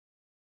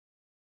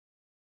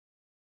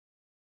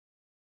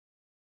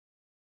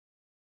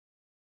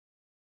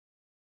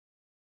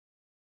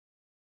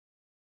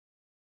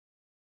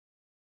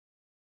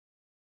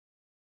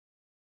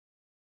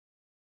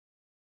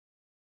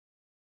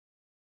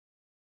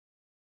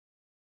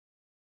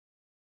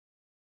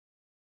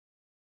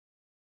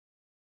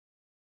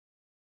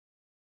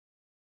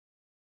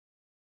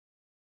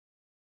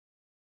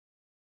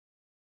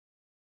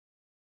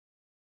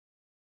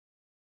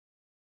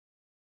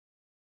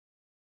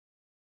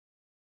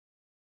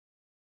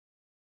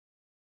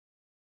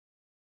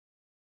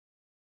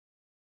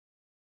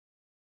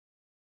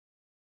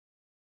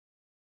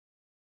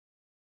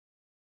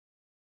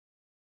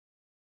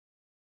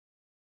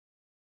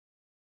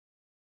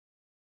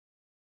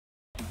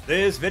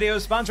This video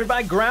is sponsored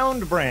by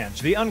Ground Branch,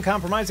 the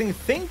uncompromising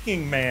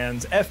thinking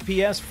man's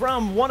FPS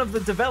from one of the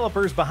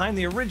developers behind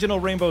the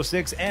original Rainbow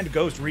Six and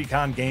Ghost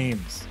Recon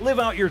games. Live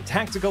out your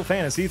tactical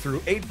fantasy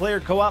through 8-player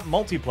co-op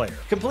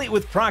multiplayer, complete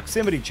with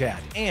proximity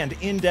chat and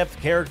in-depth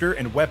character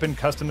and weapon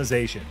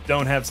customization.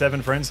 Don't have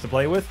 7 friends to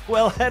play with?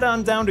 Well, head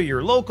on down to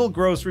your local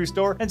grocery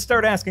store and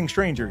start asking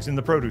strangers in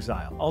the produce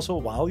aisle. Also,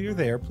 while you're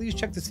there, please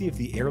check to see if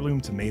the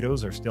heirloom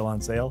tomatoes are still on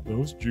sale.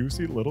 Those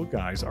juicy little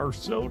guys are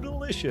so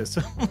delicious.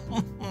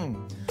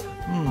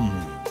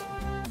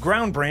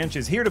 Ground Branch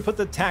is here to put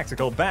the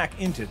tactical back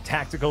into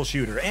tactical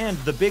shooter, and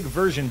the big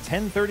version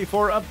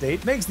 1034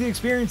 update makes the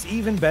experience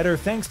even better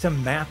thanks to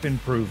map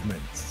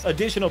improvements,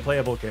 additional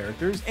playable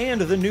characters,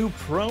 and the new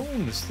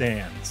prone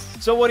stance.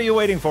 So what are you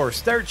waiting for?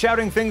 Start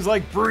shouting things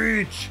like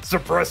 "Breach,"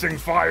 "Suppressing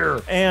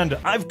fire," and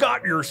 "I've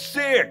got your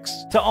 6"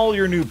 to all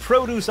your new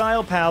produce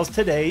aisle pals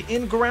today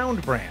in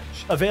Ground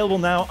Branch. Available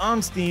now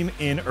on Steam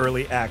in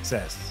early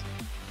access.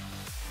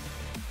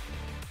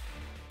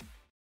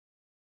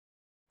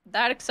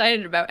 That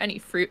excited about any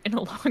fruit in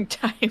a long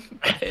time.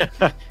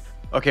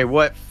 Okay,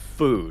 what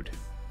food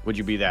would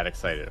you be that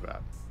excited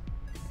about?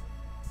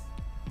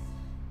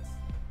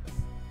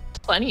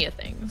 Plenty of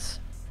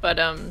things, but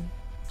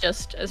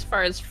just as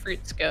far as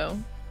fruits go,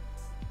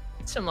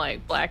 some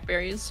like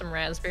blackberries, some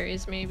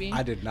raspberries, maybe.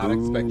 I did not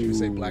expect you to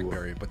say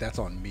blackberry, but that's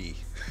on me.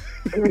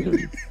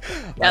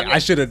 Yeah, I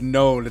should have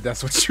known that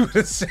that's what you would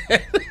have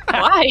said.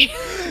 Why?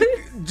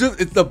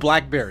 It's the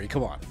blackberry.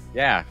 Come on.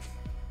 Yeah.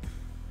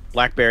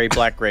 Blackberry,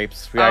 black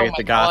grapes. We gotta get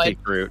the gothy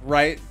fruit.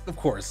 Right? Of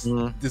course.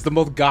 It's the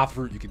most goth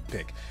fruit you can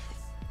pick.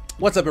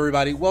 What's up,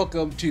 everybody?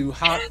 Welcome to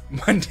Hot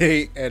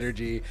Monday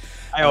Energy.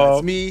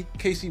 It's me,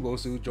 Casey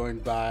Wosu,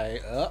 joined by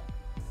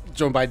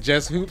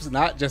Jess Hoops,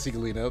 not Jesse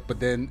Galena,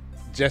 but then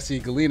Jesse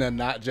Galena,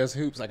 not Jess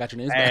Hoops. I got your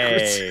names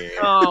backwards.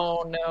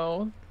 Oh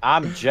no.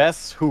 I'm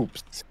Jess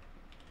Hoops.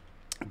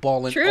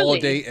 Balling all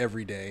day,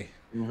 every day.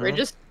 We're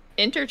just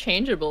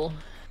interchangeable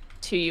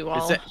to you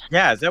all. Is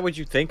that what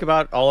you think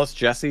about all us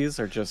Jessies,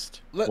 or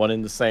just one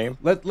and the same?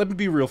 Let me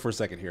be real for a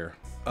second here.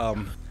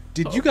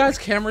 Did you guys'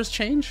 cameras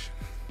change?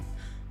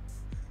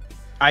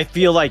 I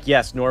feel like,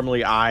 yes,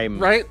 normally I'm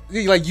right,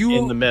 like you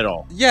in the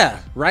middle.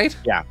 Yeah, right.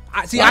 Yeah.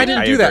 I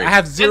didn't do that. I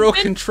have zero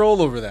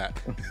control over that.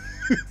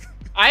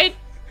 I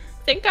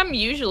think I'm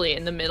usually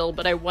in the middle,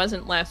 but I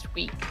wasn't last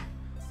week.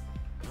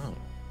 Oh.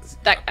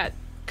 That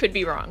could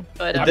be wrong,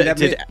 but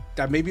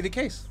that may be the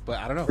case, but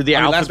I don't know. Did the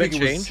alphabet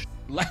change?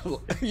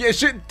 Yeah, it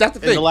shouldn't. That's the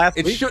thing.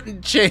 It week?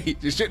 Shouldn't change.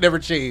 It should never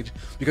change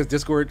because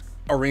Discord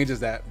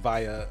arranges that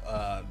via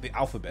the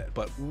alphabet.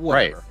 But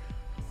whatever.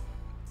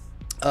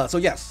 Right. So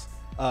yes,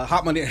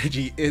 Hot Monday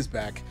Energy is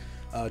back,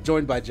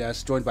 joined by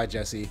Jess, joined by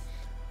Jesse,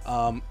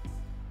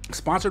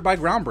 sponsored by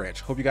Ground Branch.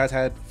 Hope you guys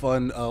had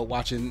fun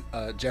watching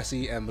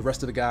Jesse and the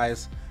rest of the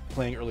guys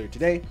playing earlier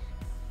today.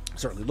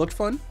 Certainly looked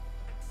fun.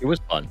 It was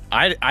fun.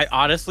 I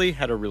honestly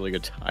had a really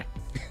good time.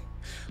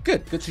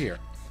 Good to hear.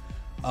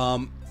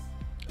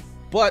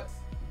 But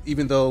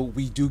even though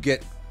we do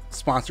get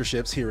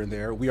sponsorships here and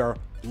there, we are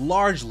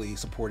largely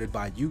supported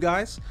by you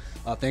guys.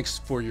 Thanks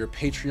for your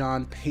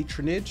Patreon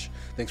patronage.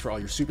 Thanks for all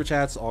your super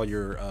chats, all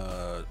your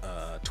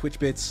Twitch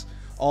bits,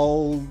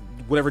 all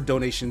whatever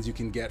donations you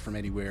can get from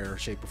anywhere,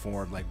 shape or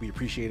form. Like, we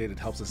appreciate it. It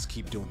helps us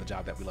keep doing the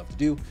job that we love to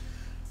do.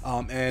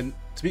 And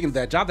speaking of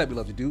that job that we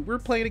love to do, we're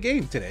playing a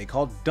game today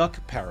called Duck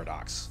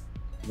Paradox.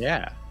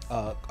 Yeah.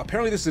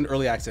 Apparently this is in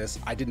early access.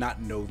 I did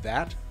not know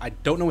that. I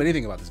don't know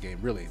anything about this game,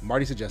 really.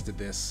 Marty suggested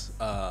this,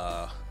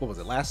 what was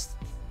it, last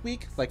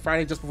week? Like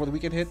Friday, just before the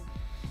weekend hit?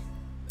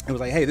 It was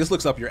like, hey, this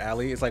looks up your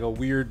alley. It's like a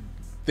weird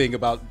thing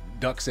about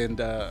ducks and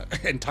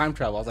time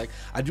travel. I was like,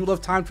 I do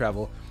love time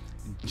travel.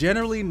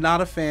 Generally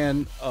not a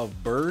fan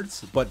of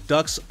birds, but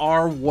ducks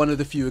are one of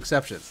the few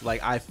exceptions.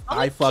 Like, I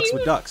fucks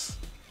with ducks.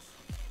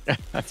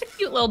 That's a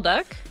cute little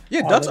duck.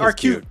 Yeah, ducks are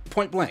cute,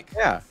 point blank.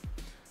 Yeah.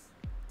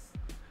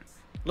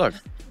 Look.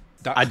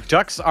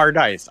 Ducks are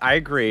nice. I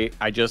agree.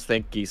 I just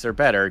think geese are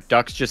better.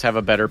 Ducks just have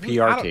a better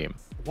PR team.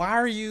 Why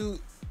are you?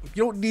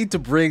 You don't need to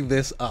bring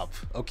this up,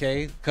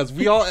 okay? Because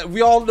we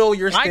all know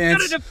your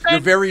stance. You're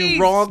very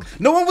geese. Wrong.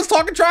 No one was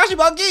talking trash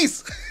about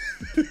geese.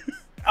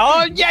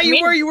 Oh yeah,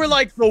 you were. You were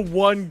like the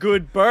one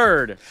good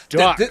bird.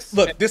 Ducks.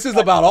 Look, this is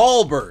about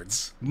all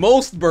birds.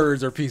 Most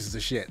birds are pieces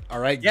of shit. All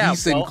right, yeah,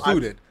 geese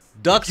included.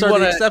 Ducks are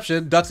the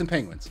exception. Ducks and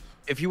penguins.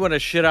 If you want to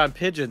shit on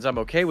pigeons, I'm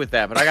okay with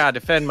that. But I gotta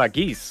defend my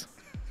geese.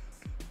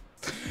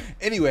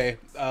 Anyway,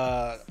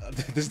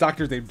 this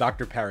doctor's named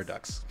Dr.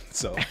 Paradox,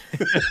 so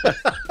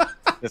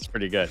that's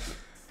pretty good.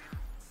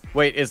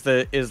 Wait, is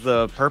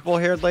the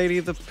purple-haired lady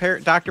the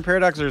Dr.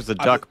 Paradox, or is the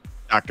duck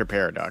Dr.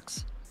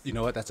 Paradox? You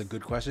know what? That's a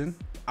good question.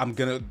 I'm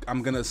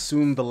gonna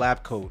assume the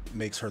lab coat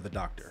makes her the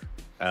doctor.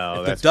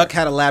 Oh, if the duck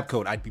had a lab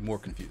coat, I'd be more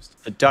confused.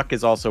 The duck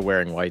is also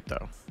wearing white,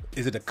 though.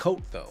 Is it a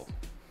coat, though?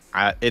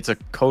 It's a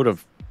coat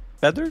of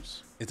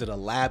feathers. Is it a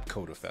lab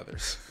coat of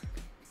feathers?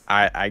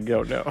 I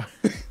don't know.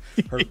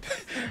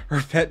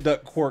 Her pet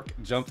duck Quark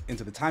jumped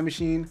into the time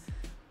machine.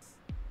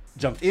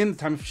 The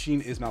time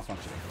machine is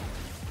malfunctioning.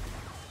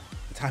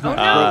 The time machine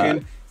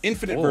is broken.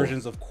 Infinite Whoa.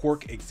 versions of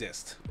Quark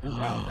exist.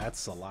 Wow,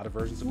 that's a lot of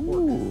versions of Quark.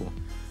 Ooh.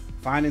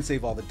 Find and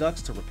save all the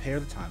ducks to repair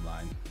the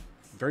timeline.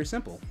 Very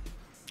simple.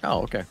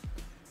 Oh, okay.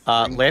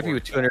 Bring Lampy Quark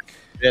with 200 back.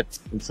 bits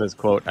and says,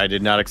 "quote I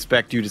did not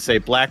expect you to say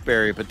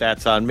BlackBerry, but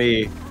that's on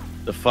me.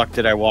 The fuck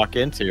did I walk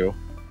into?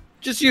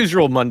 Just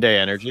usual Monday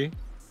energy."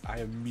 I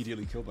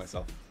immediately killed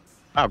myself.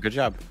 Oh, good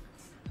job.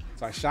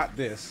 So I shot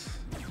this.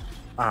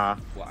 Uh-huh.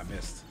 Well, I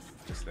missed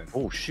just then.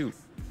 Oh shoot,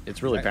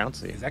 it's really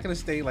bouncy. Is that gonna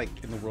stay like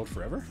in the world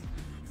forever?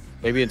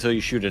 Maybe until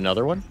you shoot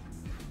another one.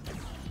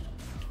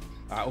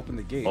 I opened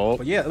the gate. Oh.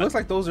 But yeah, it looks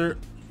like those are.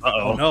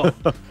 Uh-oh. Oh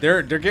no,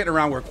 they're getting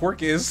around where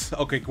Quark is.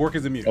 Okay, Quark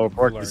is immune. Oh,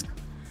 Quark Learned. is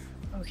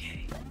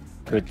Okay.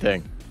 good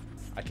thing.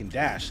 I can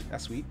dash.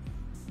 That's sweet.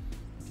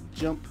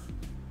 Jump.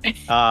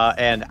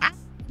 And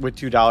with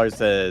 $2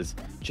 says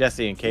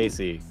Jesse and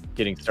Casey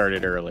getting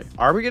started early.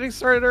 Are we getting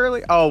started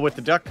early? Oh, with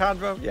the duck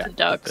convo? Yeah. The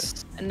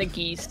ducks and the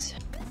geese.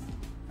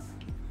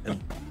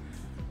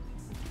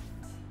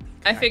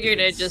 I figured Activate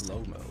I'd just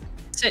slow-mo.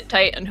 sit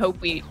tight and hope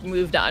we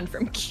moved on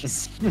from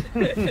geese. Is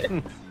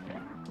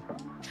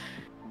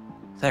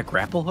that a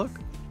grapple hook?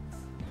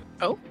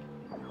 Oh.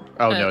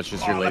 Oh no, it's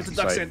just your let the lazy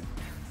ducks sight. in.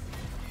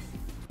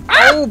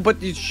 Oh,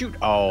 but you shoot.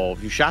 Oh,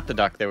 if you shot the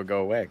duck, they would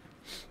go away.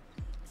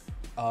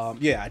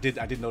 Yeah, I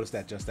did notice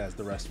that just as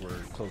the rest were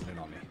closing in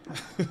on me.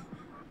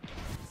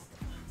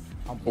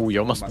 I'm Oh, you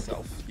almost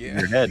myself. in Yeah.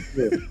 your head.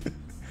 Too.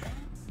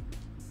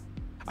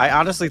 I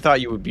honestly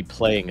thought you would be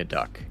playing a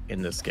duck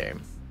in this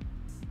game.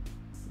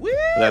 Woo!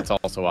 But that's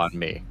also on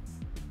me.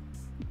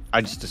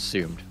 I just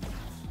assumed.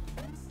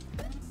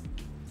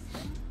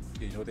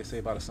 You know what they say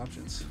about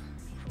assumptions?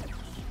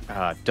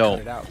 Cut Don't.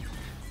 it out.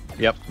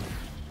 Yep.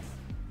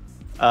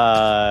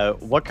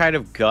 What kind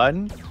of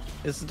gun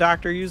is the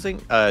doctor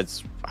using? I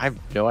have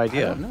no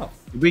idea. I don't know.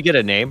 Did we get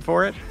a name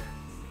for it?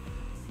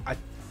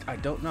 I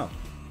don't know.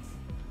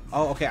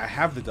 Oh, okay. I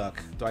have the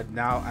duck. Do I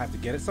now I have to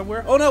get it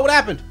somewhere? Oh no! What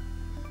happened?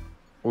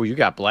 Oh, you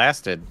got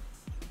blasted.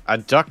 A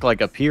duck like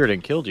appeared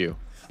and killed you.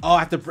 Oh,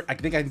 I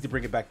think I need to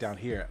bring it back down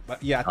here.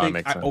 But yeah, I Oh, think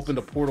makes I sense. opened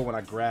a portal when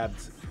I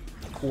grabbed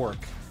Quark,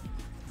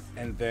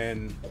 and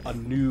then a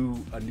new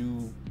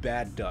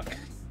bad duck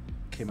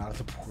came out of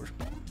the portal.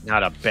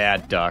 Not a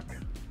bad duck.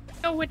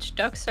 Oh, which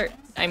ducks are?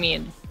 I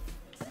mean,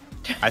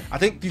 I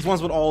think these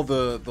ones with all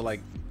the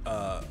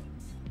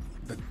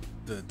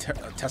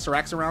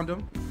tesseracts around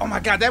them. Oh my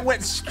god, that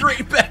went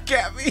straight back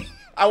at me.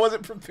 I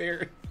wasn't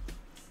prepared.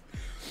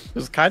 It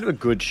was kind of a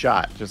good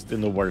shot, just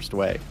in the worst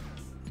way.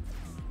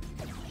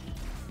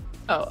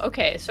 oh,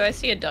 okay. So I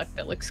see a duck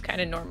that looks kind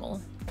of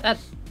normal. That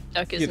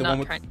duck is Yeah, the one not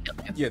with- trying to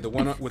kill you. Yeah, the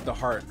one with the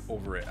heart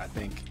over it, I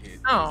think,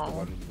 is the Oh.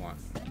 one you want.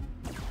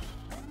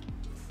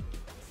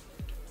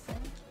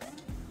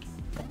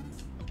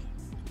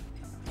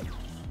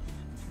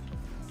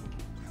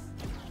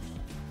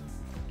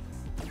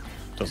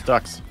 Those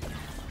ducks.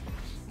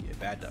 Yeah,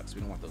 bad ducks.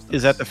 We don't want those ducks.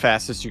 Is that the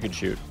fastest you can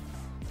shoot?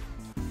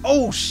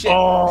 Oh shit!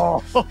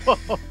 Oh!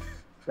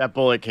 That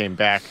bullet came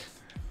back.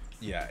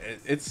 Yeah,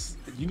 it's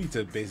you need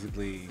to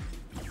basically.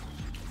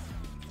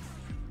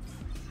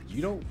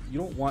 You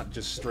don't want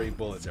just stray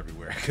bullets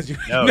everywhere because you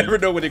No. never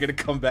know when they're gonna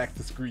come back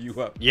to screw you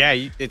up. Yeah,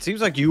 it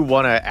seems like you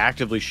want to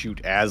actively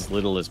shoot as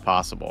little as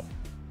possible.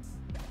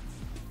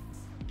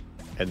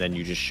 And then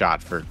you just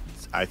shot for,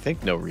 I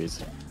think, no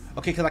reason.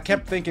 Okay, because I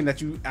kept thinking that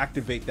you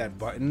activate that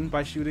button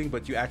by shooting,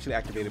 but you actually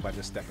activate it by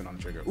just stepping on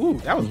the trigger. Ooh,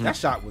 that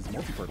shot was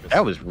multi-purpose.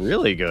 That was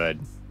really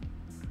good.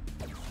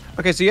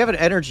 Okay, so you have an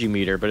energy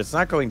meter, but it's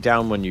not going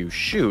down when you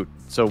shoot.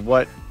 So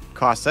what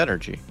costs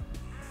energy?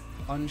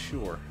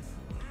 unsure.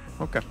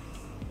 Okay.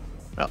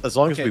 Well, as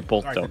long as we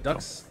both all right, don't know.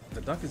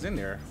 the duck is in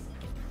there.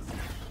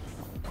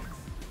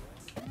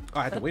 Oh,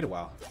 I had to wait a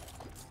while.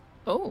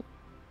 Oh,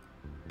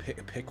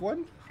 Pick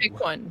one? pick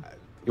one.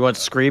 You want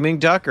screaming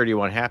duck or do you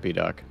want happy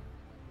duck?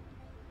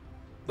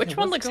 Which Yeah,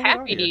 one what's looks going on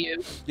happy to here?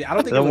 you? Yeah, I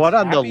don't think The it one looks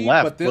on happy, the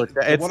left, but look,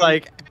 the it's one on-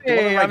 like, the one on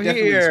hey, the right I'm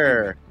definitely is here.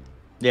 screaming.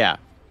 Yeah. All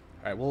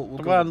right, we'll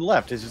The go one on the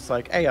left is just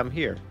like, hey, I'm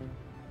here.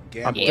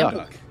 I'm Gamble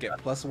duck. duck. Get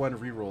 +1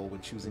 reroll when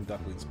choosing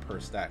ducklings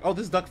per stack. Oh,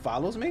 this duck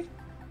follows me?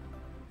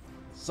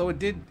 So it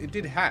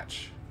did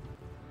hatch.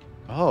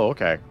 Oh,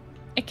 okay.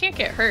 It can't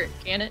get hurt,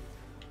 can it?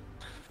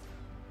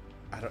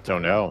 I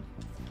Don't know.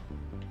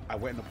 I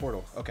went in the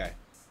portal. Okay.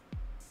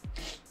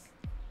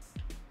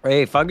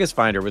 Hey, Fungus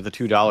Finder with the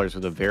 $2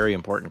 with a very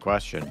important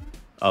question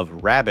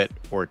of rabbit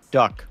or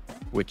duck,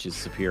 which is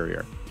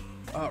superior?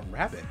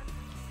 Rabbit.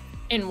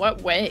 In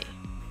what way?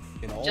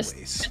 In all Just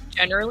ways.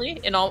 generally?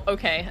 In all?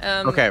 Okay.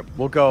 Okay,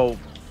 we'll go.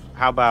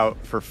 How about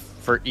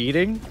for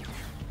eating,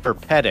 for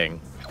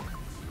petting,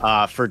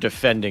 for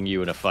defending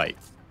you in a fight?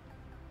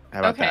 How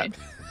about Okay.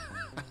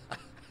 that?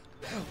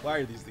 Why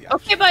are these the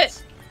options? Okay,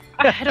 but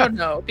I don't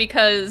know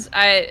because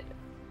I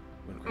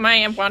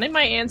wanted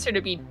my answer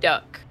to be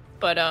duck,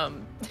 but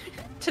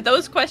to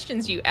those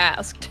questions you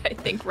asked, I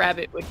think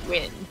rabbit would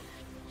win.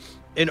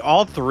 In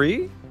all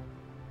three,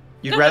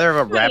 you'd No, rather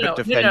have a no, rabbit no,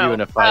 defend no, you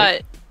in a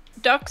fight?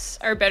 Ducks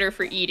are better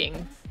for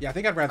eating, Yeah, I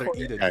think I'd rather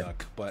eat a Okay.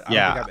 duck, but I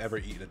Yeah. don't think I've ever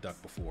eaten a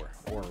duck before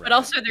or a rabbit. but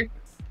also they're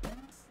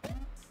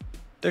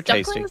They're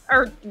tasty. Ducklings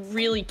are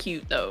really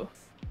cute, though.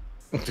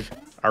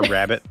 Are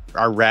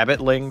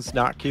rabbitlings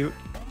not cute?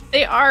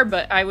 They are,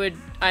 but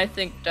I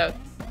think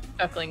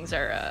ducklings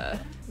are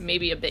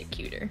maybe a bit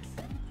cuter.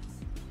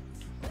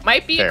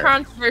 Might be Fair. a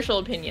controversial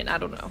opinion. I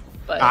don't know,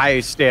 but I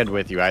stand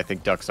with you. I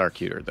think ducks are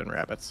cuter than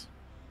rabbits.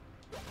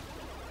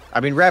 I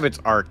mean, rabbits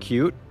are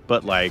cute,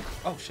 but like,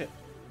 Oh shit!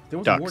 There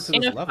was Ducks. more to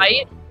In this a level.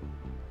 fight? though.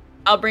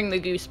 I'll bring the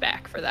goose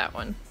back for that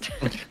one.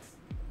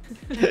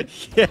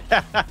 yeah,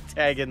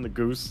 tag in the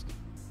goose.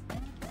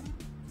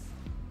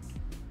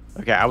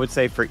 Okay, I would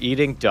say for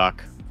eating,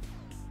 duck.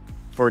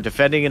 For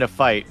defending in a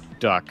fight,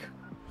 duck.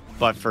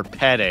 But for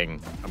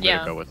petting, I'm Yeah.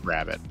 gonna go with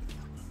rabbit.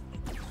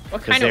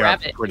 What 'Cause kind they of are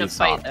rabbit in pretty a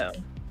fight, soft. though?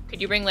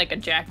 Could you bring like a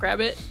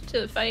jackrabbit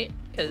to the fight?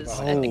 Because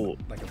I Oh. think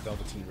Like a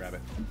velveteen rabbit.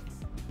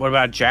 What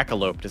about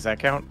jackalope? Does that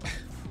count?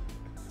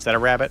 Is that a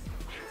rabbit?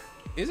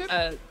 Is it?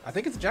 I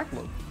think it's a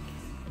jackalope.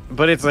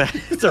 But it's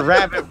a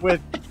rabbit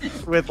with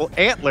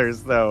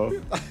antlers though.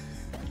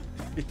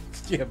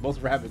 Yeah,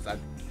 most rabbits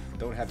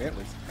don't have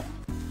antlers.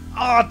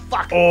 Oh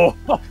fuck!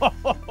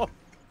 Oh,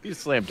 you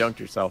slam dunked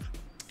yourself.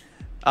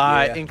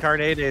 Yeah.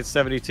 Incarnate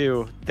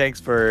 72. Thanks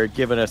for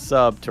giving a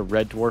sub to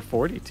Red Dwarf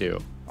 42.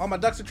 Oh, my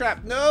ducks are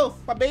trapped. No,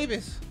 my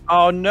babies.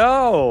 Oh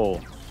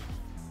no!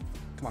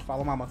 Come on,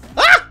 follow mama.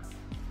 Ah!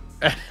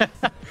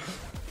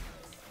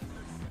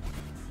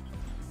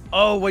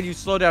 Oh, when you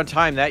slow down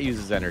time, that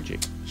uses energy.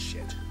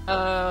 Shit.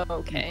 okay,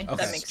 Okay,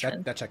 that makes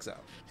sense. that checks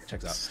out.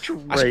 Checks out. I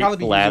Straight should probably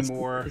be blast using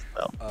more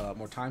yourself.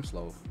 more time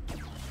slow.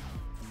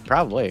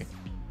 Probably.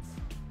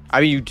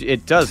 I mean,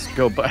 it does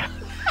go by.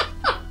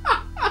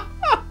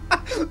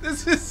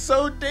 This is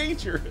so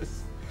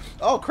dangerous.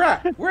 Oh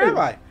crap! Where am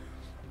I?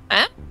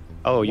 Huh?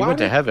 Oh, you Why went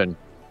to did- heaven.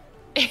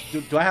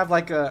 Do I have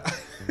like a?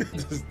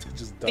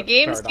 just The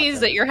game paradox sees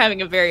that you're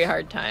having a very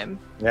hard time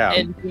Yeah,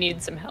 and you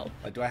need some help.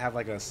 Like, do I have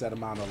like a set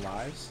amount of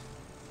lives?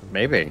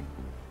 maybe.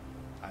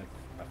 I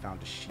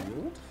found a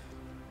shield.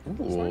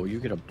 Ooh, you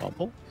get a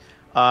bubble.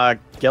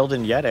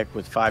 Gelden Yedek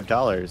with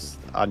 $5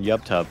 on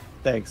YubTub.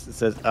 Thanks. It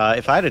says,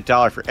 if I had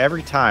 $1 for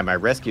every time I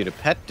rescued a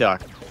pet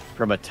duck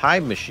from a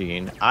time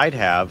machine, I'd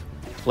have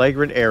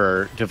flagrant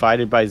error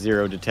divided by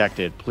 0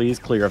 detected. Please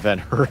clear event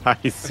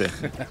horizon.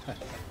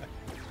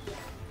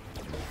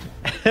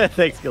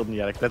 Thanks, Gildan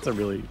Yedek. That's a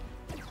really...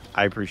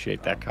 I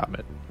appreciate that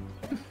comment.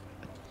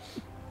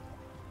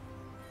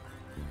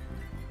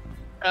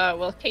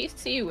 Well,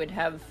 Casey would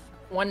have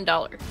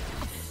 $1.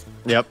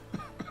 Yep.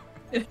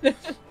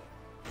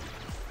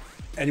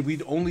 And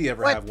we'd only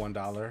ever What? have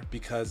 $1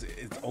 because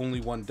it's only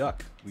one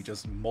duck. We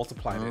just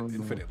multiplied it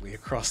infinitely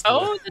across the.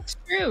 Oh, that's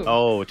true.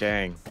 Oh,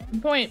 dang.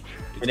 Good point.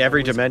 It's In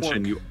every always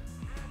dimension, pork.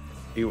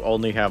 you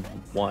only have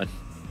one.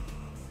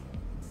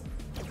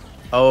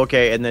 Oh,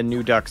 okay, and then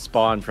new ducks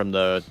spawn from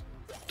the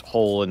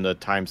hole in the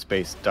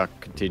time-space duck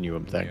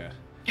continuum thing.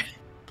 Yeah.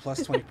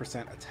 Plus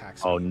 20% attack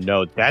speed. Oh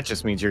no, that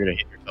just means you're gonna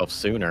hit yourself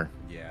sooner.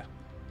 Yeah.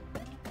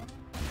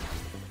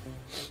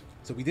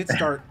 So we did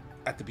start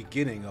at the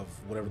beginning of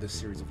whatever this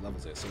series of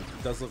levels is. So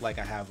it does look like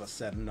I have a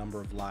set number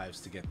of lives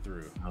to get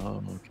through.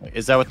 Oh, okay.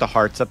 Is that what the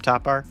hearts up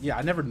top are? Yeah,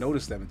 I never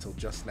noticed them until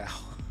just now.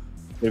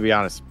 To be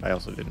honest, I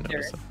also didn't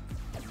notice Sure. them.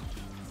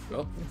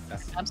 Well,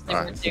 that's Absolutely.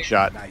 Alright, There. good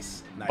shot.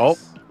 nice. Nice. Oh.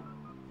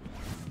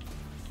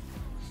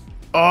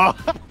 Oh!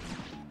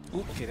 Ooh,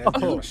 okay, that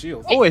hit my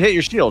shield. Oh, it hit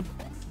your shield.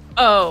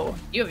 Oh,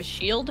 you have a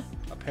shield?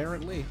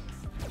 Apparently.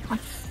 Yeah,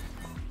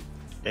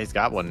 he's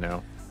got one now.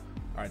 All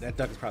right, that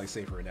duck is probably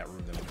safer in that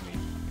room than with me.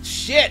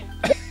 Shit!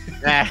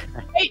 Ah.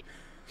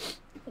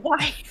 Why? All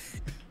right,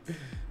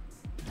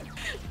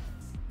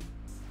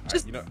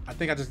 Just- you know, I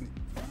think I just.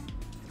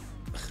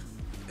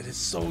 It is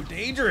so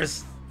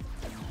dangerous.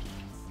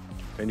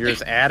 And you're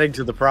just adding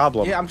to the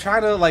problem. Yeah, I'm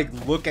trying to like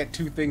look at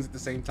two things at the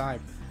same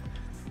time.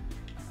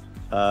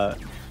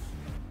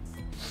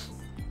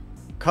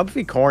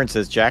 Comfy Corn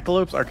says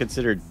jackalopes are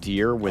considered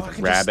deer with I can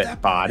just rabbit step on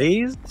it.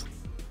 bodies.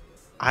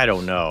 I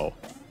don't know.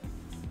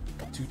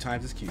 2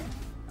 times as cute.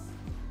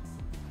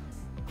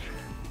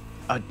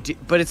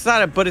 But it's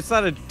not a. But it's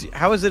not a.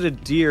 How is it a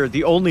deer?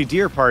 The only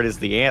deer part is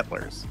the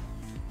antlers.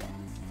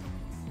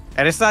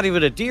 And it's not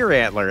even a deer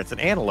antler. It's an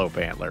antelope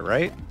antler,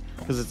 right?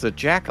 Because it's a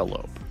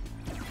jackalope,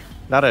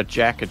 not a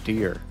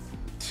jackadeer.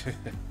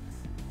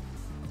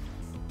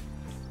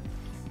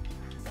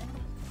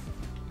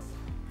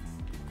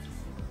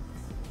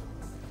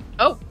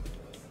 Oh,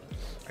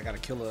 I gotta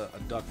kill a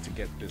duck to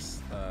get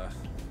this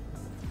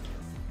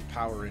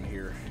power in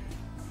here.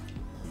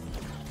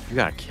 You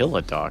gotta kill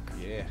a duck.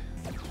 Yeah.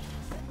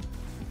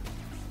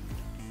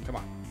 Come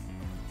on.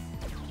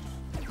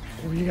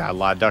 Oh, you got a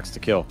lot of ducks to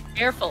kill.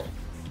 careful.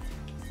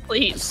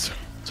 Please.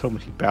 So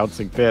many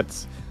bouncing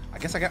bits. I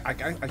guess I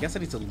guess I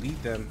need to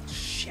lead them.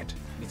 Shit.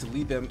 I need to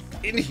lead them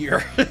in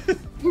here.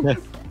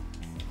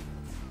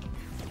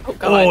 Oh,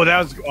 God. Oh, that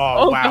was.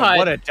 Oh, wow! God.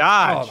 What a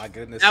dodge! Oh my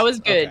goodness. That was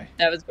good. Okay.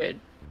 That was good.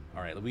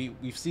 All right,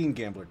 we've seen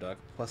Gambler Duck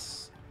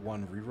plus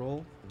 1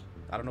 reroll.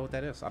 I don't know what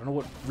that is. I don't know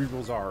what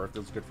rerolls are. If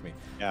those are good for me.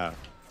 Yeah.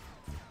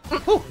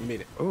 Whew, you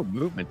made it. Oh,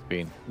 movement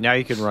speed. Now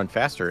you can run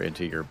faster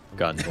into your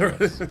gun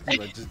bullets.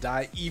 Just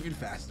die even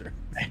faster.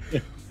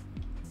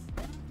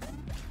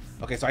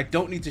 Okay, so I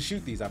don't need to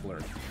shoot these, I've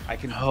learned. I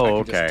can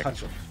okay. just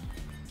touch them.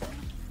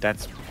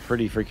 That's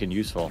pretty freaking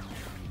useful.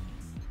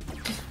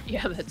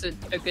 Yeah, that's a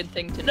good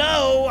thing to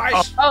know. No,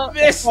 I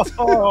missed.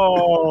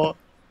 Oh,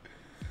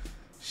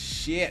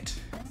 Shit.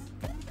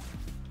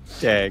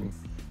 dang.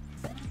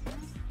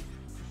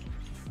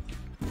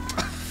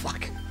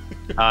 Fuck.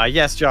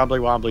 Yes, Jombly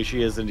Wombly,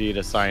 she is indeed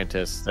a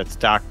scientist. That's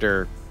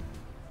Dr.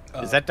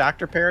 Is that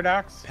Dr.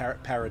 Paradox?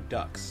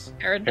 Paradox.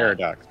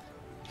 Paradox.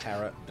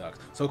 Paradox.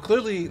 So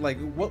clearly, like,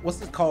 what's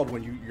this called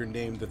when you're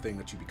named the thing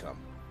that you become?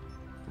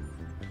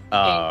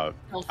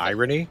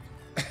 Irony?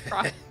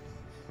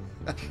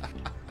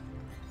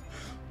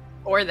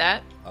 Or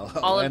that. All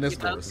of Alanis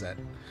the above. Morissette.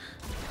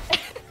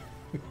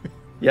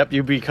 Yep,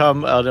 you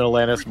become an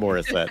Alanis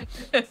Morissette.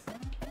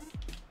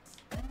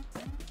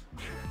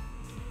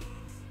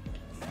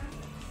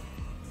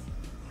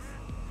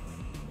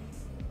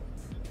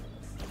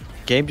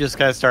 Game just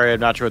got started. I'm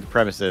not sure what the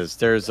premise is.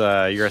 There's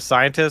you're a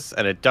scientist,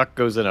 and a duck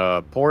goes in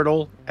a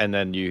portal, and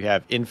then you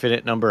have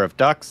infinite number of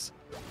ducks,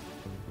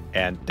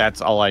 and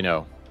that's all I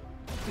know.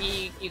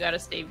 You gotta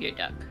save your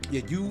duck.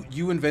 Yeah,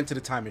 you invented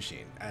a time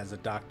machine as a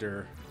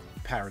Dr.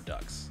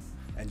 Paradox,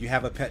 and you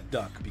have a pet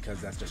duck because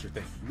that's just your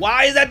thing.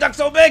 Why is that duck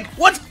so big?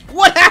 What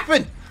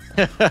happened?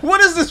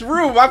 What is this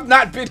room? I've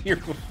not been here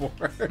before.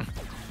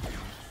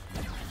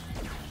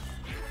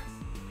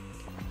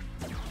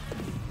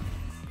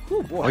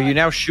 Ooh, boy. Oh, you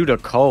now shoot a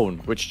cone,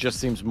 which just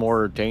seems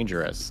more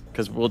dangerous.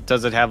 Because, well,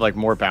 does it have, like,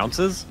 more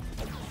bounces?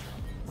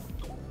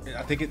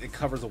 I think it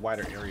covers a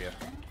wider area.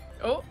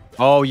 Oh,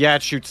 Oh, yeah,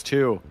 it shoots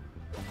two.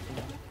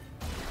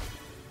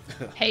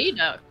 hey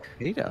duck.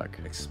 Hey, duck.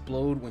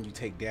 Explode when you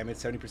take damage.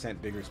 70%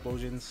 bigger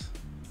explosions.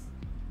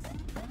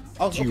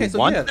 Oh, Do you okay. So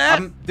want yeah,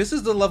 that? this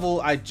is the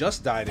level I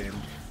just died in.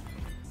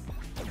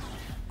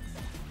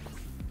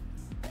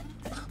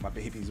 Ugh, my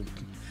babies.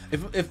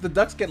 If the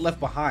ducks get left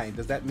behind,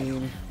 does that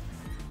mean?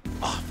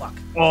 Oh fuck.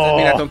 Does that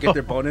mean I don't get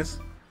their bonus?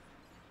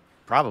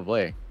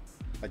 Probably.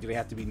 Like, do they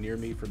have to be near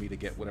me for me to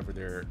get whatever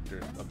their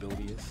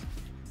ability is?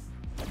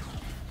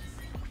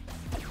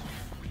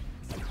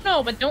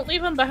 No, but don't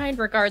leave them behind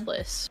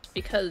regardless,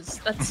 because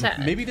that's sad.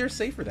 Maybe they're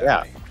safer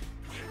that way.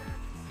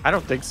 I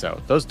don't think so.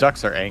 Those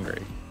ducks are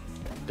angry.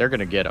 They're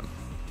gonna get them.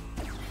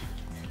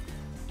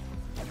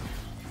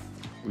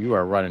 You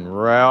are running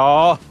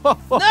real. No!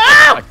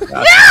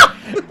 No!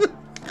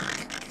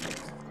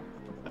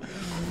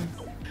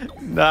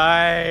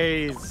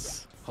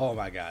 Nice. Oh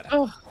my god.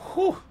 Oh,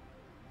 Whew.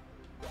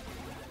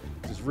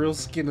 Just real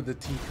skin of the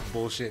teeth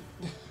bullshit.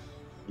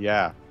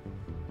 Yeah.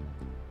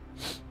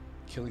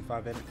 Killing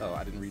 5 enemies. Oh,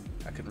 I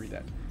couldn't read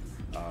that.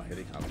 Oh, here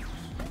they come.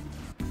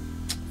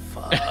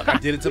 Fuck, I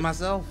did it to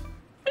myself.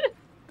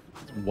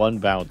 One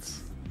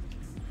bounce.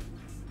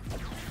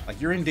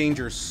 Like, you're in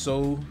danger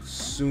so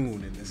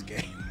soon in this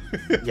game.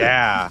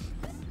 Yeah.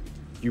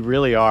 You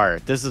really are.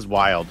 This is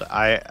wild.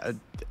 I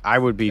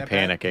would be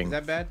panicking. Is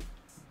that bad?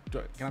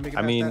 Can I make it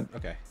past mean, that?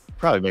 Okay.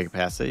 Probably make it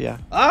past it, yeah.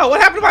 Oh,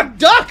 what happened to my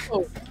duck?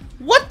 Oh.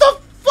 What the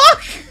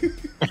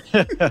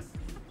fuck?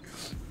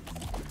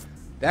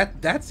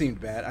 That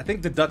seemed bad. I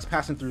think the ducks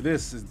passing through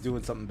this is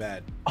doing something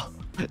bad.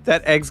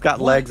 That egg's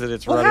got legs and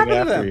it's What running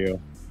happened to after them?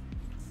 you.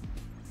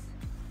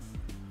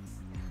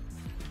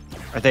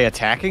 Are they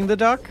attacking the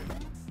duck?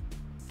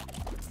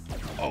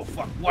 Oh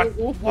fuck! What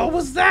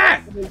was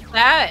that? what was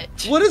that?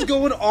 What is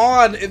going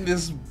on in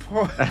this?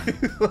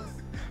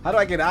 How do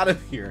I get out of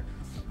here?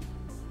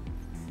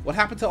 What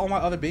happened to all my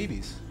other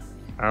babies?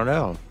 I don't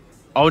know.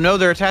 Oh no,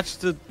 they're attached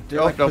to.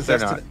 They're Oh like no, they're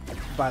possessed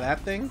not. by that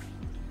thing.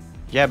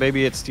 Yeah,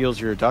 maybe it steals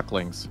your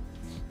ducklings.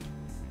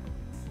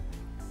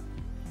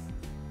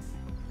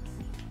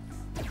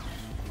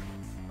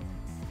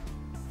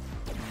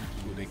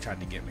 Ooh, they tried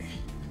to get me.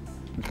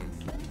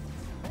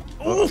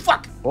 Oh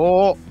fuck!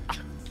 Oh.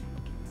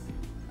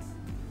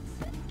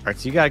 Alright,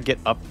 so you gotta get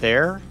up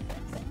there.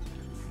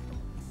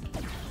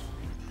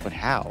 But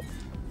how?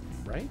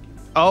 Right?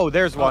 Oh,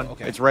 there's one.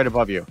 okay. It's right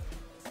above you.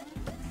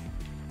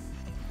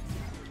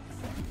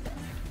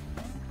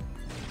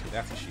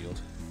 That's a shield.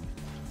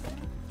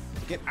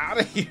 Get out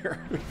of here!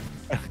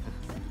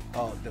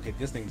 Oh, okay,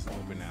 this thing's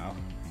open now.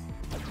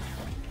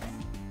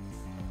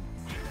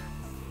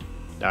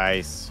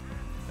 Nice.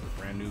 A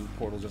brand new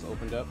portal just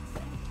opened up.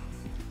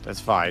 That's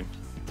fine.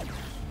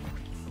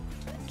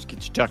 Just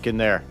get your duck in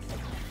there.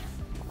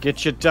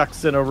 Get your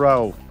ducks in a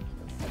row.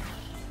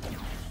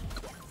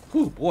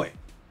 Whew, boy.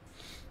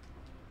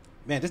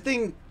 Man, this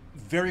thing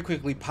very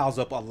quickly piles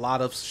up a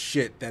lot of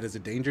shit that is a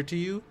danger to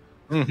you.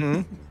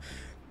 Mm-hmm.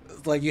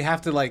 Like, you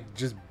have to, like,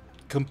 just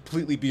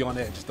completely be on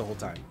edge the whole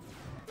time.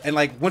 And,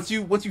 like, once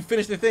you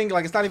finish the thing,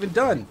 like, it's not even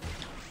done.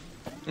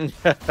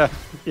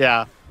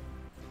 Yeah.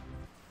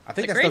 I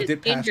think The that stuff greatest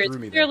did pass danger is through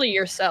me, though. clearly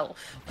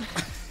yourself.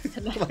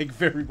 Like,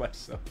 very much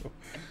so.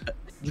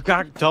 You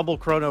got double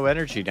chrono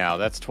energy now.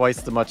 That's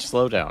twice the much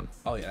slowdown.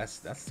 Oh, yeah,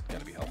 that's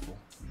gotta be helpful.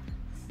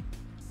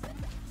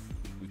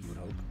 We would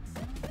hope.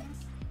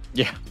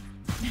 Yeah.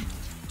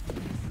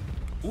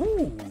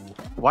 Ooh.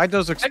 Why'd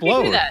those How'd you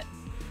explode? do that?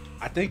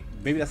 I think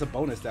maybe that's a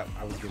bonus that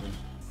I was given.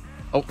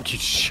 Oh,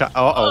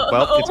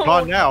 well, it's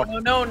gone now.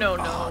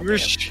 No.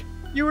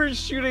 You were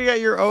shooting at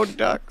your own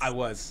ducks. I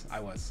was.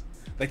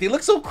 Like they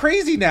look so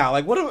crazy now.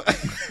 Like what?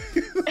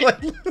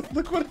 Like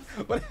look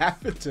what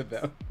happened to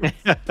them.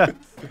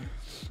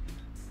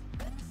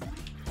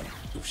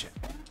 Oh shit.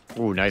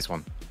 Ooh, nice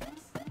one.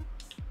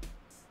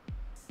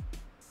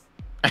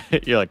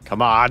 You're like,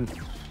 come on.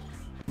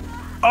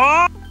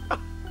 Oh!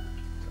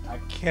 I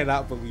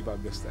cannot believe I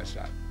missed that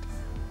shot.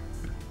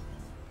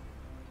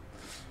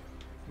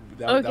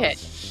 That Okay,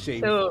 was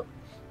shameful. so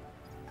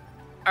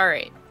all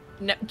right.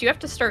 Now, do you have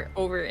to start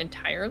over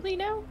entirely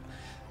now?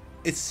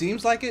 It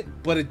seems like it,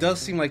 but it does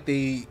seem like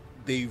they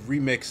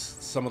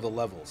remixed some of the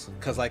levels.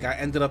 Cause like I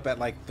ended up at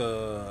like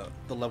the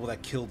level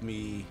that killed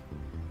me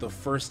the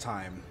first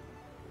time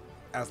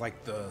as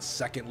like the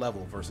second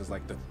level versus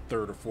like the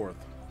third or fourth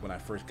when I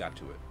first got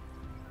to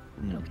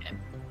it. Okay.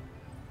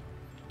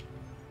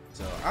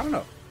 So I don't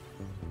know.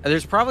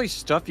 There's probably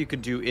stuff you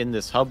could do in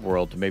this hub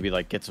world to maybe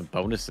like get some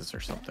bonuses or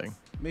something.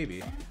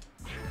 Maybe.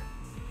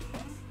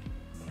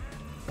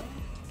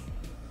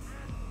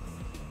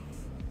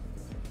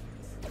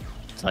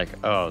 It's like,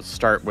 oh,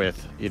 start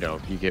with, you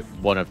get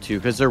one of two.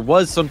 Because there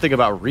was something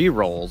about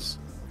re-rolls,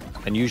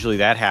 and usually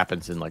that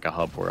happens in like a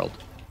hub world.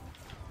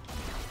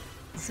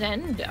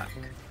 Zen duck.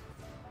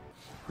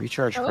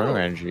 Recharge chrono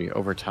energy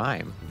over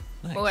time.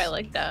 Nice. Oh, I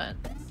like that.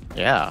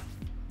 Yeah.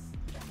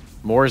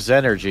 More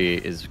Zenergy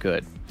is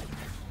good.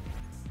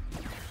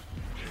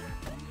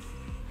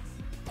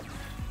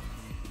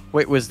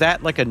 Wait, was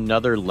that like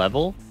another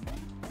level?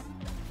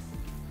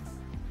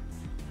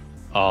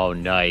 Oh,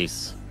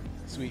 nice.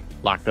 Sweet.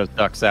 Lock those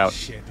ducks out.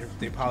 Shit,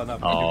 they're piling up.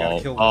 You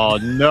gotta kill Oh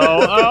one. no!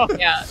 Oh,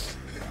 Yeah.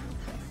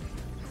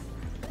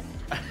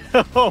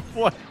 oh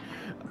what?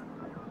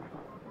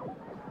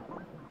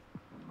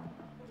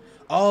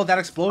 Oh, that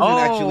explosion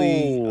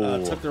actually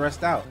Oh. took the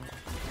rest out.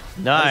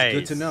 Nice.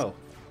 That's good to know.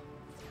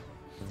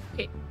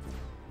 Okay.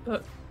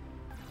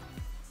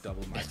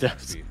 Double my That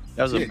was- speed.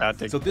 that was Yeah, about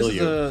to So this kill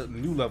is you. a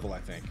new level, I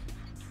think.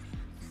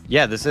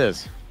 Yeah, this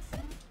is.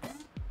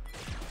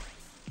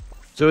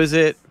 So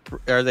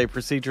are they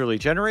procedurally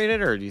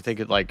generated, or do you think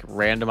it like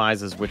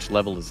randomizes which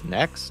level is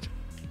next?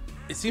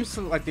 It seems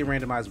like they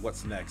randomize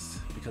what's next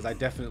because I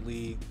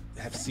definitely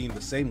have seen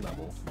the same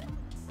level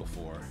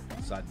before,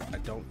 so I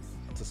don't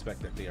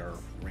suspect that they are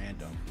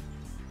random.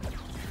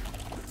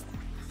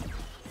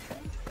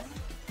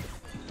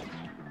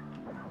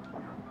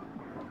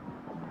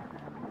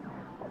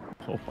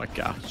 Oh my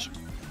gosh.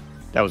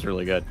 That was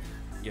really good.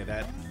 Yeah,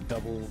 that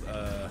double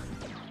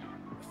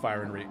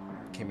firing rate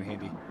came in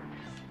handy.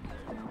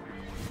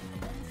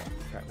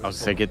 I was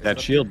saying get that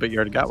shield, but you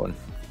already got one.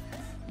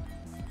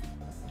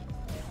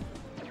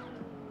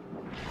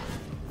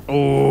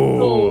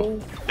 Oh,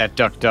 that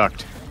duck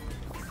ducked.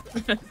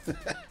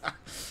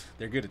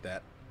 They're good at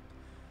that.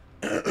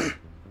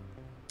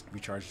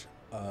 Recharge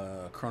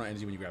chrono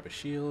energy when you grab a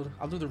shield.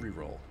 I'll do the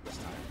reroll this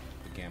time.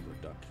 The gambler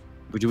duck.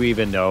 Do we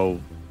even know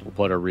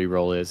what a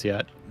reroll is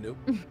yet? Nope.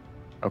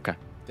 Okay.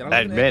 Did I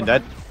That, leave an man,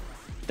 egg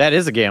that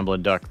is a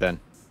gambling duck then.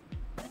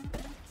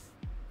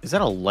 Is that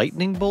a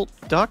lightning bolt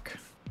duck?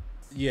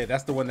 Yeah,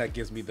 that's the one that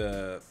gives me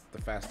the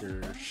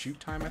faster shoot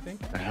time, I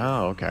think.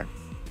 Oh, okay.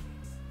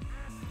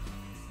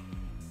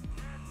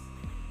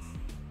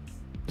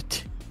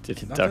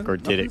 Did it duck or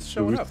did it Nothing's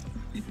showing goose? up.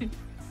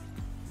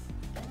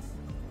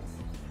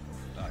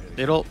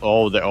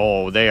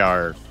 They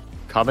are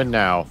coming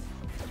now.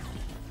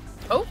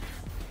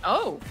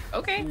 Oh,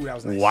 okay. Ooh, that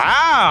was nice.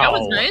 Wow. That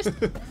was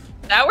nice.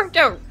 That worked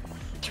out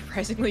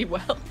surprisingly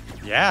well.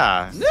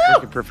 Yeah. No!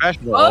 Freaking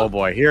professional. Oh. Oh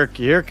boy,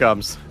 here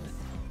comes.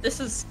 This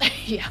is,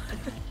 yeah.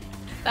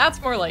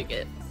 That's more like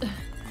it.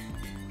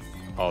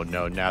 Oh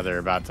no, now they're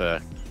about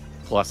to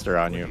cluster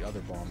on Where'd you. the other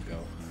bomb go?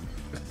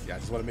 Yeah, I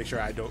just want to make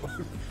sure I don't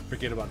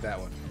forget about that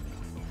one.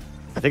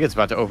 I think it's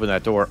about to open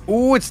that door.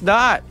 Ooh, it's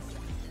not.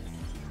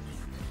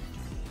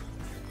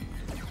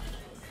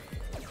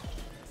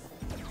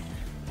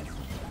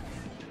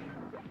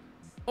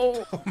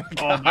 Oh,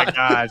 Oh my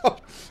god.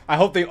 I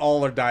hope they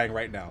all are dying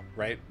right now,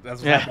 right?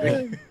 That's what's Yeah.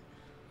 happening.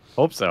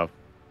 Hope so.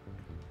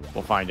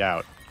 We'll find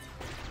out.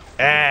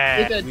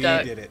 Giga Eh, We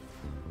duck. did it.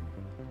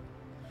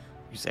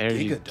 use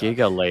energy Giga duck.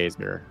 giga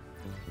laser.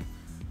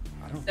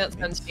 I don't That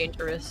think- sounds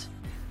dangerous.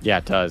 Yeah,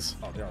 it does.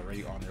 Oh, they're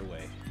already on their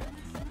way.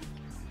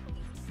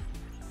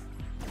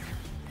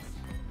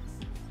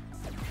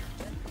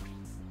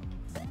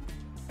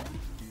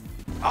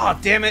 Oh,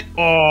 damn it!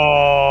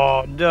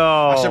 Oh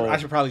no. I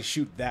should probably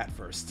shoot that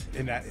first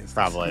in that instance,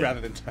 Probably. rather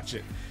than touch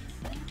it.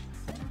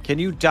 Can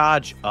you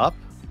dodge up?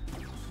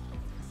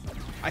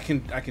 I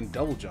can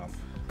double jump.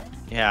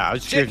 Yeah, I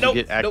was Shit, scared nope,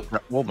 you get nope.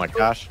 extra. Oh my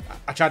gosh.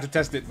 I tried to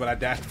test it, but I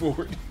dashed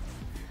forward.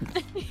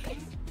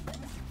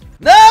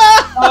 No!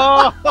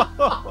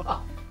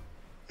 Oh!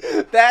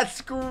 That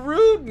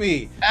screwed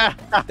me.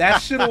 That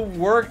should have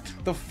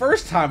worked the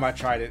first time I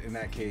tried it in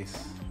that case.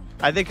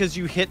 I think because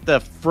you hit the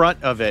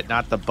front of it,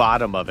 not the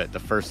bottom of it, the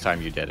first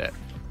time you did it.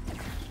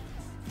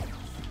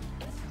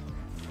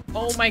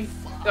 Oh my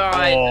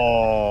god.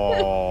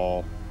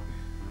 Oh.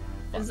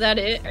 Is that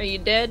it? Are you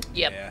dead?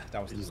 Yep. Yeah,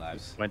 that was 2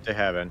 lives. Went to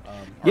heaven. All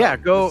Yeah,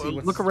 right, go let's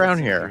see look around what's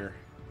in here.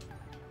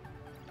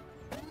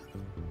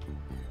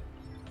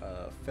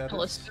 Feathers.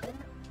 Telescope.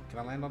 Can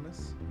I land on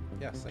this?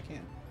 Yes, I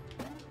can.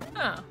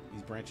 Huh.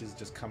 These branches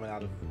just coming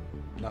out of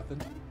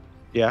nothing.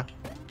 Yeah.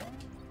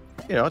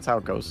 You know, that's how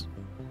it goes.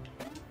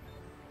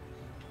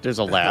 There's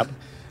a lab.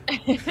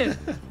 These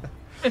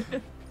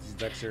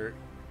ducks are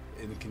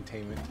in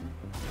containment.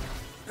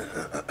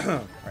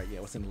 All right,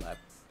 yeah, what's in the lab?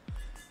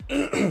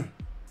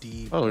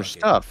 Oh, there's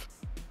stuff.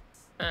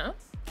 Huh?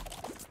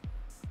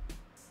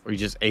 Or you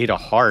just ate a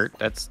heart.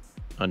 That's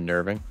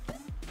unnerving.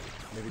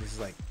 Maybe this is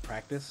like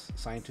practice.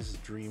 Scientists'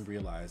 dream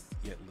realized,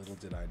 yet little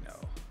did I know.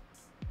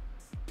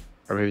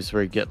 Or maybe it's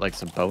where you get like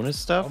some bonus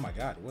stuff. Oh my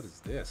god, what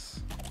is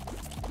this?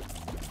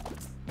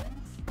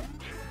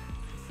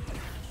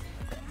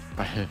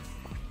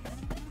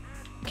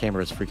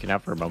 Camera's freaking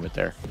out for a moment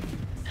there.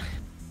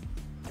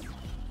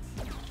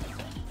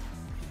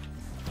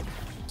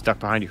 Stuck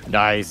behind you.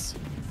 Nice.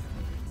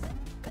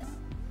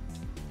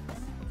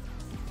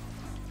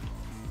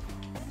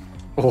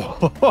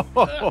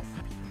 Oh,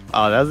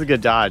 that was a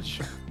good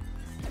dodge.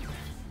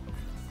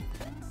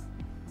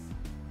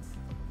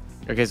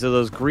 Okay, so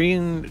those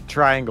green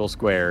triangle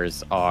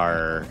squares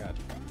are... Oh my god.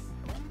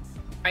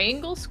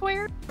 Triangle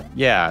square?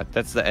 Yeah,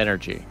 that's the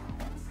energy.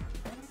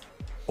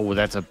 Oh,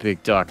 that's a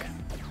big duck.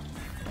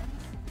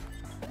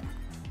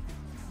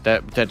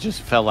 That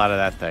just fell out of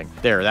that thing.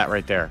 There, that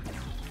right there.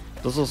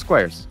 Those little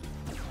squares.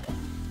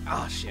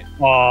 Ah, shit.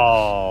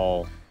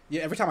 Oh.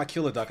 Yeah, every time I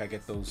kill a duck, I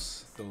get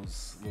those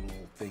little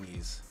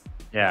thingies.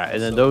 Yeah,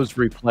 and then So- those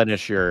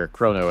replenish your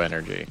chrono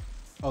energy.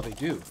 Oh, they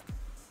do.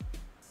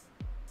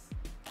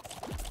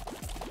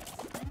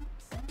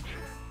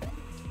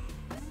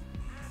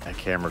 That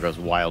camera goes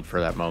wild for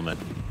that moment.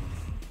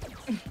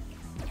 Yeah,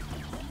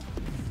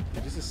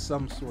 this is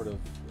some sort of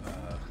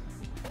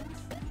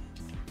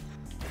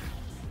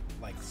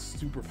like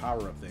super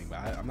power-up thing, but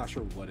I'm not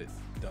sure what it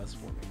does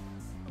for me.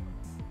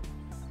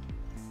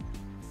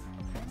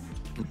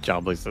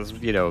 John Blake says,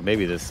 you know,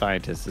 maybe the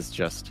scientist is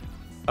just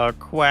a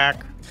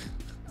quack.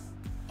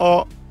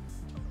 Oh.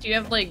 Do you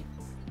have like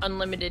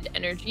unlimited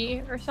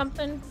energy or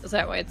something? Is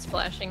that why it's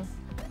flashing?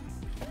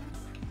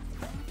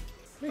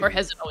 Or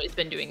has it always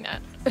been doing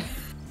that?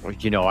 Well,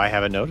 you know, I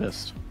haven't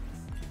noticed.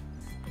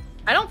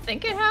 I don't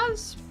think it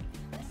has,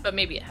 but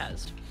maybe it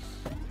has.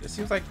 It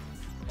seems like,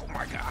 oh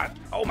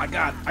my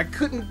god, I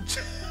couldn't,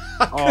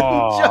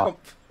 Aw. jump.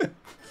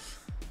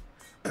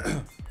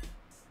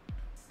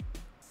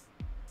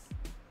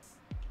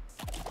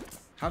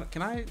 How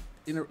can I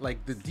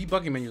like the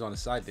debugging menu's on the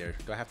side there?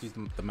 Do I have to use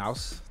the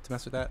mouse to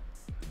mess with that?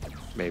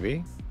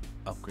 Maybe.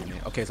 Upgrade name.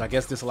 Okay, so I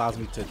guess this allows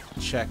me to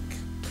check.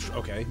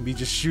 Okay, me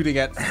just shooting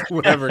at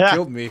whatever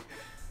killed me.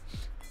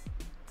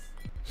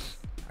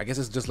 I guess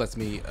this just lets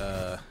me,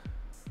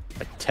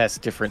 Like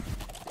test different,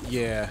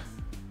 yeah.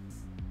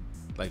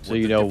 Like so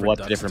you know what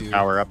the ducks different do.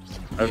 power-ups.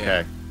 Okay.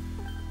 Actually,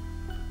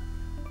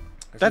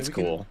 That's we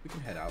can- cool. we can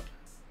head out.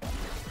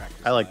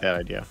 Practice I like lab. that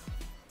idea.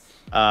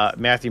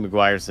 Matthew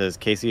McGuire says,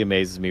 Casey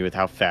amazes me with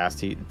how fast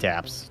he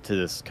adapts to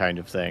this kind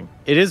of thing.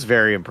 It is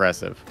very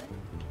impressive.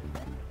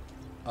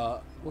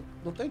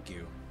 Well, thank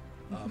you.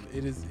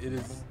 It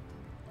is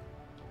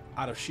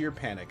out of sheer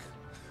panic.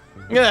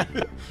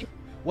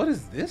 What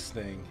is this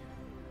thing?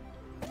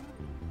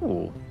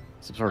 Ooh,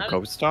 some sort of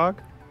ghost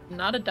dog?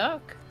 Not a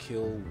duck.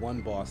 Kill one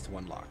boss to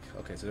unlock.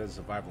 Okay, so there's a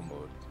survival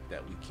mode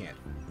that we can't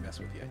mess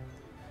with yet.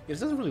 It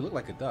doesn't really look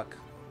like a duck.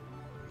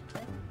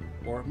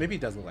 Or maybe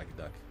it does look like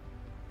a duck.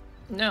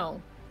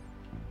 No.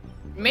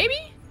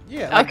 Maybe?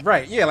 Yeah, like, Okay.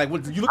 right. Yeah, like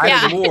when you look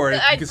at it more, you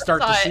I can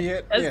start to saw see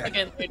it. A Yeah.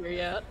 second later,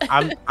 yeah.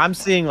 I'm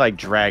seeing like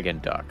dragon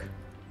duck.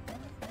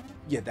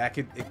 Yeah,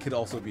 it could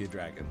also be a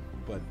dragon,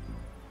 but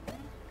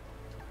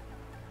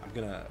I'm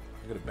gonna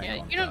bank Yeah,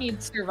 on you don't duck.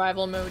 need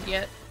survival mode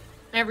yet.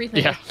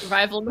 Everything Yeah. is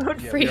survival mode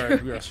Yeah, for we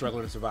you. are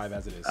struggling to survive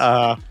as it is.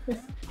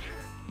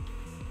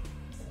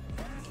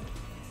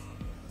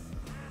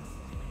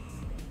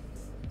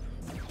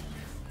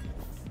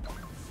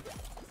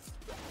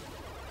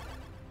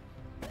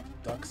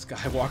 Duck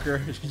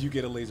Skywalker, you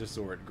get a laser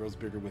sword. It grows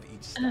bigger with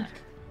each stack.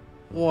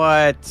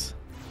 What?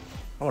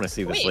 I want to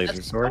see this Wait, laser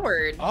a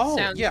sword. Oh,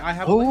 sounds- yeah, I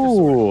have a laser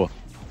sword. Ooh.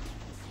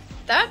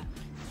 That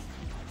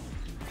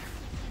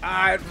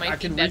I might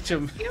can be reach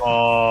him. better for you.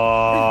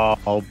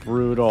 Oh,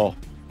 brutal.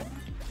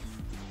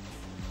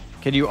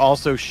 Can you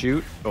also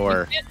shoot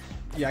or?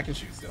 Yeah, I can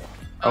shoot still.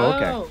 Oh,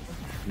 okay.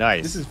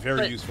 Nice. This is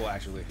very But- useful,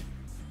 actually.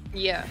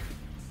 Yeah.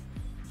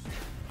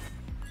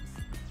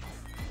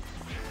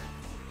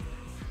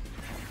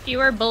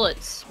 Fewer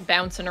bullets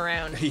bouncing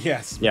around.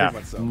 Yes, yeah,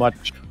 very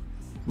much so.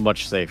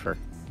 much safer.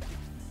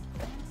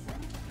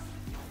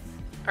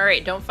 All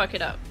right, don't fuck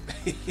it up.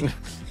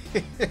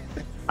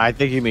 I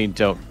think you mean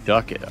don't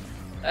duck it.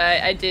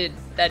 I did.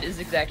 That is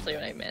exactly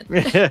what I meant.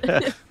 We did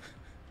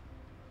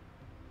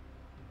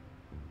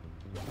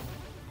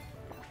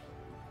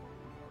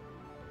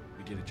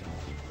it, John.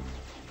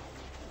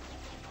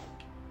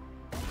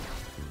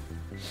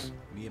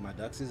 Me and my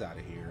ducks is out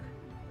of here.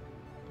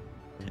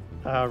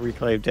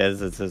 Reclaimed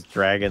as it says,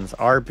 dragons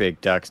are big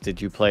ducks.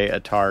 Did you play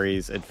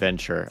Atari's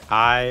Adventure?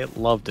 I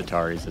loved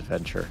Atari's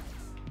Adventure.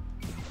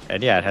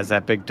 And yeah, it has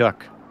that big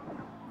duck.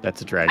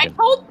 That's a I dragon.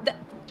 told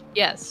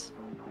yes.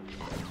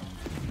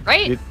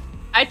 Right?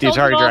 I told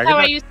Atari you all Dragon how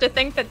I duck? used to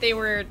think that they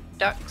were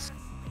ducks.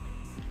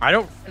 I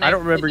don't And I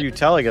remember you didn't.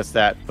 telling us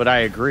that, but I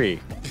agree.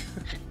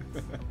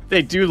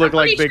 They do look I'm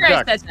like pretty big sure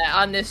I ducks. said that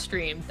on this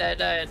stream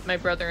that my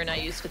brother and I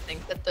used to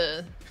think that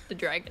the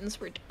dragons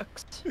were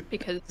ducks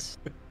because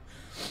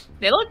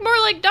they look more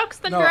like ducks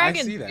than No, I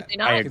dragons. see do that. they I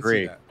not? can see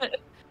agree. that.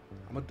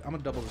 I'm gonna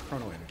double the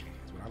chrono energy.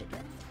 Is what I would do.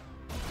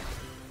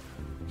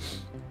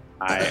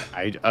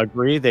 I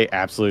agree. They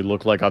absolutely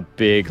look like a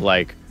big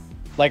like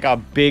a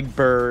big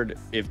bird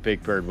if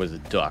Big Bird was a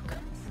duck,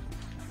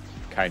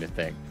 kind of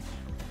thing.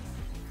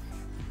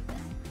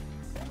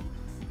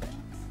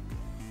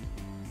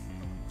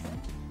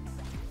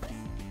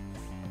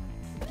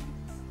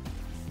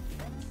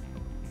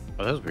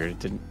 Oh, that was weird. It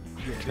didn't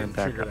Yeah, it turn didn't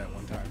back trigger up. that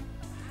one time.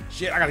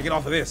 Shit, I gotta get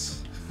off of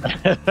this.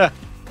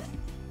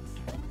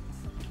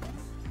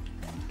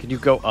 Can you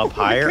go up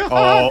higher?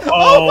 God.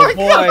 Oh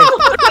boy!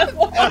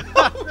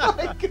 Oh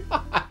my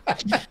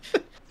god!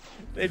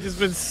 They've just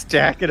been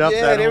stacking up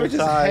Yeah, that they whole were just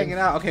time. hanging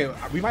out. Okay,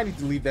 we might need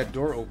to leave that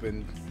door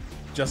open.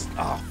 Just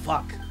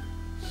fuck.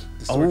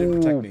 The sword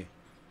didn't protect me.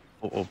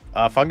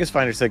 Fungus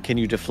Finder said, "Can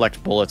you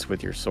deflect bullets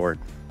with your sword?"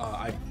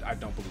 I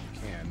don't believe you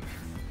can.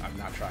 I've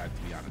not tried,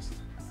 to be honest.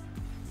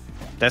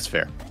 That's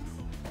fair.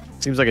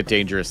 Seems like a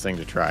dangerous thing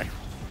to try.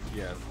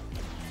 Yeah,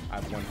 I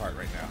have one heart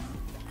right now.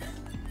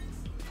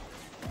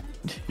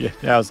 Yeah,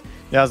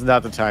 now's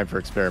not the time for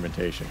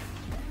experimentation.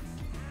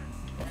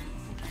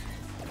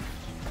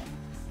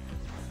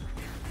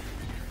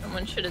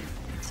 Someone should have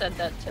said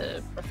that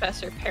to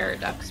Professor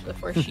Paradox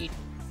before she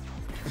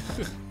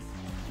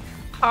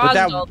caused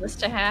that- all this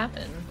to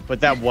happen.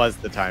 But that was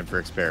the time for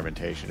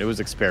experimentation. It was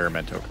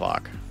experimento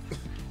clock.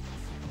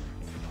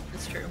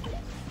 It's true.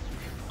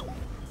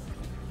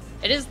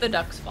 It is the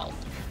duck's fault.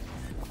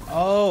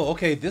 Oh,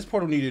 okay. This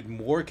portal needed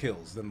more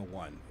kills than the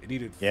one. It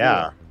needed 4.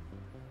 Yeah.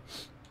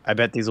 I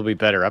bet these will be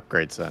better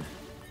upgrades then.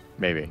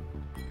 Maybe.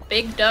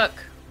 Big duck.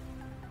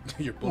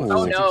 Your bullets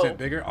Oh, are 60% no.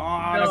 bigger.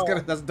 Oh, No.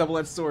 that's a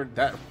double-edged sword.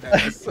 That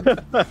is.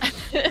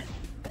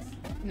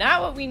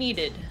 Not what we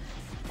needed.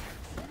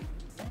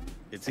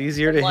 It's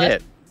easier to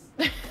What?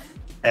 hit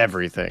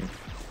everything.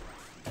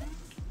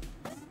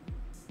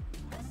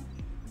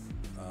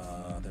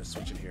 They're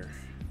switching here.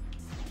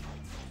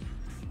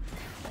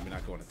 Let me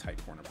not go in a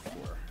tight corner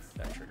before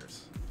that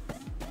triggers.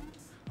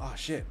 Oh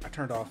shit! I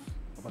turned off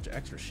a bunch of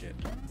extra shit.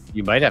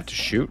 You might have to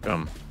shoot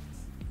them.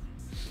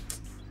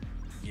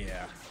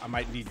 Yeah, I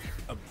might need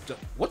a.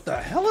 What the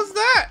hell is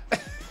that?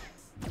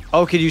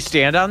 Oh, can you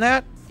stand on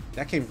that?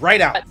 That came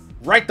right out.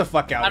 Right the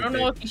fuck out. I don't it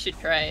know did. if you should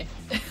try.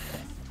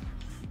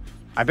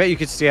 I bet you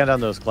could stand on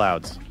those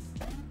clouds.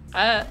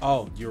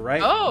 Oh, you're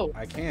right. Oh,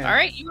 I can. all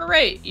right, you were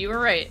right. You were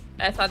right.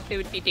 I thought they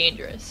would be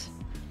dangerous.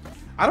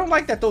 I don't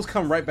like that those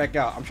come right back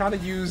out. I'm trying to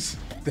use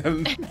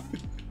them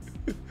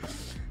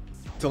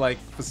to like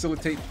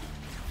facilitate.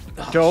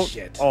 Oh, Don't.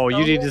 Shit. Oh,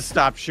 you need No. to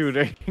stop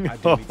shooting. I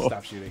do need to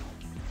stop shooting.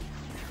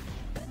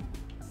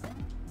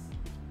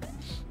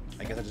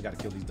 I guess I just gotta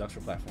kill these ducks for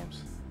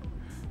platforms.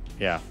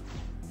 Yeah.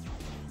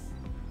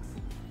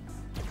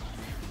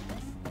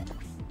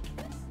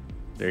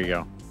 There you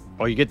go.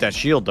 Oh, you get that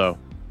shield though.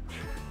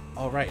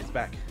 All right, it's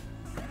back.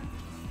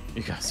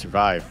 You gotta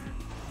survive.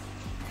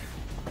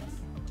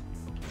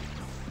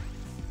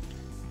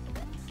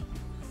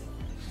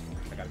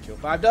 I gotta kill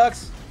 5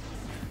 ducks.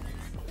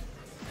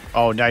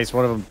 Oh, nice.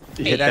 One of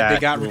them hit that. They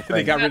got little they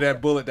thing. got rid of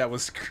that bullet that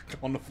was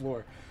on the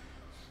floor.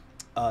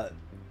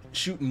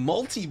 Shoot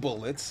multi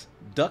bullets.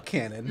 Duck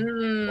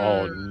cannon.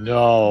 Oh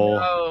no.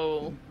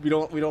 Oh. We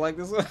don't like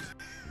this one.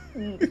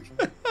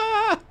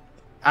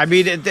 I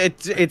mean,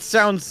 it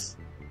sounds.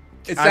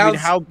 It I mean, sounds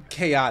how-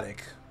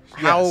 chaotic.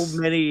 How Yes.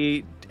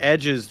 many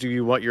edges do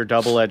you want your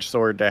double-edged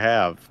sword to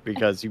have?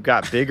 Because you've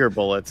got bigger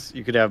bullets.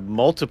 You could have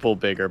multiple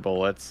bigger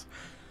bullets.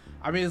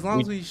 I mean, as long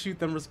as we shoot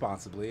them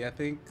responsibly, I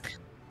think.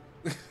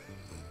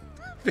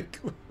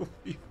 We'll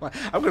be fine.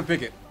 I'm gonna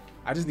pick it.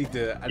 I just need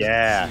to. I just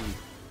Yeah. need to see.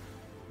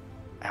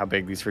 How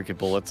big these freaking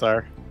bullets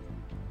are.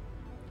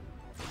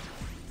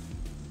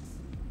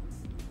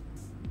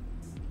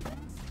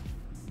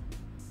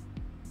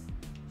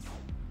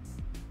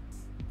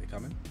 They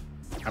coming?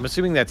 I'm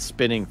assuming that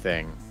spinning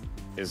thing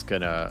is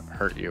gonna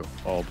hurt you.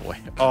 Oh boy.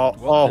 Oh,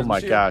 Well, oh there's my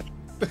the gosh.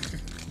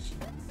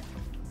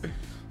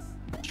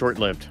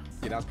 Short-lived.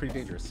 Yeah, that was pretty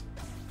dangerous.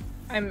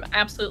 I'm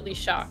absolutely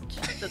shocked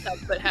that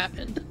that's what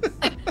happened.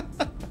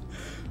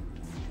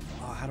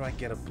 Oh, how do I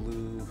get a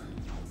blue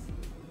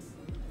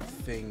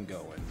thing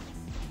going?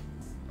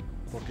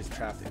 Pork is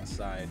trapped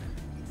inside.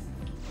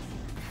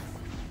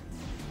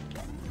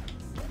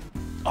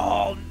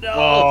 Oh no!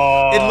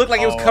 Oh, It looked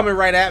like it was coming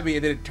right at me,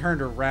 and then it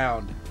turned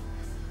around.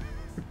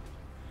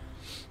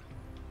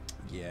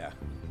 Yeah.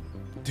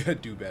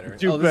 Do better.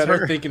 Do This is her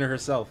better. thinking to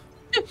herself.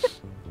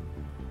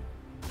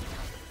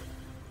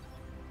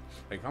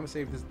 Like, if I'm gonna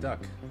save this duck,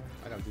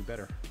 I gotta do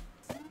better.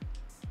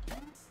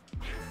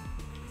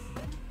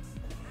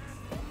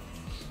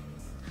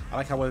 I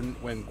like how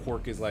when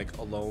Quark is like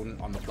alone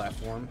on the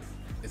platform,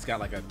 it's got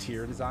like a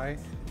tear in his eye.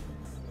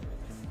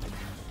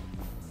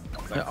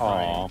 It's like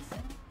crying,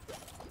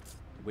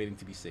 waiting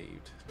to be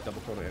saved.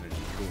 Double total energy.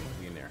 Boom,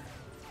 we in there.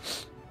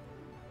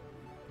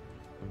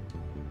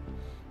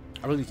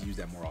 I really need to use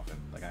that more often.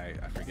 Like I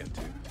forget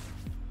to.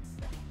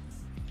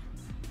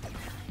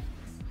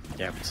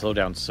 Yeah, but slow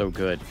down's so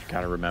good.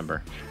 Gotta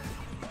remember.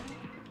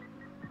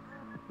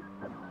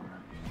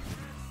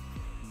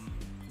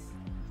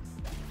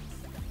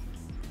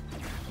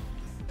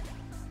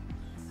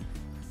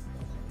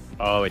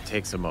 Oh, it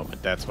takes a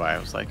moment. That's why I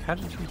was like, how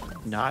did you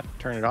not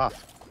turn it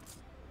off?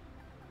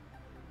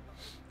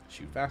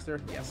 Shoot faster?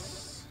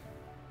 Yes.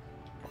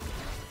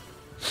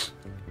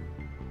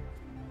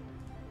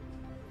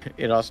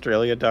 In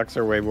Australia, ducks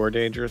are way more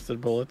dangerous than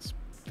bullets.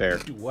 Fair.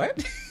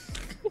 What?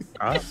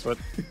 That's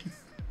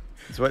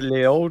what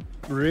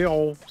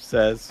Leo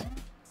says.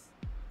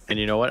 And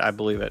you know what? I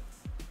believe it.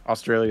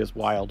 Australia's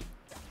wild.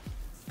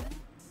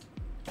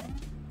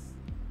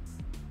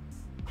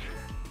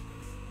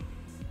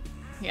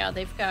 Yeah,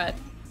 they've got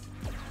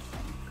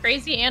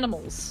crazy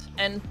animals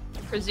and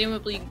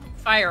presumably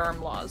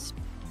firearm laws.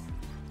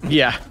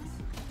 Yeah.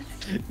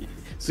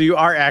 So you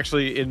are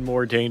actually in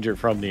more danger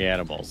from the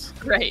animals.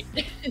 Right.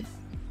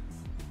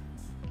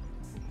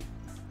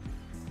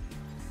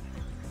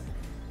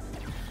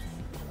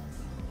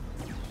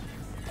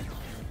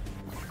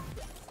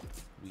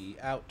 We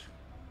out.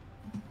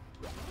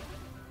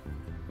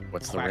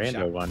 What's the Quack rando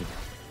shot. one?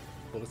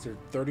 Bullets are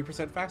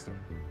 30% faster.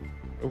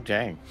 Oh,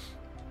 dang.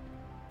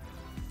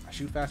 I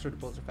shoot faster, the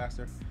bullets are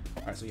faster.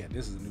 Alright, so yeah,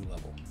 this is a new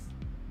level.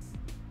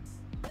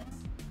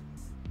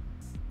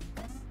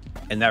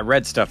 And that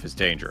red stuff is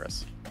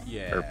dangerous.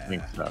 Yeah. Or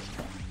pink stuff.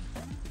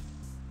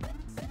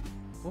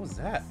 What was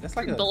that? That's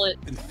like a Bullet.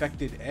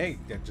 infected egg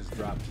that just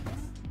dropped.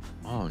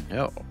 Oh,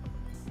 no.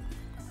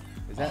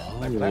 Is that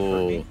like that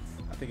hurt me?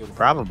 I think it was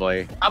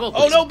Probably.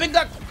 Probably. Oh no, big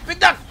duck! Big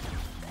duck!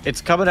 It's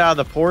coming out of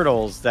the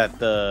portals that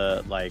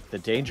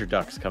the danger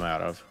ducks come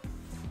out of.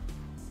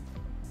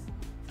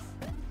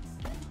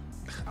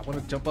 I want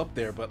to jump up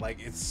there, but like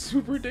it's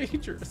super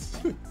dangerous.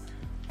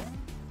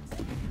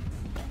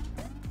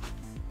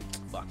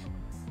 Fuck.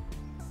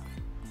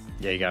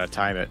 Yeah, you gotta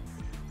time it.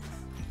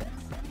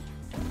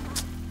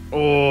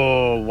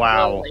 Oh,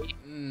 wow. Really?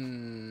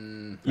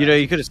 You know,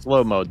 you could have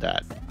slow mode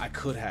that. I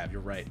could have,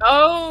 you're right.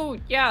 Oh,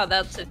 yeah,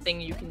 that's a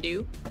thing you can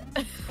do.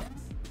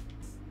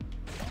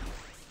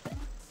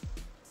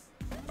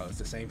 Oh, it's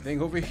the same thing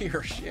over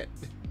here. Shit.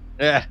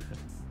 Yeah.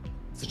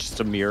 It's just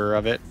a mirror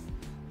of it.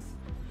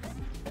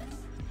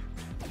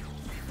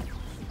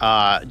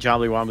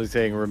 John Lee Wombly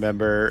saying,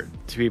 remember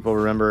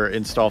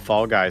install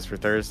Fall Guys for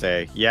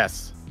Thursday.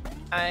 Yes.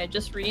 I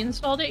just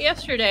reinstalled it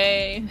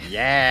yesterday.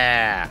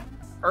 Yeah.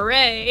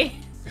 Hooray!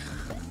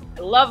 I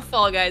love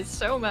Fall Guys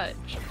so much.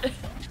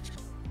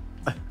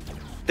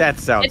 That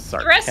sounds It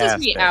stresses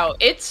me sarcastic. out.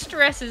 It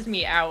stresses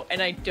me out,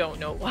 and I don't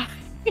know why.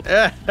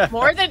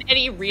 More than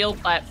any real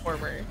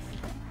platformer.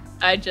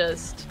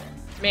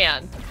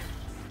 Man.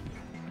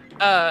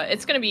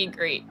 It's gonna be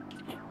great.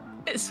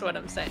 Is what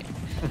I'm saying.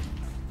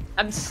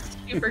 I'm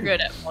super good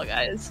at Fall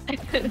Guys.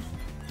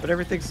 But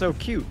everything's so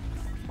cute.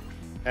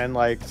 And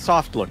like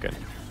soft looking.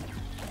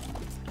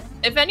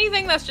 If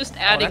anything, that's just Oh,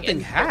 adding that thing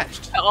insult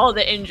hatched. to all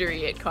the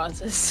injury it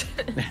causes.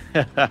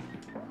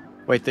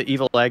 Wait, the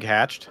evil egg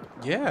hatched?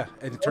 Yeah,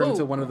 and it turned Oh.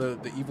 into one of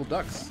the evil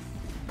ducks.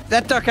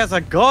 That duck has a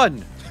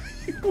gun!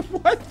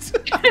 What?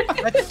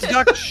 That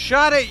duck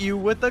shot at you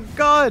with a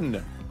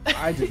gun!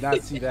 I did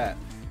not see that.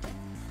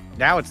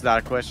 Now it's not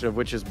a question of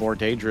which is more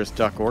dangerous,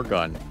 duck or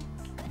gun.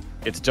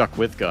 It's duck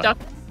with gun. Duck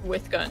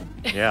with gun.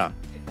 Yeah.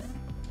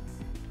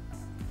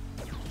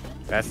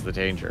 That's the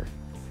danger.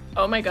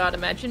 Oh my god,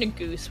 imagine a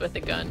goose with a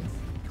gun.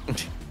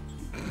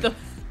 The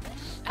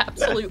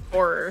absolute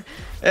horror.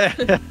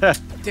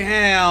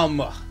 Damn.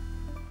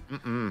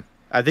 Mm-mm.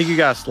 I think you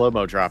gotta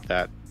slow-mo drop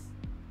that.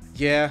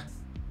 Yeah.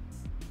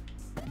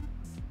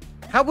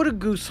 How would a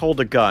goose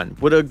hold a gun?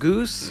 Would a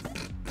goose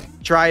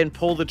try and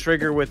pull the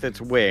trigger with its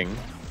wing?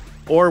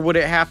 Or would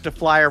it have to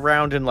fly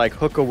around and like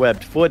hook a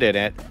webbed foot in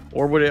it?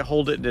 Or would it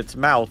hold it in its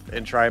mouth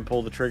and try and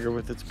pull the trigger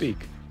with its beak?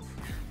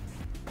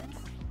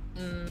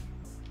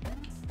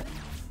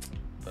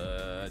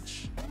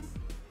 Fudge.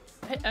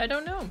 I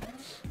don't know.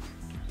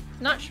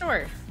 Not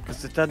sure.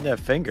 Because it doesn't have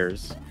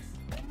fingers.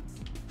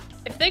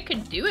 If they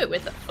could do it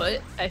with a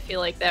foot, I feel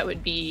like that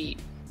would be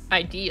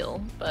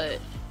ideal, but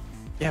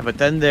Yeah, but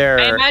then they're...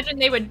 I imagine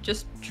they would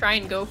just try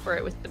and go for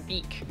it with the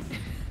beak.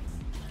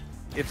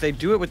 If they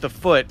do it with the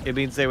foot, it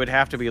means they would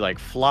have to be like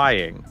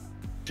flying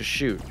to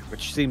shoot,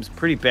 which seems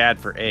pretty bad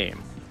for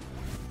aim.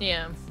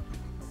 Yeah.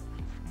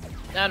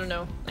 I don't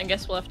know. I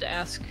guess we'll have to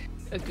ask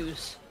a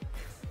goose.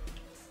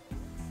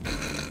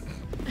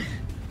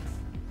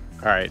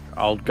 Alright,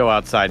 I'll go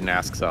outside and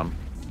ask some.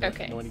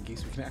 Okay. Know any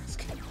geese we can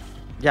ask?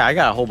 Yeah, I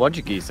got a whole bunch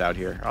of geese out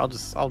here. I'll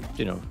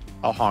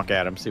honk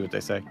at them, see what they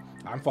say.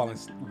 I'm falling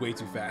way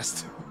too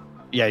fast.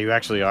 Yeah, you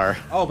actually are.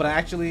 Oh, but I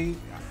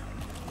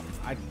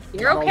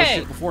You're got all this okay.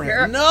 shit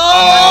beforehand. You're- No!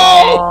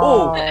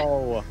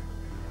 Oh!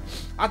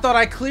 I thought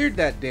I cleared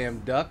that damn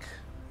duck.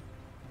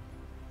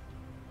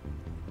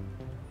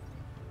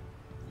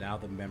 Now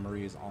the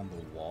memory is on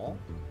the wall?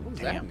 What does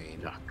that Damn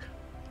mean? duck.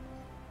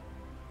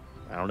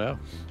 I don't know.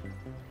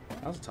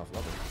 That was a tough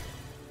level.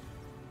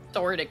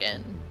 Sword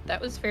again.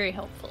 That was very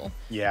helpful.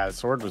 Yeah, the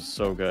sword was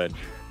so good.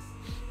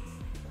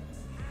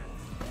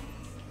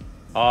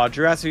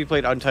 Drew asked if you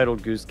played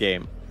Untitled Goose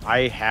Game.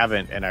 I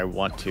haven't, and I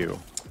want to.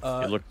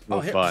 It looks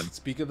so fun.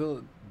 Speak of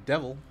the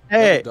devil.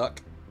 Hey! Devil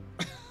duck.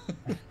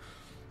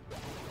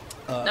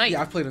 Nice.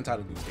 Yeah, I've played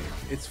Untitled Goose Game.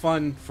 It's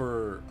fun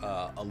for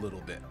a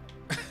little bit.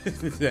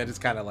 That is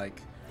kind of like,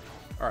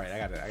 all right, I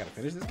gotta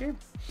finish this game.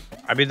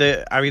 I mean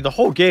the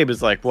whole game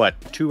is like what,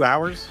 2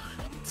 hours?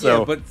 So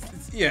Yeah, but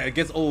it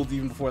gets old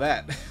even before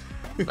that.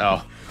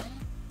 oh,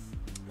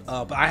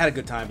 But I had a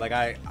good time. Like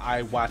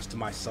I watched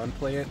my son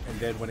play it, and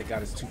then when it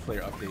got his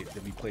 2-player update,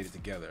 then we played it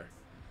together.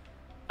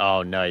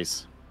 oh,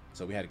 nice.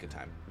 So we had a good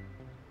time.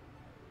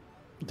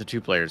 The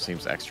 2 players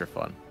seems extra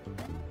fun.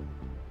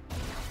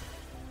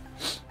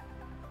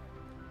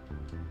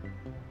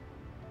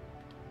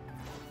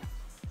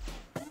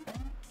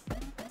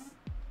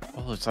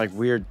 Oh, it's like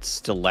weird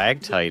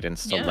stalactite and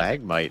Yeah.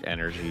 stalagmite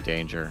energy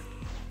danger.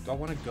 Do I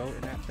want to go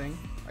in that thing?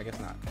 I guess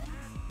not.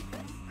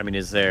 I mean,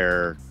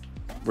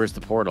 where's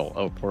the portal?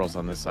 Oh, portal's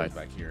on this Goes side.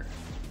 back here,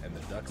 and the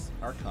ducks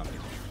are coming.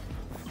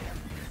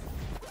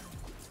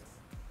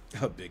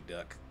 A big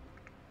duck.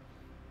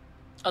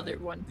 Other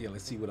one. Yeah,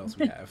 let's see what else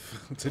we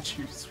have to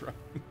choose from.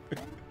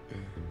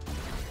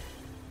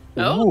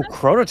 Oh, Ooh, that's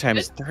chrono time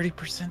good. is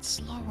 30%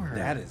 slower.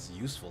 That is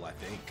useful, I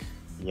think.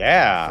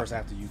 Yeah. First, I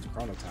have to use the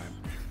chrono time.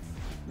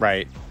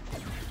 Right.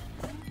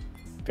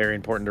 Very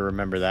important to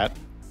remember that.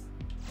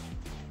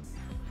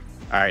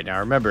 All right, now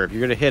remember, if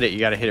you're gonna hit it, you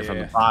gotta hit it from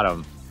the Yeah.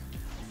 bottom.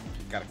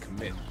 Gotta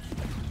commit.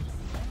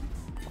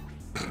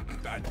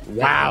 I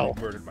Wow.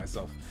 murdered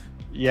myself.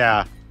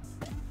 Yeah.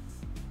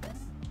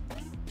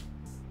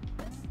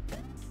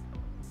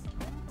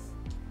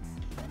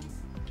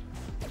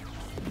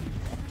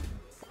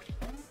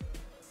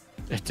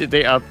 Did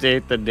they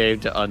update the name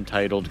to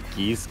Untitled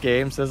Geese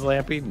Game, says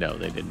Lampy? No,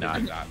 they did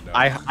not. No.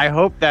 I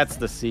hope that's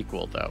the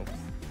sequel, though.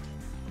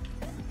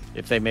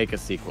 If they make a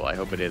sequel, I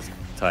hope it is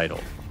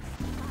titled.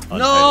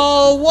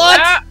 No,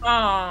 what?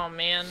 Oh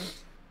man.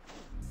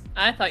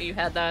 I thought you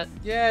had that.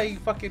 Yeah, you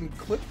fucking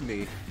clipped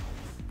me.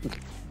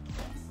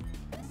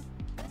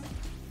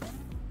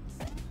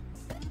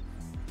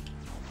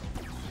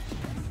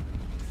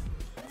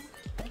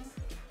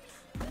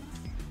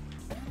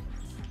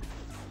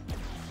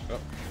 Oh,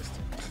 missed.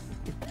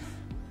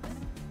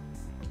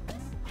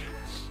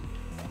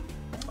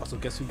 Also,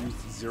 guess who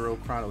used 0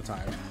 chrono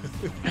time?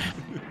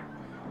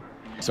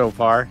 So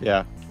far,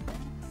 yeah.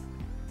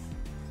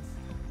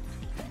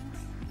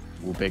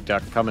 Ooh, big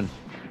duck coming.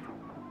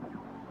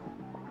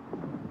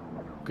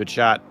 Good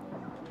shot.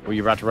 Oh,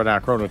 you're about to run out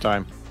of chrono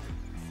time.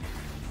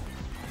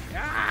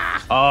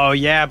 Oh,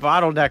 yeah,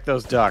 bottleneck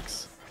those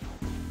ducks.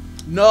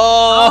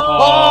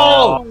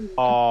 No!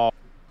 Oh.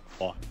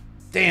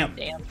 Damn.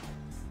 Damn.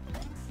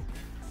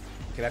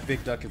 Okay, that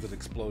big duck is an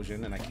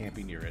explosion, and I can't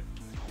be near it.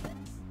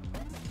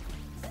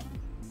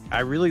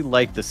 I really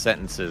like the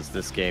sentences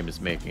this game is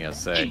making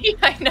us say. Yeah,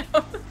 I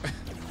know.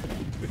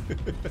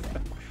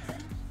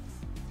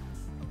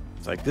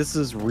 It's like, this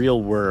is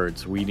real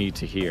words we need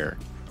to hear.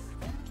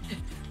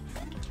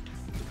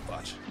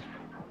 Watch.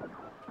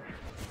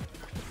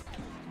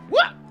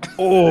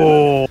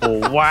 Oh,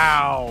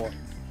 wow.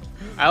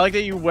 I like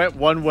that you went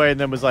one way and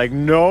then was like,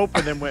 nope,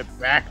 and then went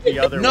back the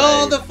other way.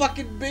 No, the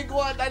fucking big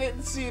one! I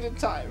didn't see it in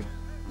time.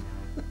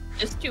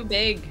 Just too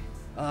big.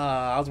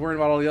 I was worrying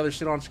about all the other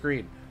shit on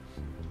screen.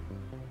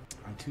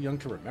 I'm too young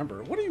to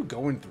remember. What are you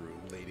going through,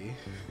 lady?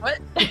 What?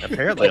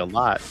 Apparently a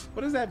lot.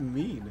 What does that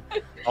mean?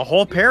 A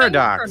whole I don't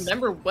paradox.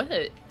 remember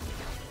what?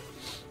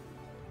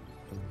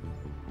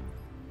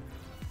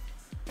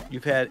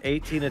 You've had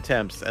 18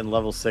 attempts, and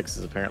level 6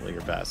 is apparently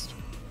your best.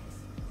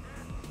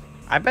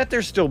 I bet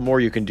there's still more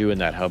you can do in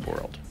that hub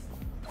world.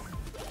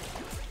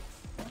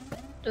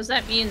 Does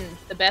that mean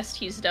the best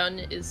he's done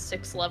is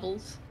 6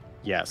 levels?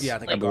 Yes. Yeah, I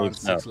think Like- I've gone believe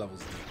so. 6 levels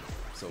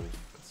deep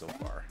so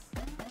far.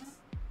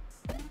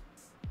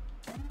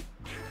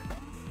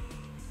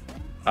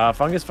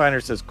 Fungus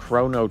Finder says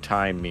chrono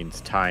time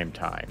means time.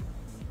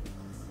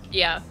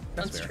 Yeah,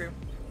 That's that's fair. true.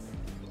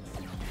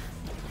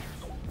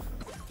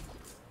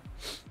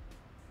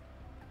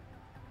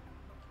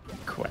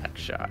 Quack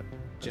shot.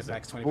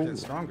 Jetpack's 20%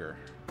 stronger.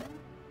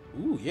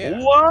 Ooh, yeah.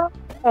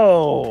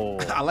 Whoa!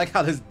 I like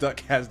how this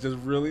duck has just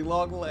really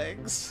long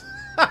legs.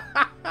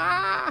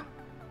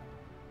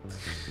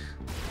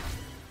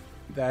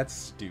 That's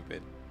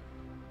stupid.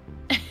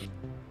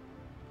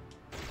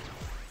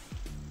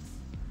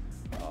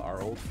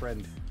 Our old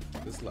friend,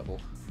 this level.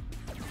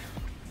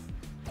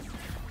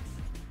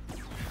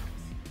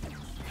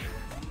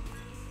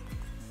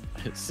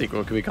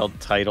 Sequel could be called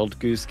Titled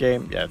Goose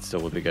Game. Yeah, it still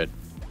would be good.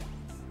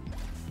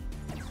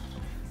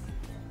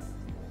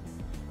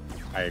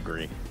 I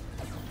agree.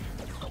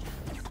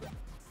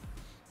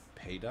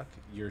 Pay duck,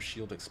 your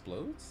shield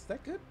explodes? Is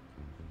that good?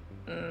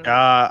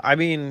 I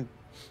mean,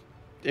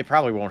 it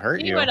probably won't hurt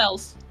See you. what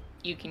else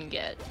you can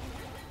get.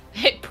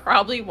 It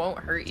probably won't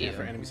hurt Yeah, you.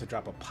 for enemies to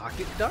drop a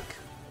pocket duck?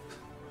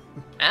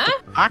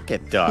 Huh?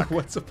 Pocket duck.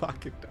 What's a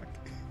pocket duck?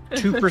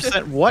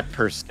 2% what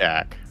per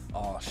stack?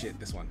 Oh shit,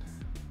 this one.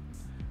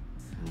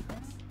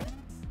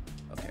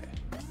 Okay.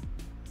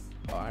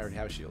 Oh, I already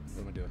have a shield.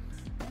 What am I doing?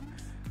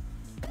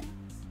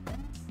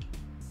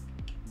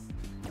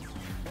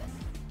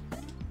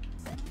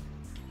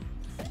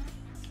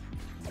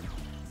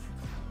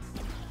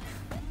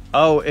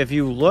 Oh, if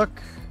you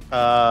look,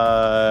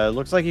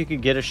 looks like you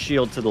could get a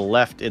shield to the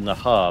left in the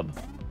hub.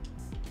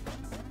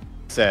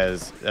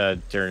 Says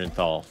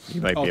Durnenthal.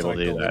 You might be able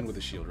to do that. With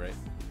a shield, right?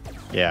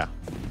 Yeah.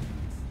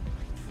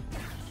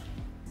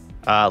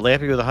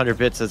 Lampy with 100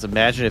 bits says,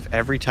 imagine if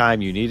every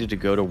time you needed to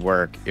go to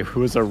work, it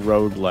was a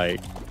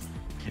roguelike.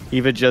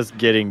 Even just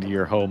getting to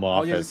your home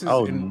office. Yeah, this is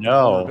oh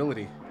no.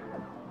 Vulnerability.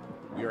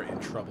 We are in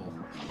trouble.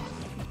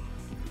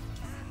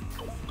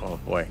 Oh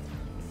boy.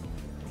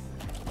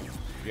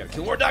 We gotta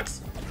kill more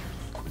ducks!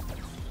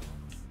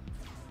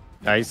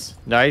 Nice.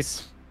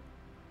 Nice.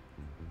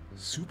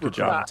 Super Good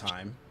job.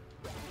 time.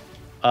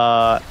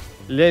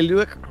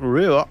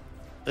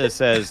 It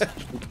says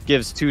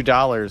gives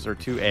 $2 or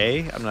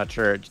 2A, I'm not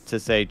sure, to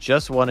say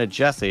just wanted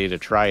Jesse to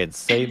try and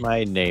say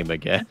my name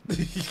again.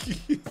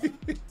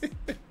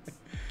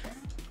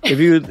 If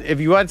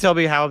you want to tell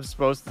me how I'm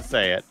supposed to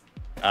say it,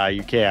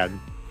 you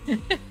can.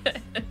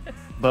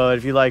 But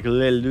if you like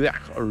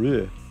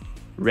Reu,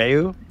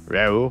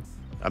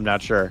 I'm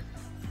not sure.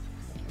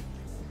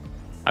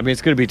 I mean,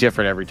 it's going to be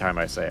different every time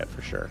I say it,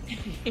 for sure.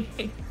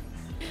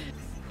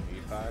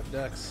 5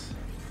 ducks.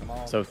 Come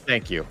on. So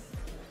thank you.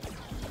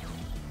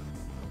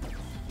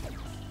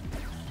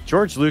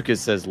 George Lucas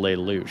says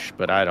Lelouch,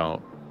 but I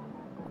don't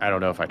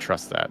know if I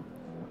trust that.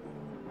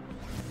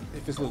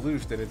 If it's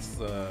Lelouch, then it's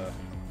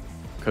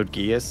Code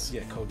Geass?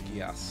 yeah, Code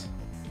Geass.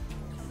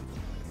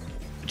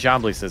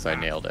 Jombly says I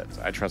nailed it.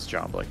 I trust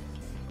Jombly.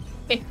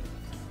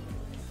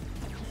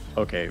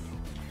 Okay.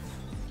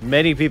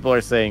 Many people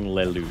are saying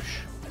Lelouch.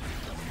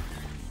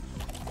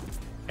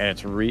 And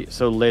it's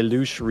so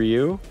Lelouch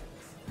Ryu?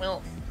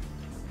 Well,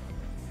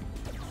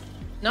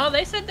 no,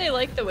 they said they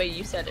liked the way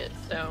you said it,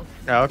 so.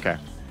 Oh, okay.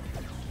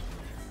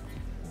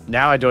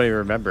 Now I don't even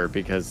remember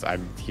because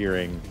I'm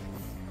hearing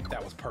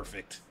That was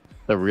perfect.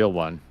 the real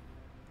one.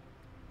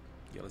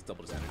 Yeah, let's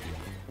double this energy.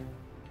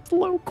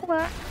 Slow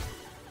quack.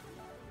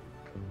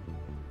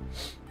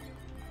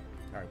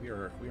 All right, we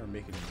are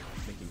making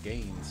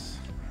gains.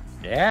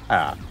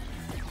 Yeah.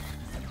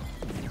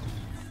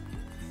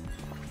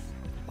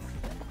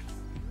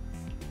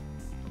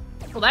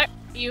 Will that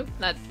you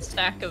that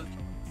stack of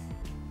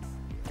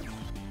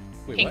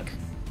Wait, pink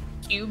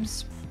what?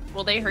 cubes?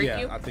 Will they hurt Yeah,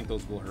 you? I think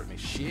those will hurt me.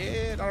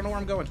 Shit, I don't know where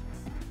I'm going.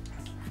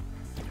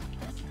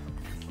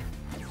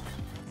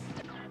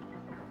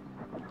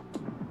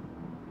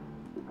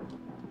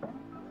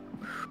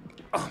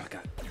 Oh my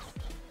god.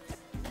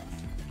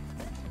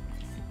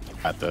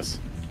 Got this.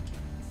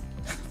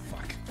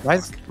 Fuck.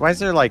 Why is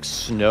there like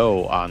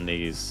snow on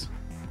these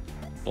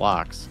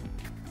blocks?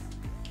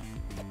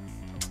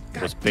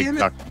 God Those big damn it.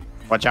 duck.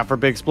 Watch out for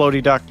big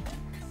explodey duck.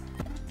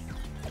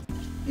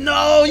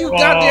 No, you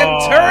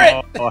goddamn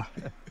turret! Oh.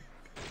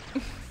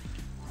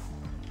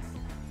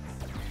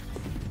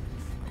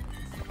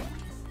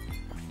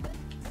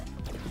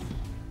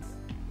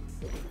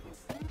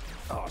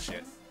 Oh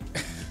shit.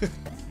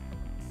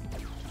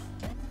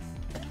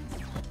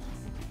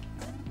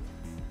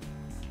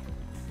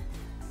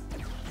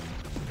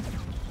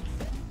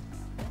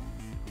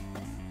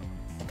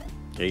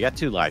 Okay, you got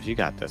 2 lives. You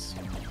got this.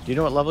 Do you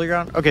know what level you're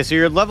on? Okay, so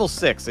you're level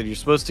 6, and you're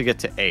supposed to get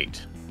to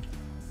 8.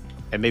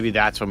 And maybe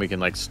that's when we can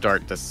like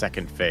start the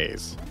second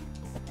phase,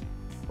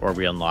 or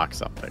we unlock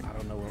something. I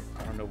don't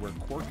know where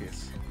Quark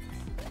is.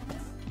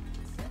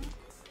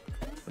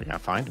 We gotta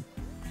find him.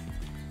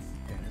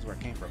 Yeah, that's where it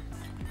came from.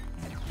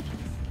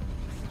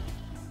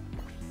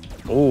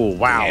 Oh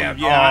wow! Damn,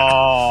 yeah.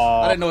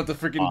 Oh. I didn't know what to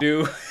freaking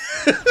do.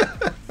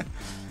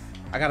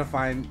 I gotta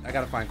find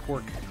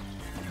Quark.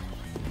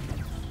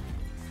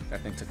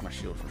 That thing took my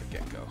shield from the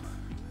get-go.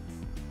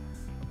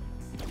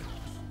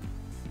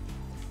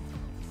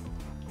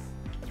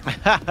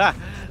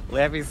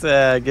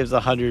 Lampy gives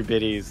 100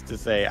 biddies to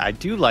say, I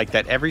do like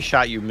that every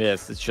shot you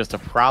miss, it's just a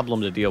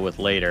problem to deal with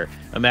later.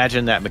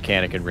 Imagine that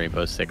mechanic in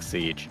Rainbow Six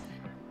Siege.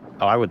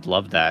 Oh, I would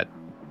love that.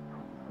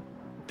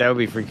 That would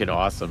be freaking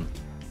awesome.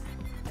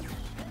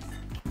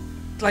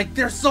 Like,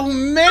 there's so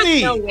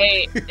many! No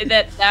way.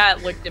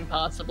 That looked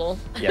impossible.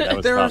 Yeah, that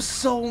was There fun. are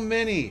so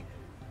many!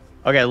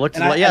 Okay, look.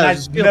 And I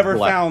there's a shield never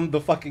left. found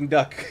the fucking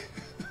duck.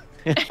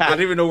 I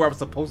didn't even know where I was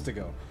supposed to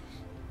go.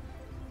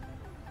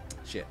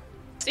 Shit.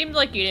 Seemed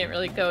like you didn't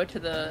really go to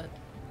the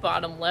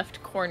bottom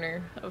left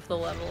corner of the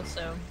level,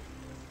 so.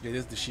 Yeah,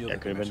 there's the shield. Yeah,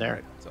 that could've you been there.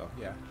 mentioned, right?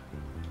 So, yeah.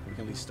 We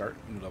can at least start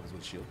new levels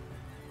with shield.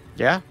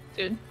 Yeah?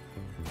 Dude.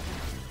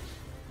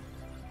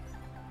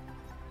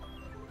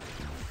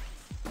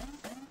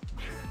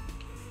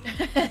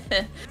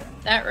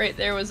 That right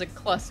there was a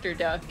cluster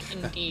duck,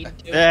 indeed.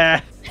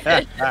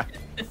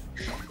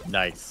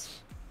 Nice.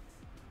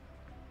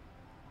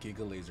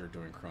 Giga laser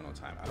during chrono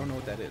time. I don't know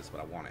what that is,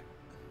 but I want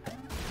it.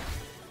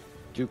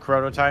 Do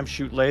chrono time,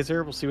 shoot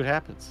laser. We'll see what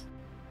happens.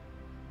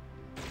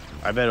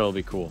 I bet it'll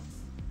be cool.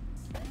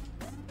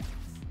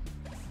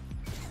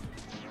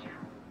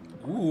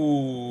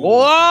 Ooh.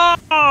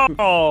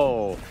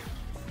 Whoa!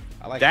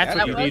 I like That's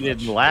that. what you needed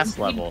in the last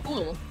level.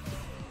 Cool.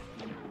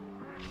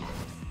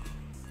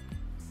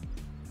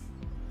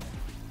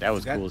 That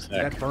was Did cool as did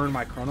heck. that burn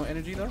my chrono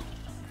energy though?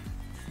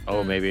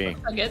 Oh, maybe.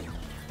 I get.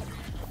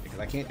 Because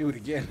I can't do it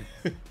again.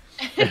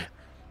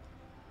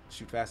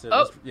 Shoot faster.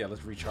 Oh.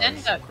 Let's recharge And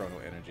some duck. chrono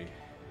energy.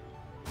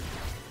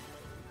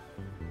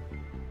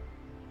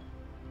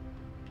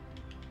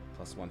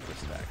 +1 per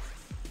stack.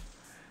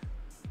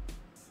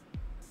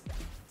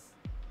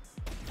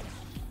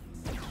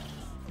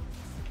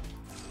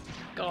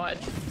 God.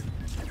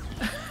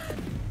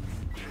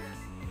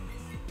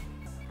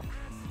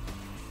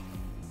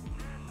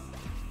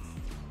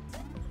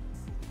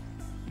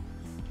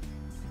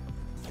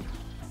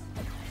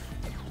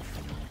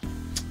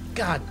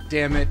 God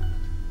damn it.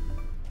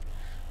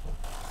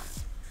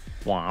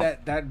 Wow.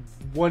 That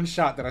one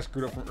shot that I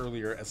screwed up from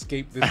earlier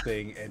escaped this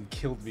thing and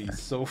killed me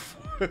so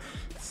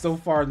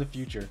far in the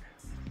future.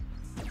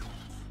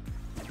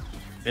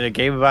 In a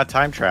game about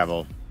time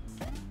travel.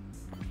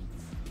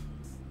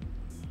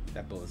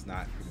 That bullet's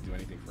not going to do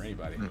anything for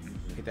anybody.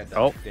 Hit that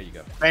Oh. duck. There you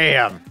go.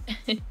 Bam!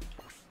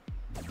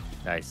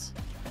 Nice.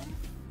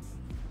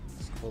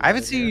 I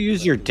haven't seen you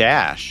use your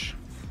dash.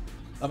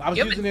 I was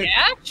You have using a it.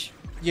 dash?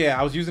 Yeah,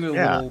 I was using it a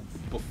Yeah. little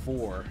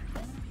before,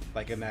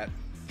 like in that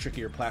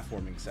trickier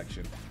platforming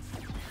section.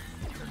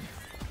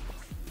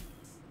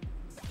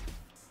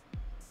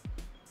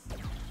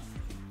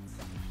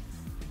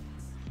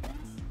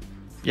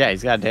 Yeah,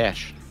 he's got a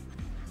dash.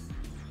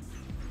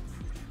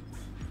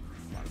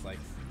 I was like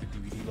the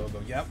DVD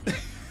logo. Yep.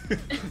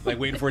 Like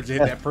waiting for it to hit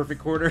that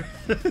perfect quarter.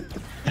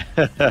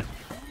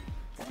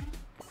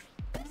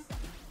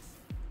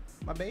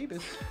 My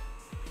babies.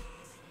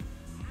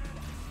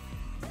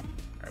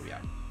 Alright, we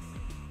out.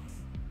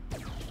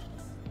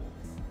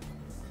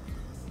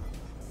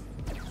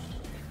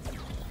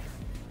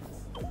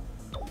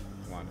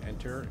 Come on,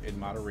 enter in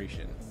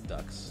moderation,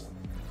 ducks.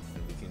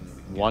 And we can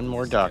get One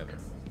more this duck. together.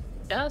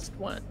 Just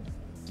one.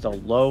 It's a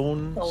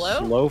lone, Hello?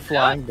 slow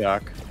flying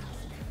duck.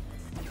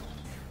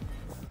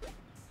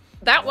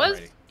 That was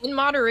Alrighty. in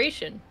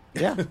moderation.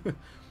 Yeah.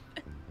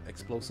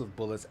 Explosive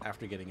bullets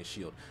after getting a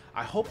shield.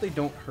 I hope they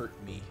don't hurt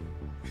me.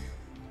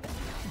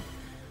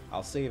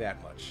 I'll say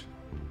that much.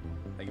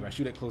 Like if I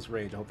shoot at close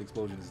range, I hope the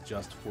explosion is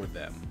just for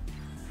them.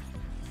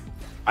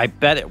 I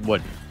bet it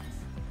wouldn't.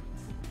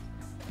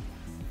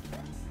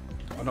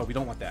 Oh no, we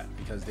don't want that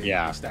because they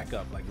Yeah. stack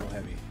up like real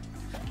heavy.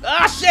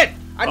 Ah shit!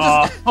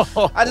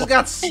 I just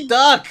got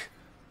stuck.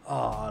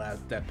 Oh,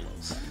 that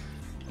blows.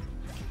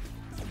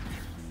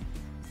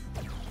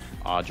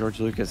 George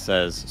Lucas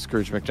says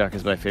Scrooge McDuck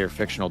is my favorite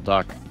fictional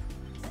duck.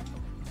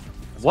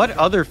 What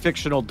other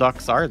fictional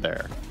ducks are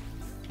there?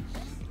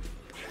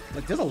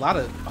 Like there's a lot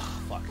of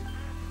fuck.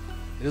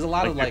 There's a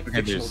lot of like okay,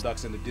 fictional there's-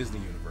 ducks in the Disney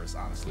universe,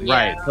 honestly.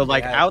 Yeah. Right. So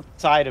like They have-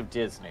 outside of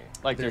Disney,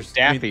 like there's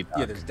I mean, Daffy Duck.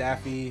 Yeah, there's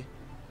Daffy.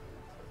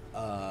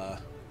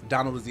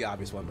 Donald is the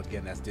obvious one, but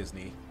again, that's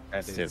Disney.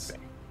 That's There's-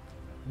 Disney.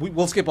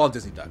 We'll skip all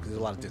Disney ducks. There's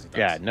a lot of Disney ducks.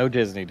 Yeah, no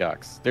Disney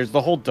ducks. There's the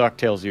whole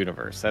DuckTales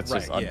universe. That's right.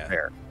 just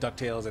unfair. Yeah.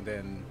 DuckTales and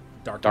then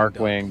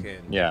Darkwing. Duck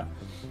and, Yeah.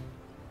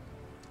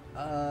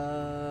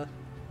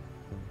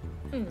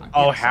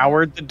 Yeah,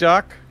 Howard the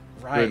Duck.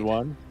 Right. Good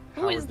one.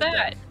 Who Howard is the Duck.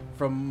 that?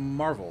 From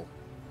Marvel.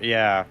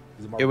 Yeah.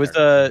 He's a It Marvel was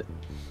character.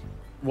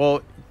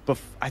 well,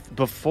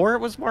 before it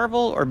was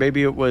Marvel, or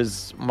maybe it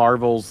was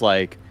Marvel's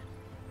like.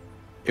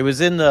 It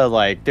was in the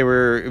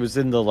It was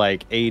in the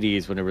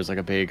 80s when there was like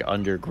a big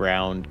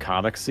underground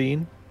comic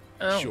scene,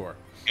 Oh. Sure.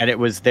 and it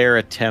was their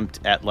attempt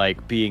at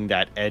like being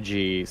that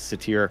edgy,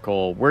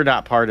 satirical. We're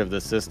not part of the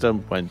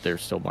system when they're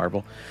still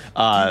Marvel. Do you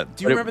But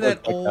it remember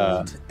that was like,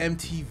 old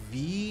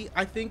MTV,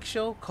 I think,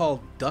 show called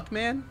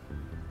Duckman?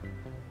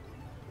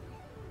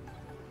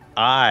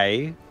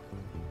 I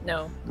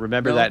No.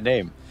 remember No. that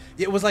name.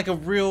 It was like a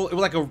real. It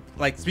was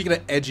like speaking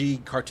of edgy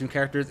cartoon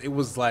characters, it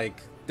was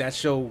like that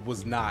show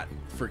was not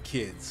for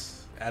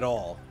kids at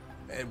all.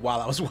 And while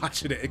I was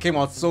watching it, it came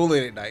on so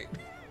late at night.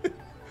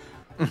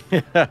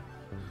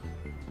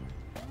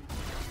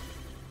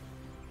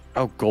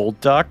 Oh, Gold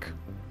Duck,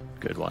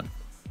 good one.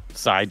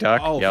 Psyduck.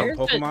 Oh, Yep.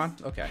 from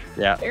Pokemon. Okay.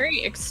 Yeah.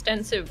 Very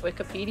extensive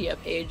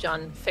Wikipedia page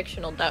on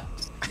fictional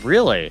ducks.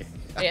 Really?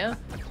 Yeah.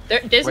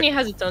 Disney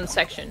has its own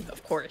section,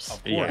 of course.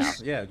 Of Yeah.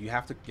 course. Yeah. You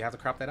have to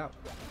crop that out.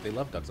 They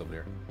love ducks over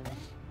there.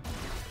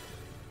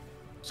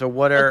 So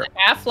what But are? the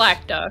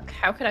Aflac duck.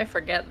 How could I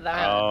forget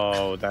that?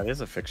 Oh, that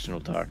is a fictional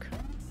duck.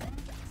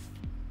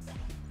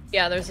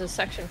 Yeah, there's a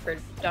section for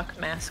duck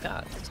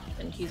mascots,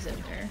 and he's in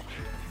there.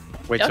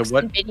 Wait, Ducks so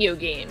what? in video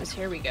games.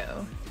 Here we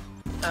go.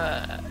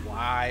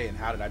 Why and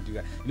how did I do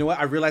that? You know what?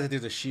 I realized that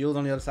there's a shield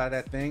on the other side of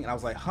that thing, and I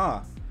was like,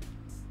 huh.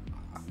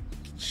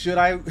 Should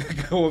I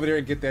go over there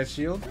and get that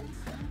shield?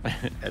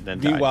 And then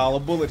Meanwhile, a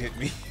bullet hit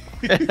me.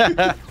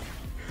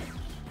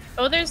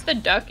 Oh, there's the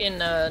duck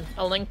in A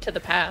Link to the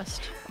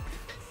Past.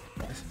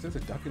 There's a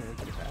duck in A Link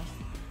to the Past?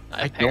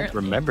 I don't Apparently.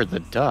 remember the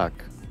duck.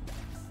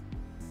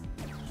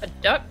 A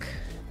duck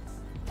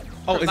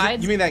Oh, is it,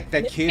 provides you mean that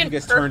kid who significant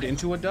gets turned purpose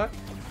into a duck?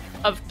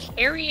 of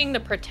carrying the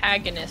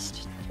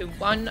protagonist to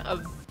one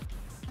of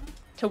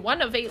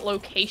 8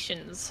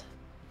 locations.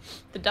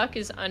 The duck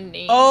is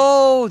unnamed.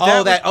 Oh,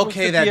 That was supposed to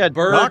be a that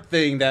bird duck?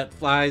 thing that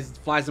flies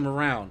them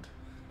around.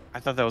 I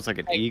thought that was like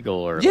an eagle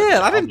or. Yeah, like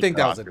an I didn't think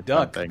that was a albatross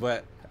or duck, something.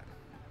 but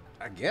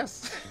I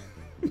guess.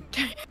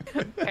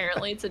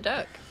 Apparently, it's a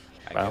duck.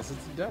 I Wow. guess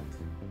it's a duck.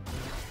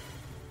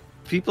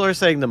 People are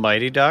saying the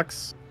Mighty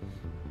Ducks.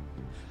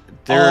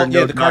 Oh, are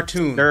yeah, the ducks.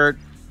 cartoon.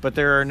 But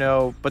they're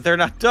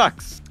not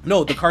ducks.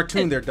 No, the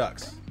cartoon, they're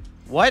ducks.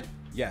 What?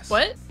 Yes.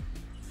 What?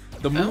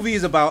 The movie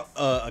is about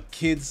a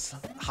kid's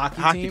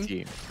hockey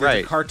team. There's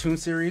Right. a cartoon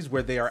series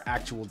where they are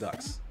actual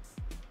ducks.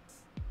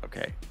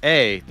 Okay.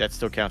 A, that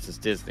still counts as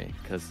Disney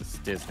because it's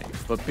Disney.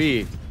 But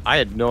B, I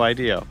had no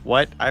idea.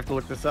 What? I have to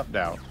look this up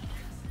now.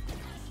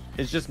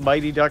 It's just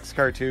Mighty Ducks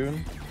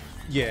cartoon.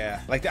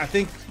 Yeah, like I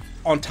think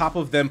on top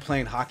of them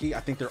playing hockey, I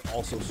think they're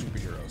also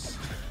superheroes.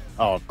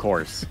 Oh, of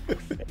course.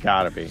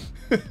 Gotta be.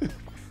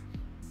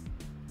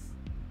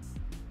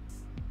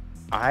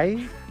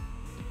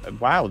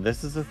 Wow,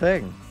 this is a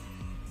thing.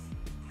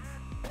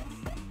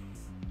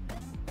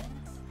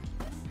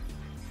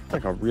 It's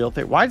like a real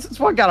thing. Why does this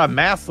one got a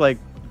mask like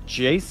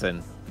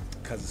Jason?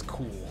 Because it's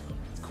cool.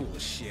 It's cool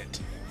as shit.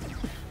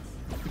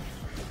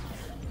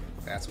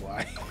 That's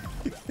why.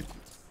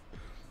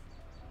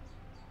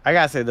 I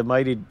gotta say the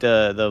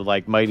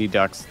Mighty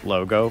Ducks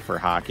logo for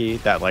hockey,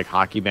 that like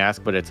hockey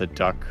mask, but it's a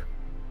duck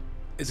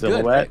It's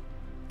silhouette. good, right?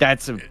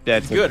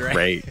 That's good, right?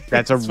 great.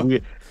 That's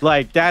a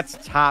like that's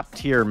top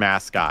tier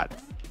mascot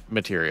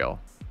material,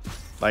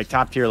 like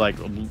top tier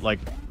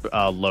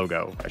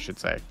logo, I should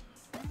say.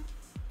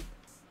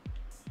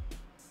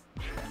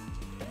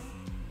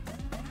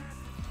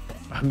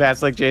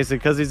 Matt's like Jason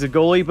because he's a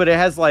goalie, but it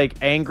has like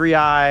angry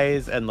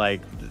eyes and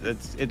like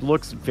it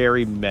looks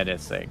very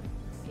menacing.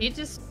 He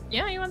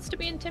wants to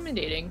be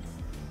intimidating.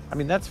 I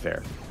mean, that's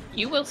fair.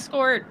 You will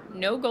score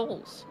no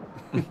goals.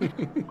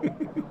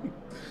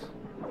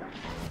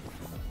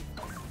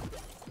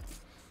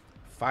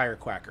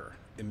 Firecracker,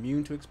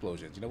 immune to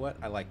explosions. You know what?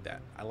 I like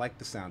that. I like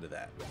the sound of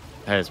that.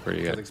 That is pretty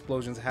Because good.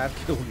 explosions have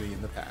killed me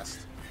in the past.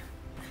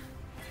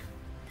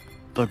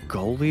 The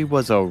goalie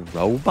was a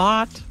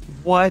robot?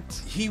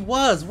 What? He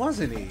was,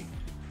 wasn't he?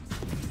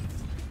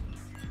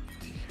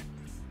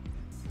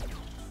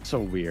 So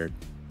weird.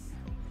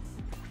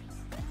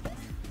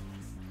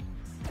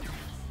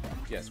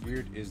 Yes,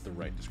 weird is the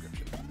right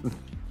description.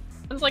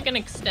 It's like an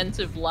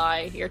extensive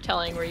lie you're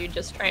telling where you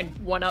just try and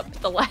one up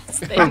the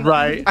last thing.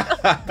 Right.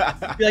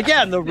 Be like,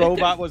 yeah, and the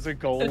robot was a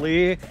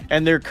goalie,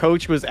 and their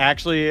coach was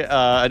actually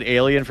an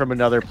alien from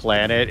another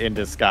planet in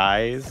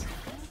disguise,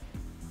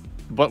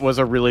 but was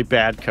a really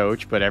bad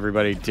coach, but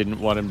everybody didn't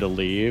want him to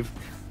leave.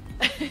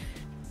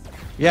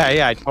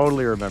 Yeah, I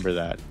totally remember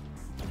that.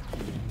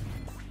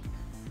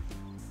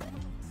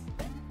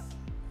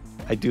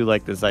 I do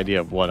like this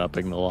idea of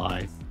one-upping the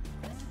lie.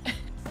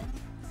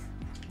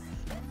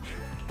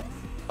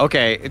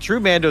 Okay,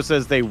 True Mando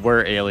says they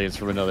were aliens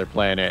from another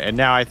planet, and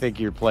now I think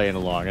you're playing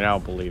along, and I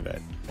don't believe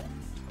it.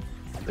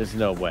 There's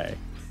no way.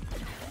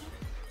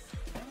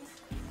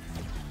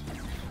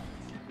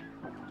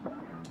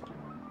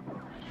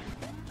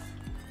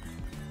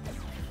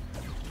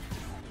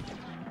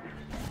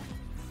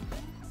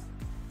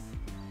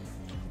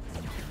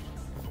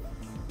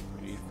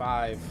 We need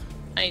 5.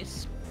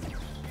 Nice.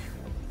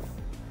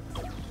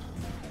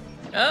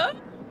 Oh!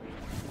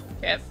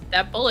 Yep,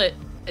 that bullet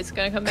is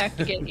gonna come back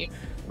to get you.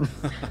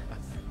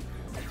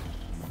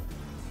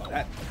 Oh,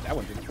 that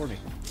one did it for me.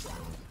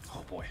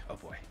 Oh boy, oh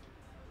boy.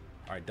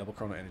 All right, double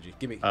chrono energy.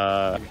 Give me.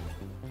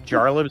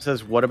 Jarlim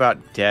says, what about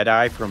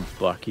Deadeye from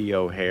Bucky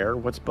O'Hare?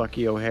 What's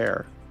Bucky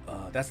O'Hare?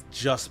 That's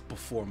just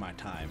before my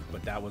time,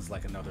 but that was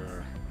like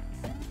another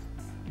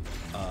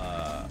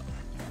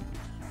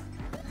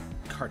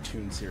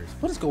cartoon series.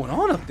 What is going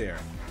on up there?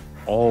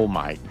 Oh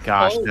my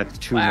gosh, Oh, that's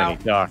too wow.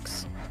 many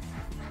ducks.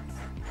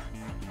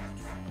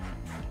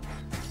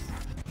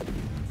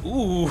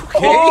 Ooh, okay.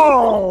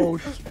 Oh,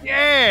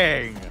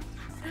 dang!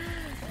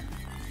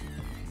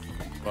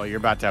 Well, you're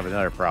about to have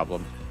another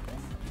problem.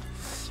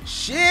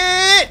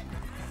 Shit!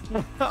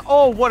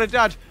 Oh, what a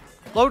dodge!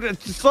 Slow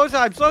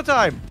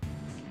time!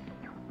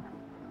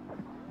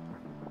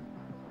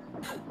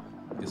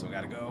 This one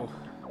gotta go.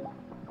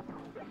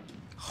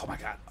 Oh my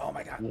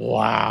god.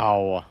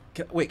 Wow.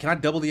 Wait, can I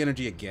double the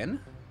energy again?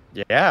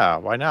 Yeah,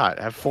 why not?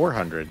 Have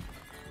 400.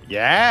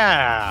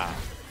 Yeah!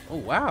 Oh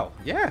wow,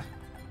 yeah.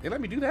 They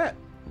let me do that.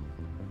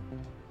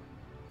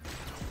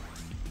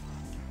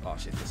 Oh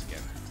shit, this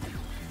again.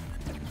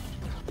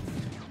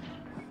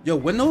 Yo,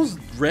 when those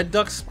red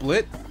ducks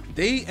split,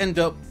 they end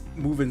up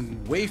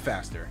moving way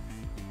faster.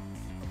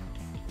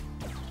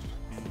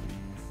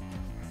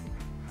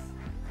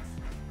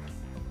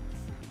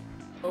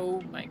 Oh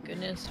my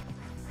goodness.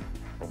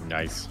 Oh,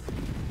 nice.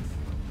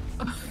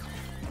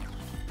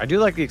 I do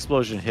like the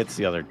explosion hits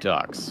the other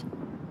ducks.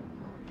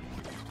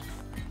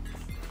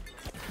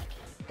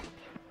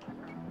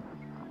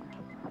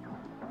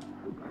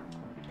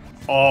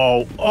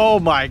 Oh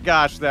my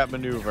gosh, that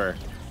maneuver.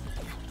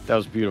 That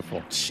was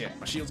beautiful. Shit,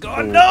 my shield's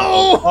gone.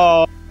 No!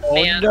 Oh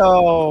Man.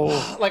 no!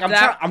 Like I'm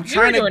You're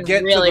trying to doing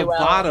get really to the well.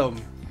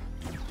 bottom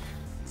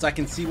so I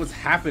can see what's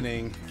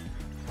happening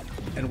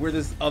and where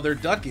this other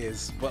duck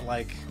is, but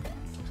like,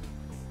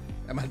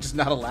 am I just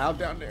not allowed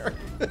down there?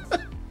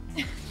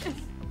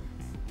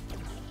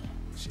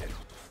 Shit.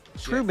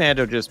 True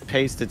Mando just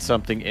pasted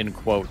something in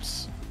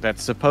quotes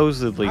that's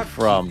supposedly I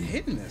from keep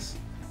hitting this.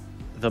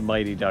 the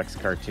Mighty Ducks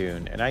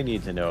cartoon, and I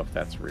need to know if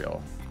that's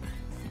real.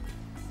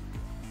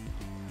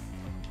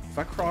 If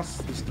I cross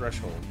this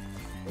threshold,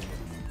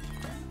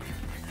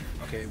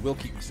 okay, it will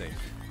keep me safe.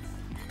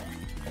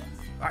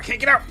 I can't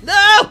get out.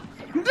 No!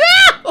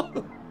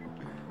 No!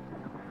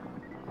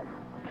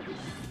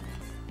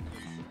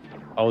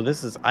 Oh,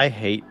 this is, I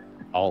hate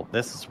all,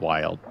 this is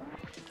wild.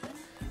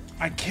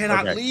 I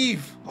cannot Okay.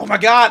 leave. Oh my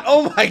god.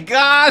 Oh my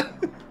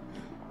god.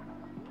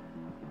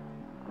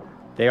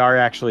 They are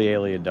actually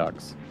alien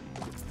ducks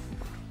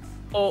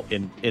Oh,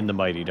 in the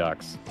Mighty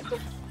Ducks.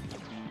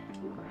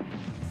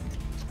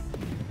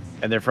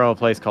 And they're from a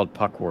place called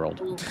Puck World.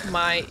 oh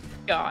my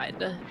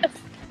god.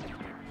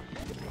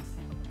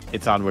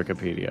 It's on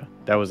Wikipedia.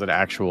 That was an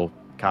actual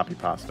copy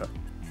pasta.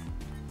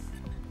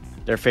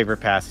 Their favorite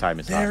pastime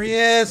is There hockey. he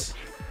is.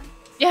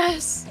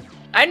 Yes!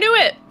 I knew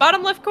it!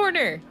 Bottom left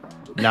corner.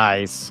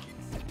 Nice.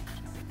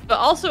 But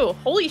also,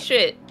 holy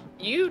shit,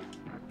 you...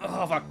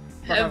 Oh fuck.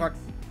 Have-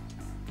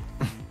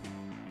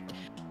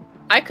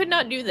 I could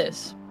not do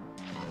this.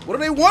 What do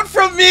they want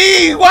from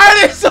me? Why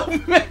are there so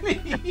many?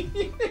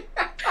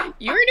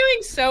 You were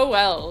doing so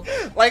well.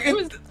 Like, It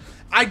was-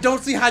 I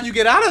don't see how you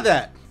get out of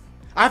that.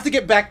 I have to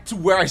get back to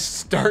where I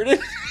started.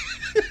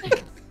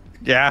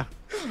 Yeah.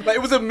 Like,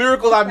 it was a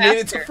miracle I made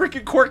it to Faster.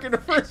 freaking Cork in the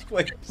first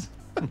place.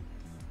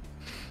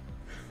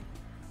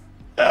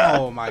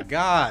 Oh my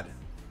god.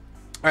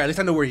 All right, at least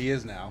I know where he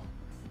is now.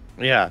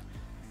 Yeah.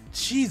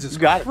 Jesus You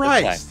got it this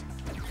Christ.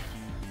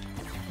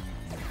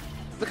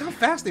 Look how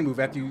fast they move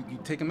after you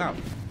take him out.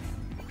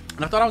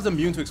 And I thought I was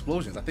immune to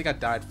explosions. I think I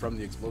died from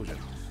the explosion.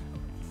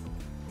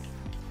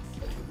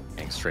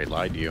 Dang, straight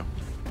lied to you.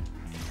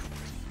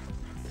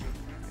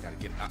 I gotta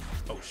get out.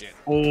 Oh shit.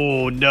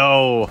 Oh,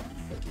 no.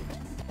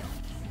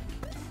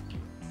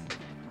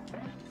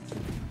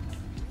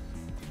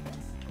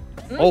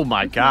 Oh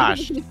my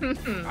gosh. You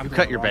I'm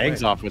cut your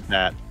bangs off with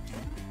that.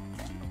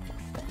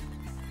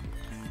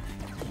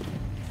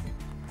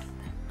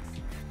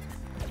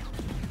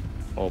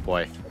 Oh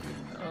boy.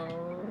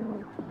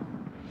 Oh.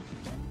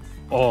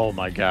 Oh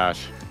my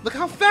gosh. Look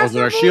how fast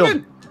there they're a shield?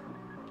 moving.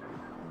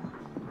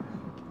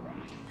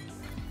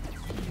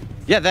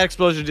 Yeah, that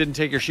explosion didn't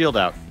take your shield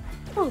out.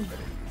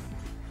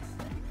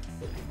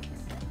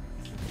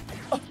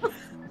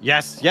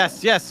 Yes,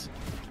 yes, yes.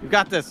 You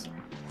got this.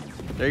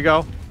 There you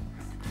go.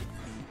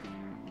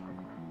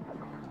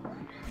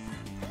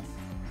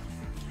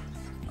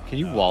 Can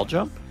you wall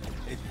jump?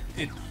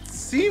 It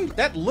seemed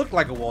that looked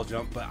like a wall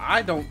jump, but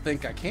I don't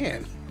think I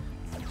can.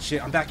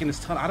 Shit, I'm back in this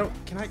tunnel.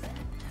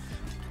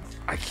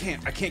 I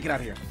can't get out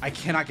of here. I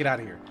cannot get out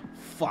of here.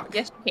 Fuck.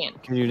 Yes, you can.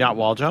 Can you not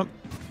wall jump?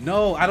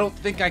 No, I don't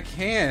think I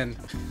can.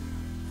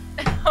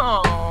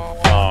 Oh.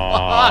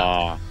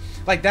 Aww.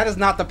 Like, that is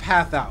not the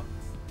path out.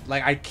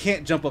 Like, I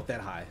can't jump up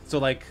that high. So,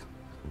 like...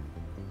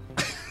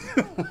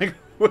 like,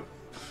 what-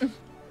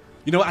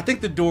 you know, I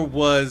think the door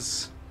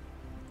was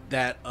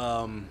that,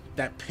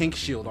 that pink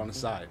shield on the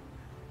side.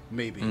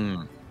 Maybe.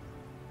 Mm.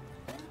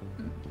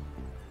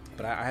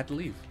 But I had to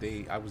leave.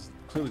 I was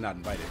clearly not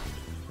invited.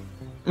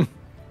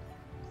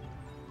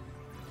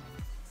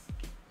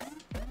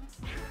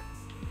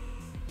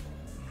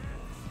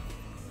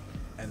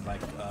 And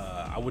like,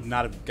 I would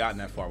not have gotten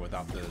that far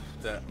without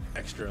the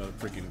extra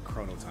freaking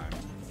chrono time.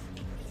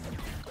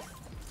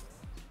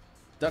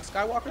 Duck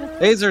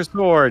Skywalker? Laser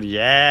sword,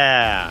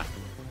 yeah.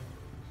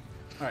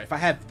 All right, if I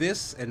have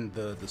this and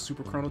the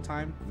super chrono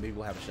time, maybe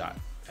we'll have a shot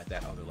at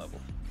that other level.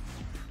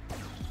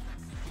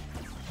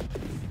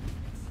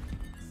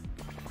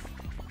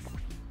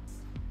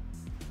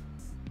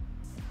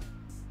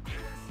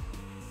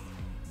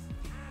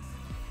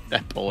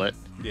 That bullet.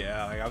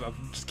 Yeah, like, I'm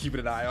just keeping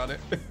an eye on it.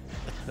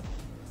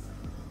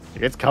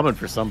 It's coming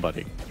for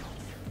somebody.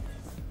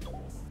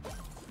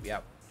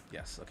 Yep.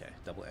 Yes. Okay.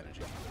 Double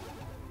energy.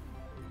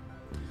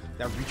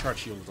 That recharge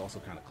shield was also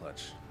kind of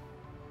clutch.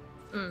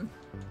 Mm.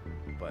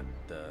 But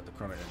the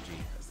chrono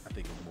energy, I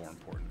think, is more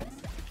important.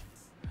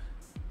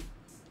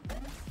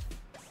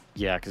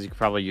 Yeah, because you could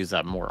probably use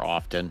that more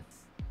often.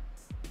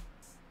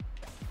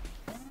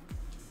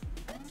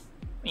 I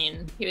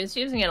mean, he was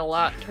using it a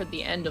lot toward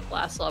the end of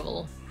last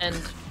level, and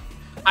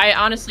I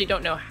honestly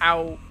don't know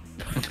how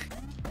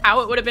how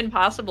it would have been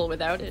possible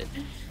without it.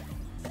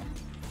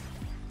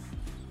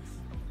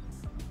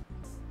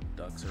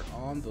 Ducks are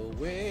on the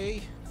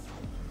way.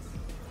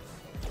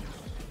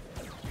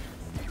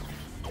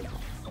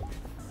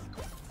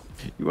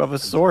 You have a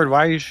sword.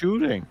 Why are you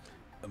shooting?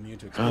 Immune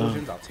to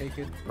explosions. I'll take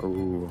it.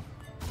 Ooh.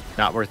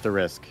 Not worth the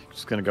risk.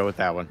 Just gonna go with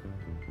that one.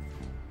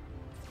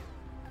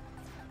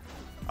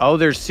 Oh,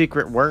 there's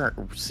secret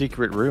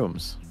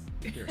rooms.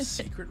 There's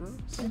secret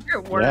rooms?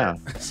 Secret word. Yeah.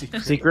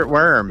 Secret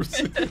worms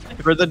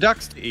for the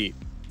ducks to eat.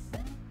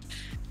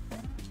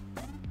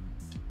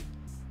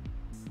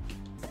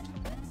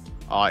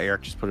 Oh,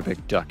 Eric just put a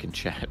big duck in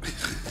chat.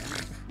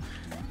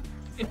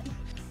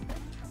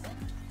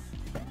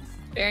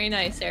 Very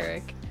nice,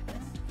 Eric.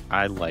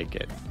 I like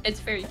it. It's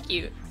very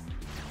cute.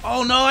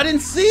 Oh no, I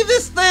didn't see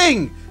this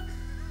thing!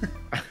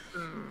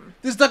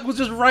 This duck was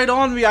just right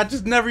on me. I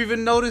just never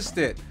even noticed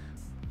it.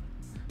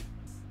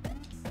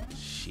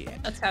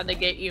 Shit. That's how they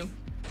get you.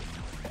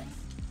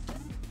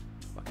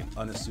 Fucking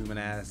unassuming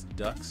ass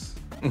ducks.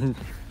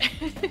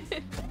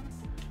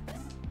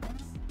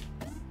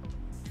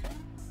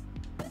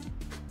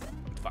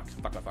 Fuck.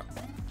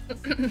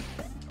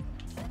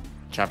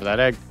 Chop of that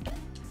egg.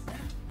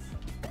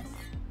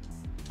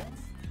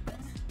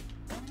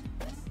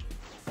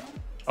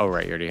 Oh,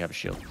 right. You already have a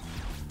shield.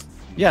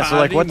 Yeah, so,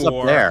 like, what's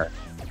up there?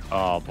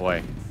 Oh,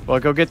 boy. Well,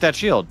 go get that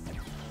shield.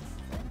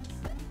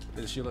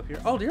 There's a shield up here?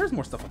 Oh, there's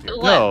more stuff up here.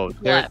 No,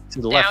 there,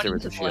 to the left Down there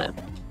was to a the shield. left.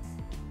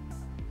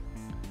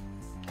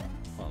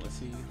 Hold on, let's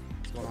see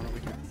what's going on over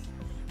here.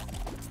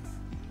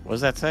 What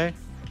does that say?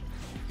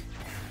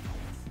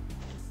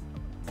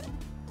 Man,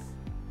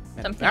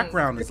 the Something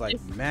background is like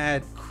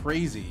mad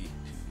crazy.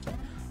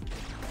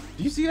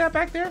 Do you see that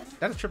back there?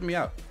 That's tripping me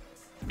out.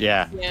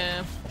 Yeah.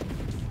 Yeah.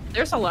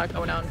 There's a lot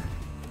going on.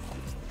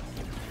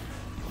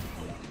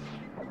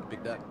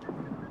 Big duck.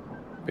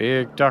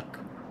 Big duck.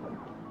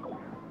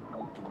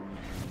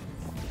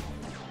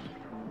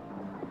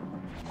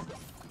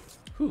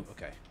 Whew,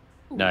 okay.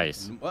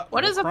 Nice.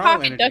 What does a chrono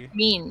pocket energy. duck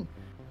mean?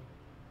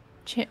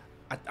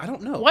 I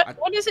don't know.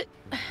 What is it?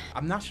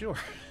 I'm not sure.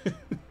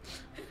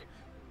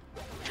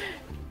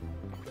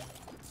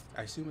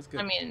 I assume it's good.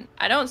 I mean,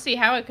 I don't see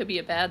how it could be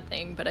a bad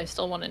thing, but I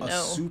still want to a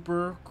know.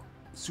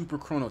 super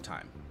chrono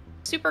time.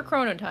 Super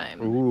chrono time.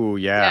 Ooh,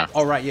 yeah.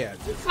 Oh right, yeah.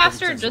 It's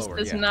Faster 30% just slower,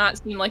 does yeah. not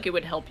seem like it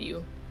would help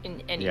you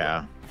in any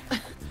Yeah. way.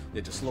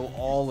 Yeah, just slow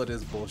all of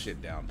this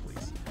bullshit down,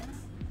 please.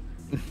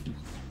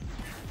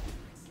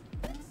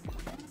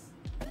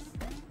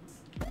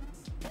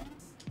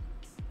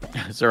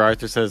 Sir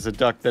Arthur says a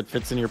duck that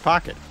fits in your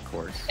pocket, of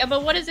course. Yeah,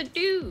 but what does it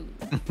do?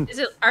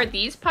 Are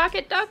these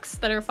pocket ducks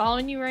that are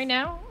following you right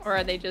now, or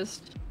are they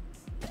just?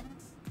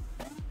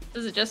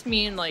 Does it just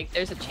mean like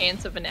there's a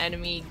chance of an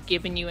enemy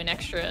giving you an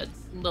extra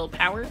little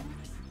power?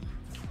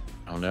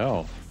 Oh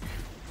no.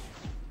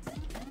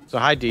 So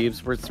hi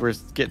Deebs, we're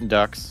getting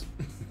ducks.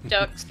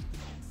 Ducks,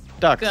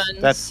 Ducks. guns,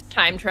 That's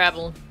time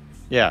travel.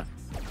 yeah.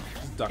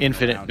 Just ducking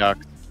Infinite around.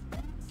 ducks.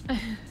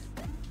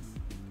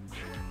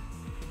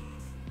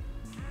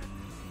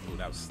 Ooh,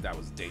 that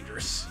was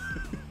dangerous.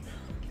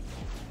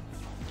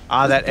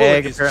 Ah, This that bullet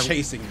egg is apparently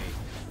chasing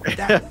me.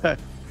 That-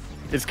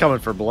 it's coming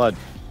for blood.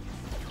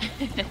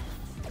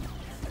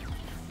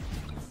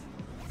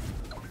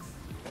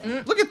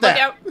 Look at that!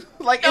 out.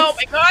 Like, Oh it's-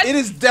 my God. It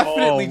is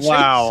definitely Oh,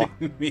 wow.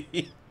 chasing me.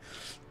 You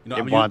know,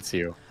 It wants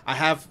you. I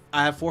have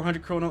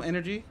 400 chrono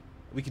energy.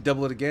 We could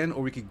double it again,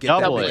 or we could get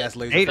Double that it. big ass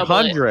laser.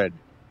 800.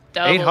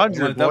 Double. 800,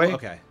 You wanna double? boy.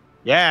 Okay.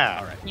 Yeah.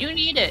 All right. You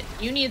need it.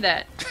 You need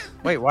that.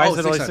 Wait, why Oh, is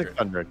it only 600.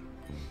 600?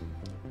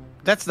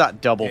 That's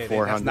not double It-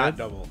 400. It's not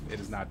double. It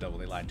is not double.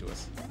 They lied to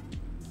us.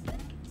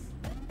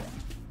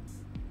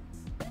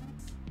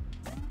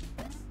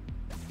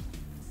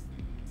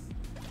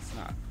 Let's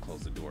not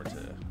close the door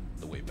to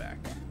the way back.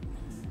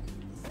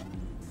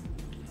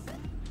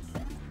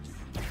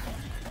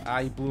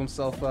 Ah, he blew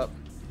himself up.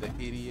 The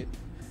idiot.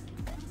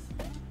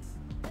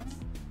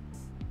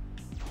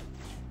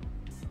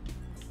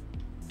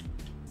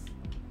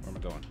 Where am I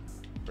going?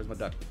 Where's my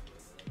duck?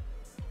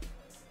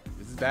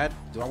 Is this bad?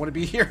 Do I want to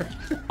be here?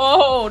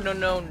 Oh no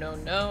no no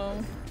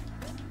no.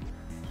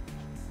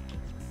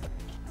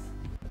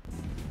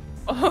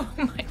 Oh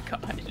my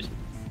god.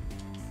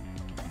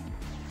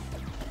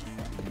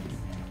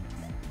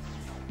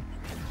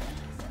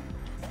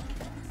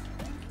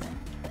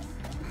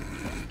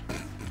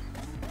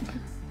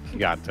 You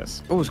got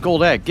this. Oh, it's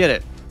gold egg. Get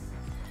it.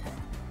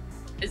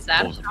 Is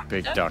that Oh, a pocket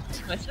big duck? duck.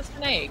 No, it's just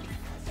an egg.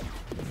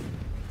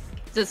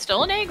 Is it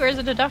still an egg or is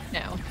it a duck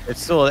now?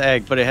 It's still an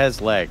egg, but it has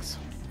legs.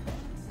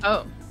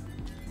 Oh.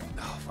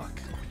 Oh, fuck.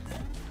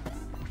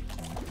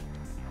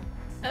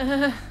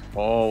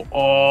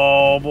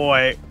 Oh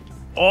boy.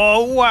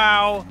 Oh,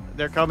 wow.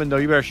 They're coming, though.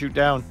 You better shoot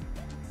down.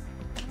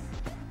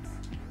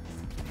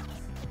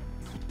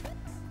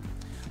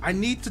 I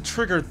need to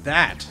trigger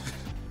that.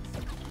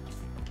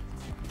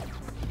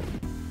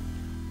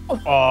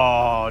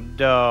 Oh,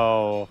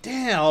 no.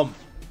 Damn.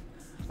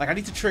 Like, I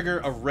need to trigger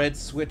a red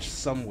switch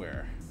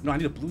somewhere. No, I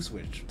need a blue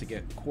switch to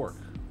get Quark.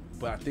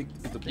 But I think,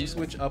 is the blue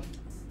switch up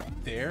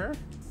there?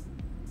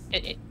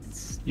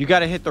 It's You got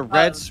to hit the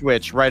red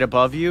switch right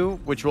above you,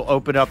 which will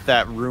open up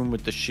that room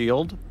with the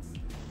shield.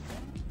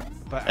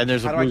 But And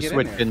there's a how do I blue get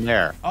switch there? in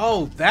there.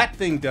 Oh, that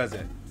thing does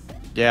it.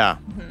 Yeah.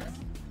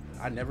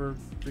 I never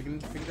figure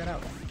that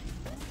out.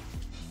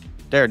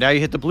 There, now you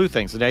hit the blue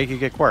thing, so now you can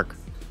get Quark.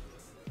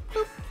 I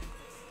gotta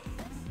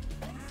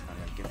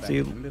get back See,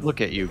 in the middle.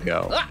 look at you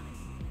go. Ah!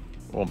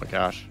 Oh my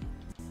gosh.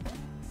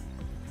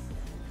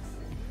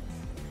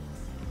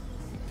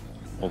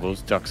 Well,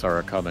 those ducks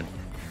are coming.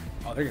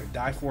 Oh, they're gonna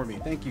die for me.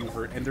 Thank you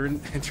for entering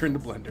the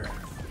blender.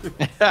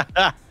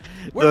 The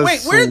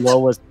wait, where's the-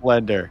 slowest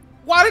blender.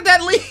 Why did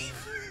that leave?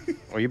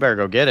 Well, you better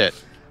go get it.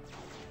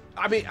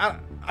 I mean,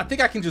 I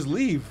think I can just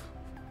leave.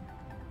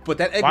 But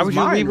that egg Why was would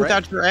you mine, leave right?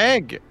 without your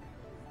egg?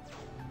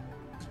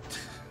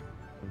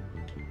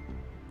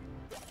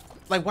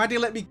 Like, why'd they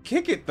let me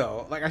kick it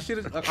though? Like, I should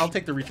have. I'll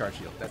take the recharge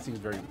shield. That seems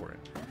very important.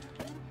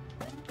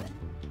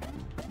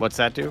 What's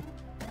that do?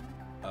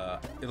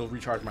 It'll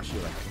recharge my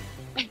shield. I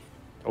think.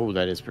 Oh,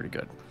 that is pretty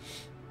good.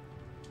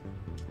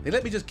 They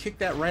let me just kick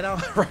that right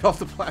off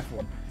the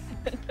platform.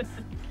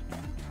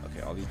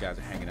 Okay, all these guys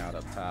are hanging out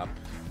up top.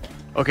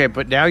 Okay,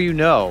 but now you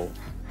know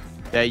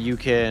that you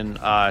can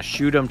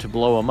shoot them to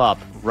blow them up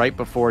right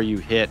before you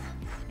hit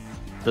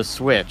the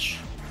switch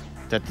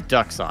that the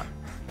duck's on.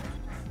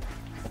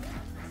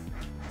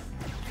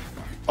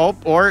 Oh,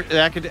 or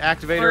that could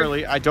activate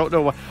early. I don't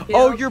know what. Yeah.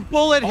 Oh, your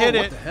bullet hit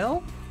What it. the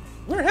hell?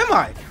 Where am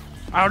I?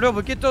 I don't know,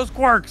 but get those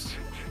quarks.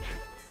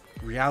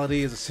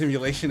 Reality is a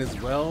simulation as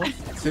well.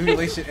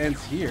 Simulation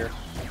ends here.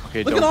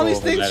 Okay, Look don't at all go these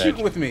over things that shooting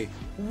edge. with me.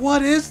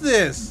 What is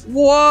this?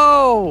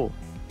 Whoa!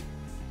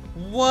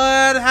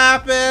 What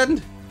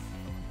happened?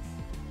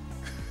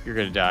 You're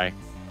gonna die.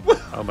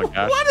 Oh my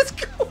gosh. What is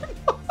going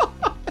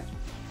on?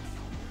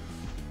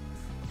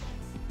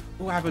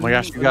 What happened? Oh my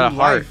gosh, you got a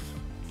heart.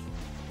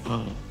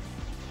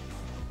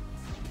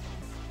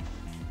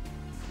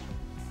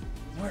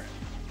 Where?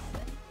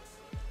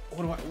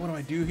 What do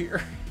I do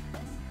here?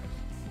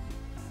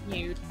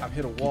 You I've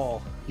hit a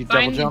wall. You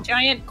double find the jump?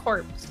 giant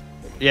corpse.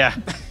 Yeah.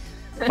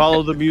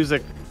 Follow the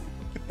music.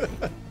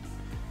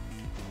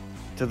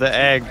 To the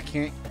egg. I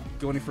can't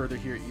go any further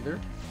here either.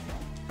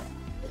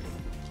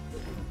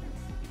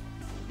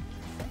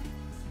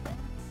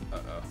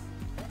 Uh-oh.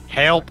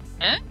 Help.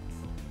 Huh?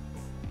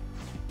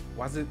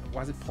 Why is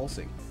it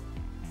pulsing?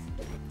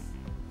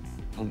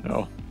 Oh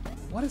no.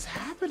 What is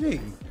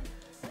happening?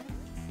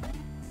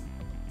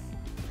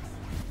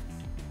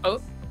 Oh.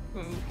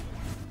 Hmm.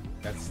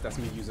 That's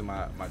me using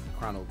my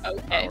chrono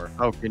Okay. power.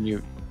 Oh, can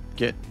you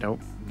get nope.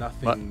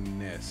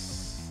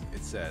 Nothingness.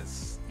 It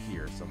says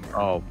here somewhere.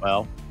 Oh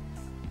well.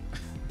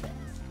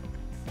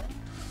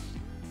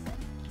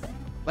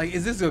 Like,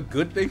 is this a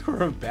good thing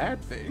or a bad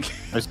thing?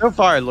 So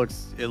far it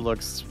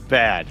looks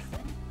bad.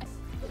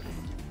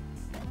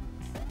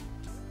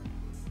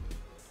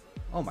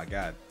 Oh my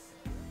god.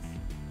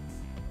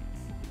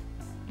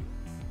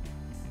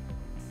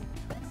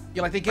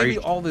 Yeah, like they gave me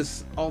all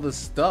this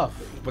stuff,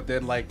 but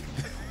then like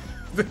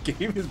the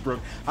game is broke.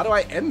 How do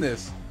I end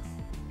this?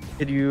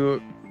 Can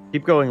you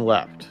keep going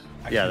left?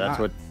 Yeah, that's cannot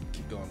what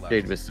keep going left.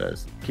 Davis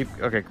says. Keep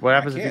okay. What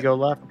happens if you can't. go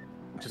left?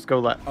 Just go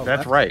left. Oh, That's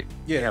left? right.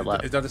 Yeah,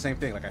 left. it does the same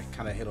thing. Like I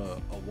kind of hit a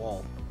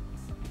wall.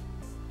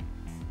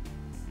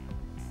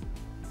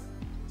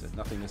 There's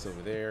nothingness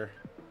over there.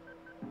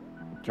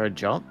 Try to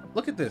jump.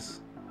 Look at this.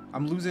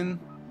 I'm losing.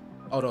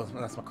 Oh no,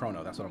 that's my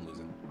chrono. That's what I'm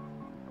losing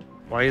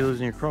Why are you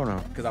losing your chrono?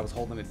 because I was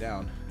holding it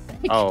down.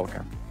 Oh, okay.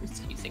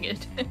 Just using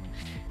it.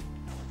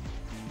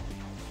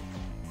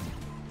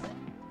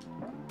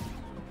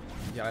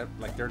 Yeah,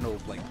 like there are no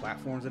like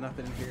platforms or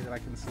nothing in here that I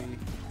can see.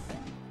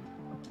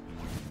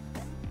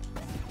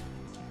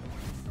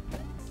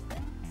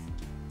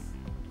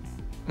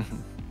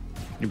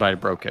 You might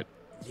have broke it.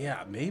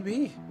 Yeah,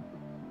 maybe.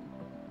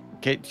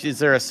 Okay, is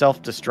there a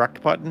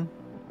self-destruct button?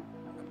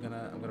 I'm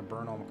gonna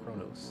burn all my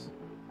chronos.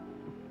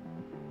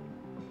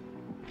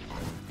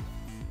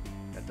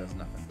 That does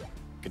nothing.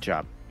 Good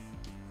job.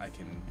 I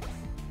can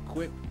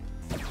quit.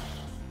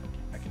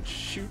 I can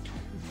shoot.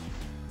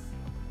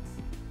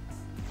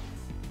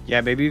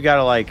 Yeah, maybe you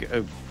gotta like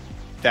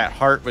that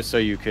heart was so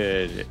you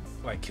could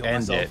Like kill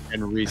end myself. it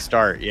and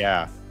restart.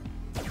 Yeah.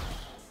 But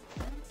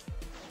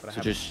I So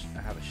have, just-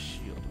 I have a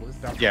shield. What is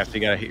that? Yeah, so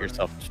you gotta hit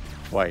yourself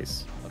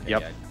twice. Okay,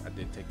 Yep. yeah, I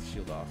did take the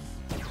shield off.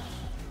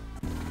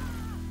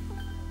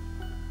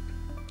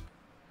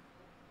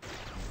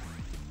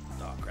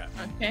 Oh crap.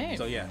 Okay.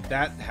 So yeah,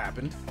 that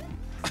happened.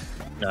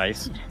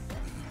 Nice.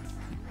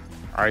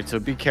 All right, so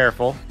be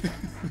careful.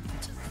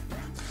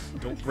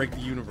 Don't break the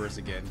universe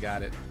again.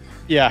 Got it.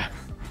 Yeah.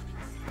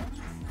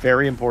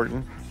 Very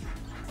important.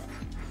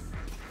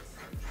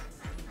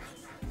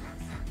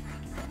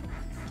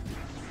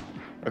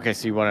 Okay,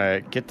 so you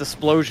want to get the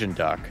explosion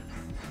duck.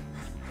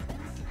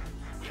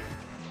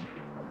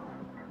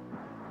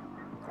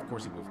 Of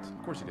course he moved.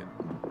 Of course he did.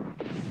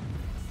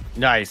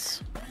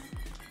 Nice.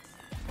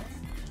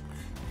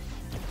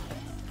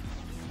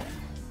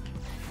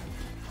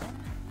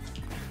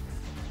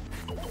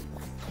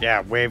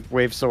 Yeah,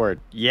 wave sword.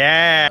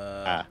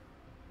 Yeah.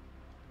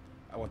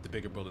 I want the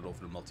bigger bullet over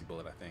the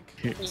multi-bullet, I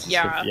think.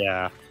 Yeah.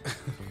 Yeah.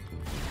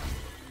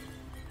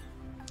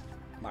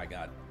 My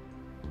god.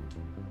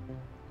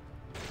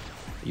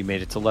 You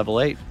made it to level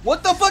 8.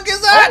 What the fuck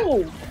is that?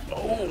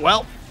 Oh,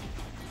 well.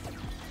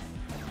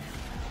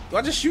 Do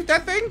I just shoot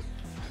that thing?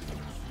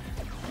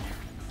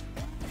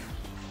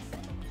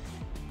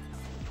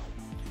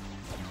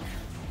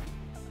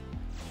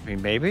 I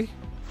mean, maybe?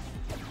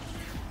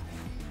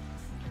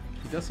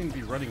 He does seem to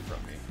be running from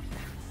me.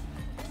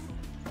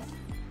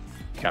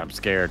 God, I'm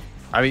scared.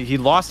 I mean, he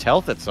lost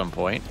health at some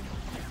point.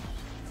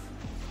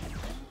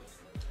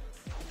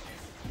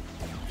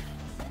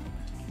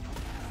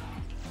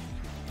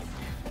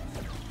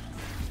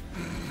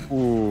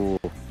 Ooh.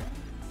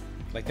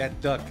 Like that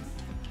duck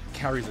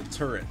carries a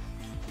turret.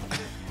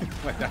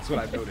 Like that's what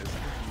I noticed.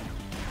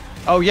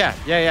 Oh, yeah.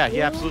 Yeah.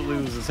 He absolutely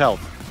loses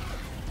health.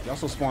 He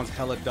also spawns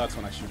hella ducks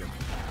when I shoot him.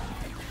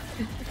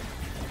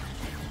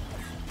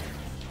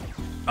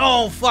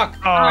 Oh, fuck.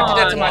 Oh, I did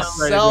that to no.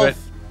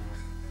 myself.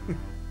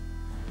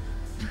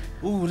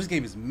 Ooh, this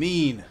game is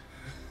mean.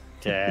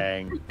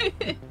 Dang.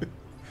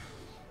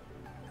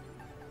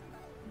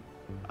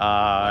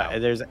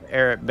 And there's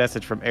a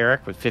message from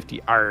Eric with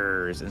 50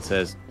 R's and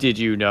says, "Did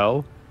you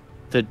know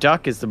the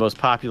duck is the most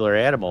popular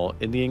animal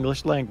in the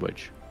English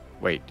language?"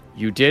 Wait,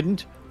 you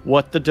didn't?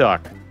 What the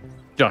duck?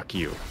 Duck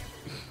you.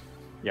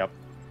 Yep.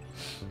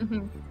 You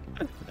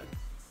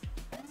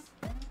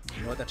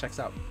know what? That checks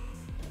out.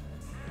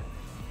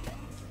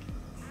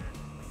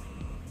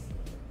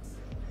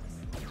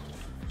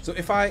 So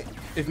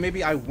if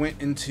maybe I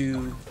went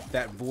into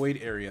that void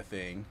area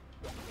thing,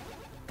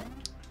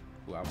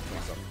 ooh, I was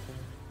myself,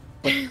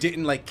 but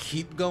didn't like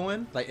keep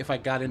going, like if I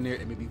got in there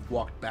and maybe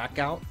walked back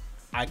out,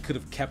 I could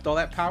have kept all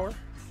that power.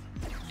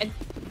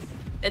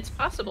 It's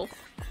possible.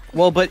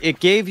 Well, but it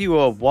gave you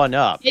a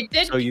 1-up, It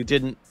did. so you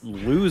didn't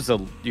lose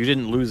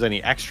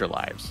any extra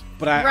lives.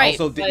 But I Right,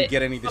 also didn't but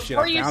get any of the shit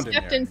Before I you found in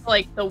stepped there. into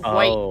like the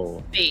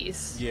Oh. white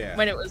space, Yeah.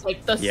 when it was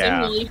like the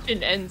Yeah.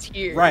 simulation ends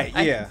here. Right,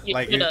 I yeah. think you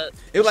Like shoulda-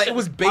 it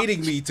was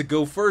baiting me to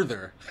go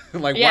further.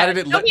 Like Yeah, why did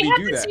it no, let we me had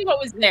do to that? see what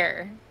was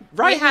there.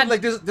 Right? We had-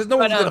 Like there's no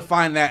one's but, gonna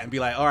find that and be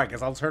like, all right,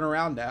 guess I'll turn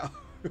around now.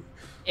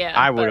 Yeah,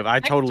 I would but have. I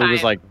next totally was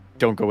time, like,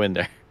 don't go in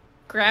there.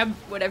 grab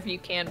whatever you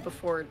can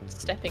before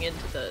stepping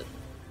into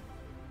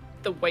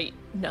the white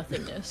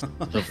nothingness.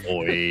 The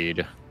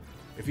void.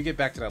 If you get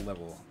back to that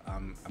level,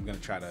 I'm gonna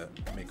try to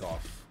make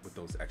off with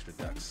those extra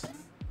ducks.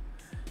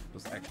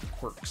 Those extra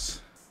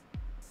quirks.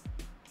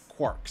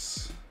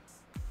 Quarks.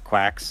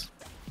 Quacks.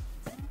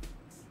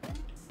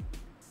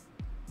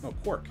 No,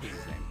 Quark is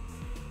his name.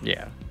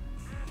 Yeah.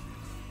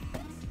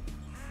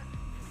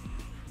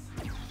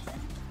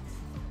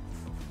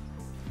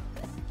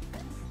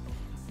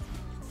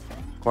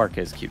 Quark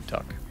is cute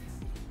duck.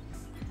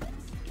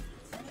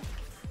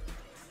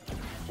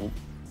 Oh.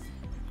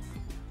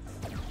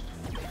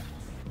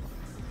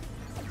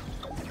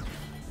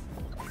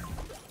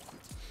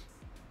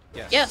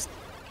 Yes. Yes.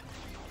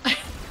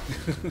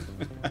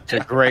 It's a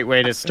great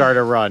way to start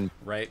a run.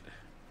 Right?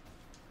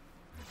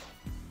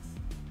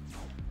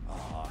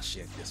 Oh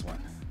shit, this one.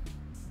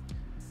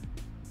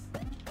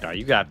 No,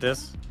 you got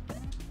this.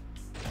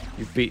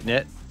 You've beaten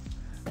it.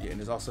 Yeah, and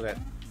there's also that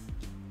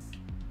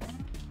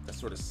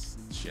sort of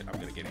shit. I'm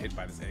gonna get hit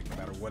by this egg no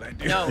matter what I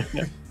do. No.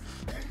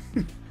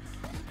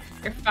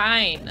 You're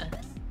fine.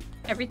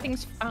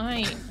 Everything's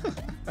fine.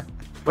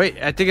 Wait,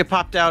 I think it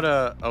popped out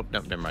a... Oh, no,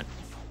 never mind.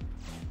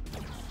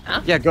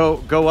 Huh? Yeah,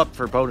 go up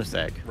for bonus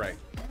egg. Right.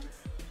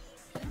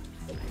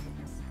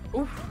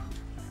 Oof.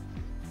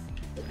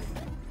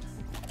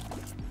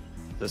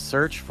 The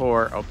search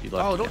for... Oh, you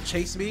left. Oh, again. don't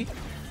chase me.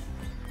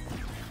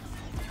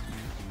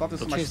 Thought this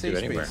They'll was my chase you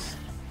safe anywhere. space.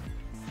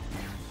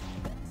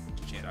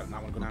 Shit, I do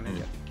not want to go down there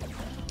yet.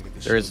 Get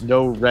this There shit. is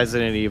no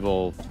Resident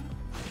Evil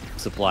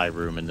supply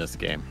room in this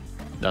game.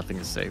 Nothing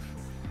is safe.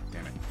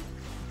 Damn it.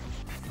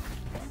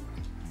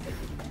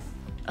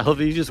 I love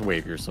that you just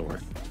wave your sword.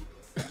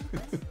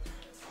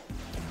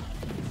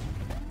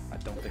 I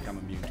don't think I'm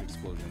immune to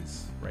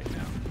explosions right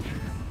now.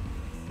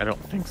 I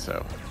don't think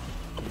so.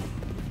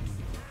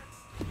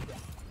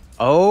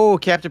 Oh,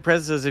 Captain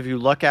Prez says if you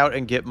luck out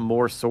and get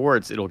more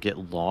swords, it'll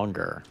get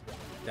longer.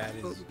 That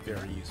is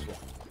very useful.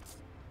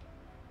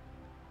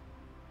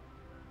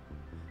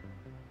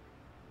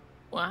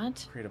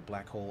 What? Create a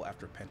black hole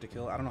after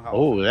pentakill. I don't know how.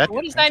 Oh, often that- I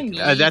What get does that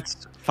pentakill. mean?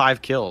 That's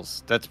 5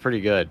 kills. That's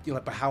pretty good. Yeah,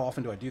 but how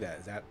often do I do that?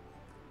 Is that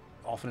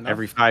often enough?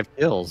 Every 5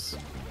 kills.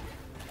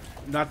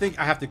 No, I think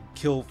I have to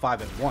kill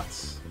 5 at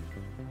once.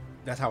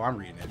 That's how I'm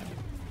reading it.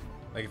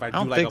 Like if I do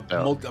don't like think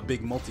so. a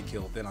big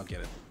multi-kill, then I'll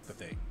get it. The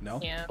thing. No.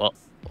 Yeah. Well,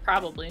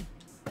 Probably.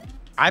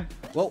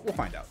 Well, we'll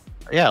find out.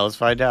 yeah, let's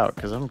find out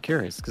because I'm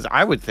curious. Because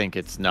I would think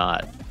it's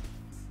not.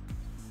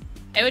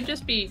 It would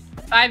just be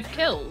 5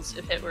 kills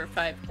if it were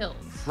 5 kills.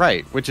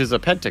 Right, which is a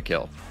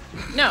pentakill.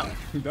 No.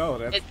 No,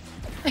 that's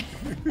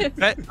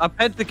A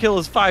pentakill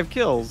is 5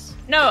 kills.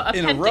 No, a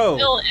In a row.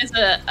 pentakill is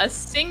a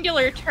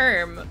singular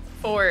term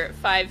for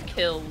 5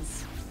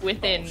 kills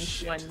within Oh,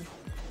 shit. one.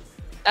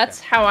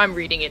 That's how I'm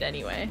reading it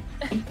anyway.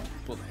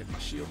 pull the hit my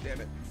shield. Damn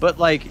it. But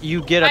like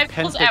you get a 5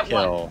 kills at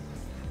pentakill.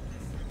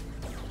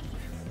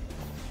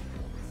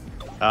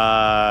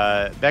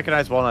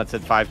 Mechanized Walnut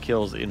said 5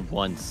 kills in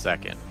 1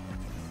 second.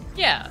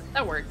 Yeah,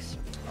 that works.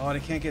 Oh, they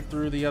can't get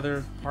through the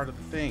other part of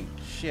the thing.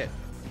 Shit.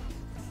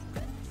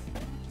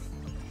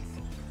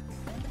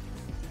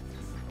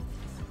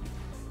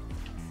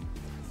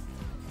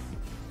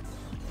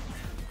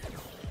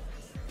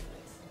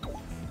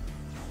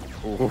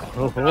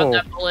 On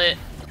that bullet.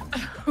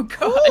 Oh god.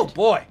 Oh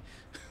boy.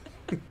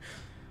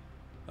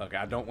 Okay,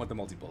 I don't want the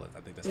multi-bullet. I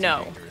think that's too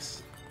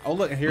dangerous. Oh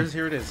look, and here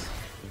it is.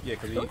 Yeah,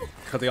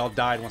 because they all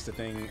died once the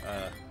thing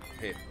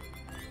hit.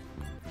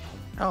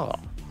 Oh.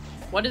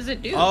 What does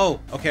it do? Oh,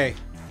 okay.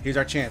 Here's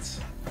our chance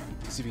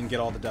to see if we can get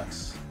all the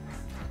ducks.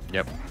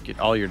 Yep. Get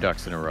all your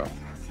ducks in a row.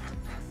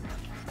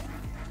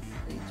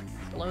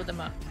 Blow them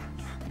up.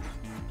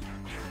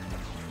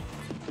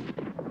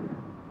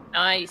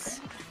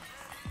 Nice.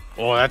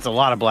 Oh, that's a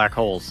lot of black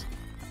holes.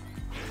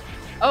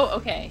 Oh,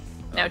 okay.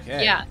 Now,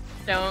 Okay. yeah,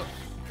 don't.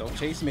 Don't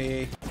chase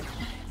me.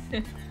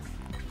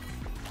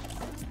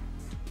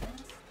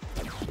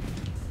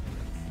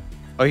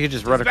 Oh, you can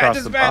just run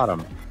across the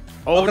bottom.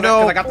 Oh Because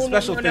no! I got the Oh,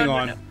 special no, thing no,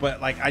 on, no.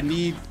 but like I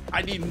need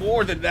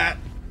more than that.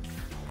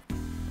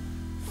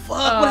 Fuck!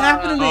 What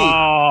happened to me?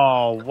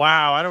 Oh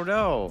wow! I don't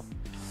know.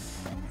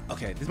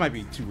 Okay, this might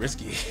be too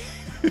risky.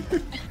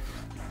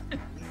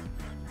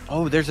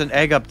 Oh, there's an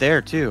egg up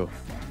there too.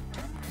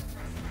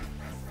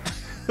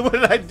 What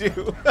did I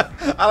do?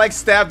 I like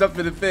stabbed up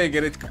in the thing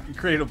and it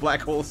created a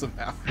black hole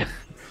somehow.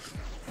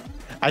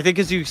 I think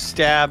as you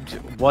stabbed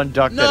one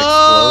duck No! that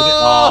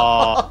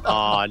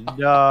exploded. Oh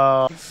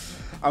no!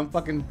 I'm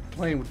fucking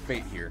playing with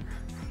fate here.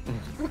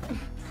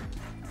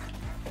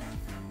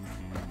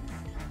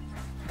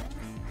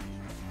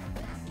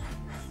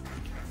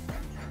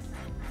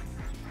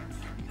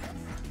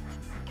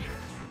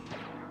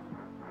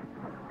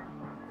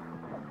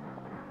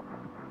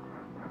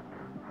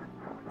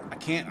 I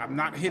can't. I'm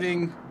not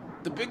hitting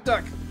the big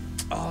duck.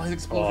 Oh, his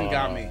explosion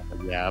got me.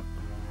 Yep.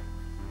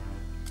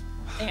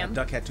 Damn. That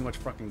duck had too much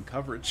fucking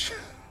coverage.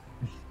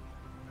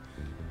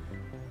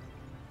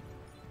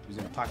 He was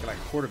in a pocket like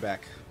a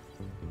quarterback.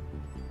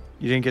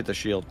 You didn't get the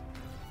shield.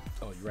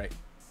 Oh, you're right.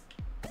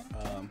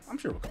 I'm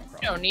sure we'll come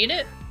across. You don't need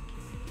it?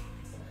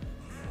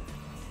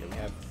 Yeah, we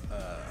have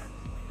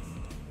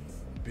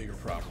bigger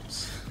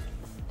problems.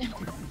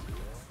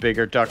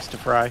 Bigger ducks to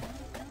fry.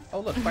 Oh,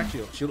 look, Black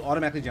Shield. Shield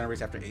automatically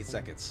generates after 8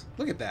 seconds.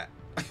 Look at that.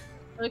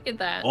 Look at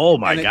that. Oh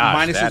my And it gosh!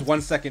 minuses that's-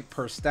 1 second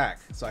per stack.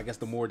 So I guess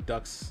the more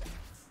ducks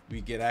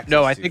we get access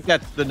No, I to. think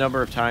that's the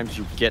number of times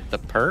you get the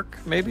perk,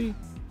 maybe?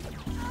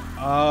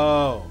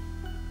 Oh.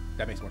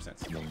 That makes more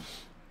sense.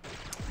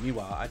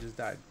 Meanwhile, I just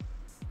died.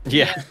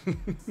 Yeah.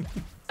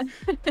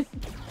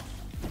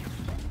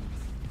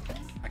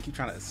 I keep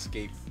trying to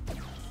escape.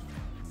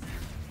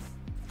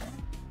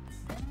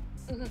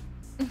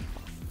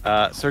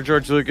 Sir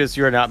George Lucas,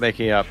 you are not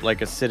making up.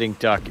 Like a sitting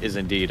duck is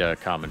indeed a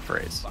common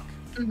phrase. Fuck.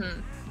 Mm-hmm.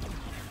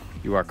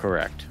 You are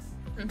correct.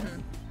 Mm-hmm.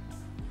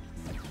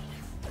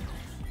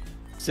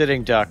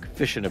 Sitting duck,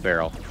 fish in a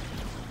barrel.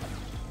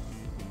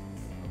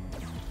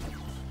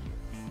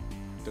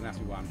 Don't ask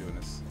me why I'm doing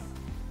this.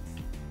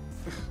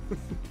 The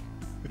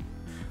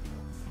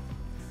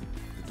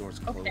door's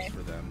closed Okay.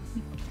 for them.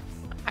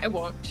 I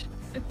won't.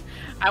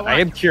 I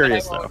am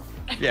curious but I though.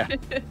 won't. Yeah.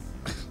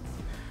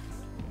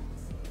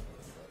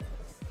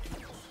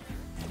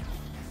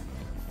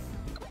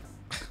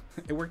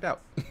 It worked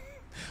out.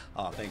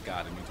 Oh, thank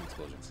God, I'm into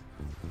explosions.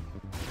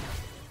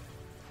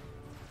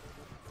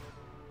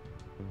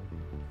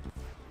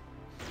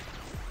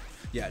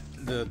 Yeah,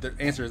 the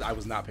answer is I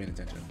was not paying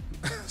attention.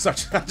 So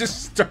I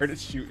just started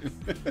shooting.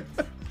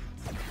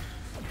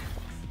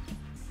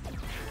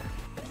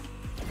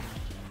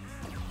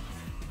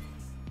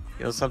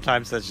 You know,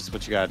 sometimes that's just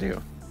what you gotta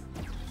do.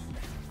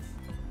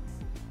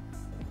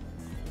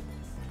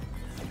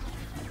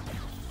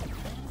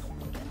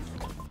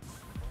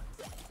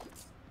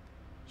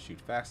 Shoot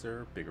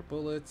faster, bigger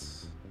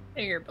bullets.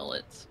 Bigger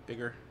bullets.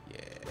 Bigger? Yeah.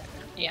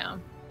 Yeah.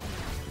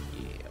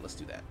 Yeah, let's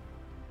do that.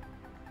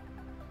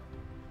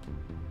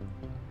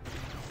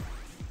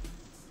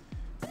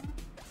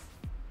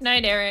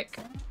 Night, Eric.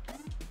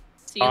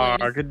 See you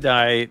later. Good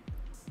night.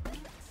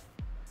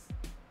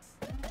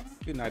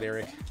 Good night,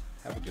 Eric.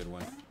 Have a good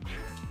one.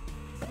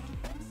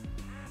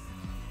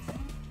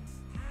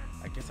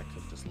 I guess I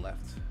could have just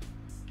left.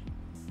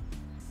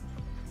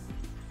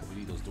 But we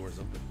need those doors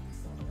open.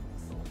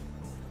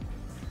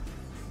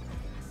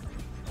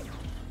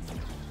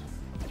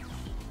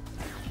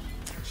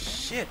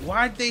 Shit,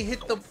 why'd they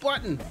hit the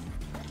button?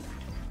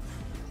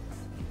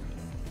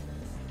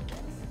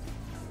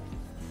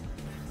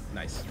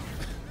 Nice.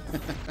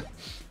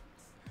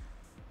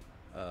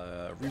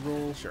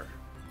 Reroll, sure.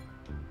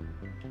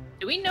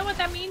 Do we know what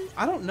that means?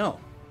 I don't know.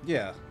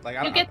 Yeah, like I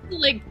You don't. get to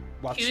like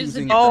while choose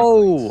choosing a it.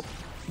 Oh,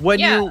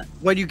 Yeah.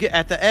 when you get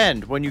at the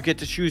end, when you get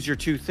to choose your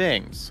two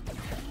things,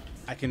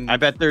 I can. I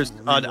bet there's an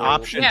Reroll.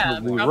 option Yeah,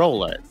 to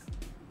re-roll it.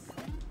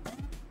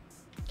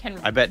 can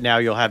I bet now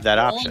you'll have that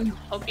roll option. and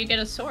hope you get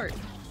a sword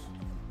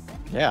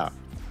Yeah.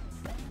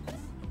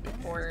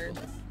 or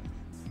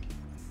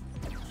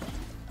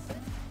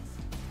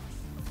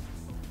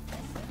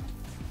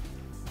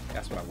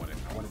That's what I wanted.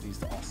 I wanted these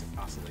to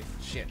oscillate.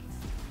 Shit.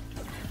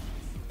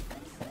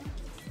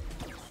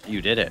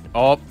 You did it.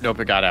 Oh, nope,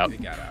 it got out.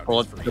 It got out.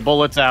 Bullet, It's free. the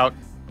bullet's out.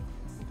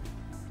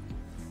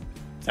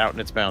 It's out and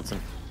it's bouncing.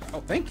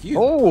 Oh, thank you.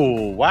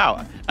 Oh,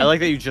 wow. I like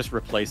that you just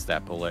replaced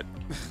that bullet.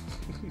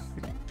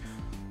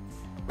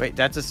 Wait,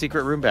 that's a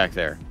secret room back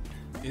there.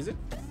 Is it?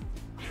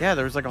 Yeah,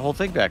 there was like a whole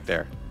thing back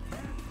there.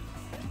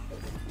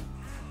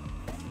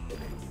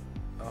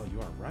 Oh, you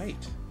are right.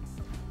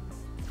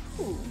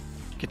 Ooh.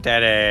 Get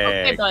that egg.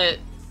 Okay, but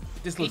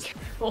This be looks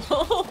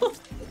careful.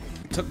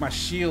 took my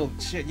shield.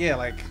 Shit, yeah,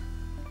 like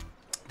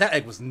that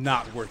egg was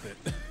not worth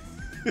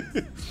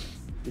it.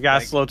 You gotta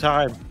like- slow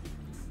time.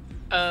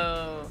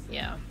 Oh,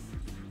 yeah.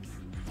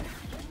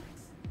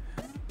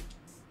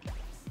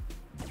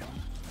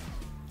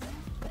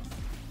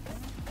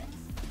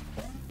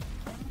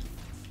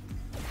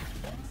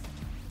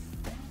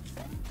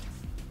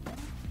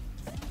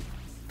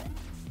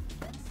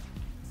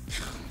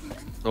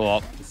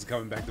 Oh, This is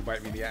coming back to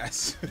bite me in the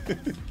ass.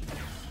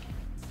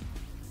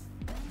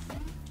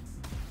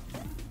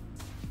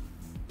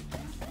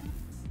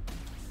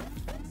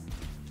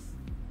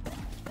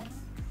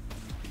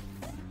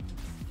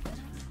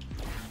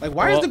 Like,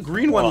 why is Well, the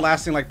green one well.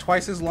 lasting like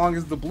twice as long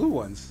as the blue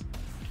ones?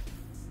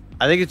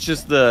 I think it's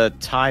just the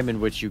time in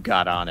which you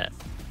got on it.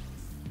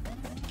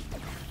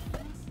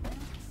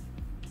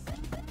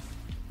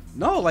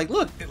 No, like,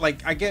 look,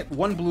 like I get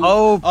one blue.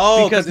 Oh,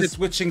 because because it's it's-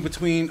 switching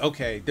between.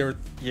 Okay, they're.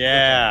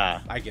 Yeah.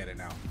 Okay, I get it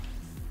now.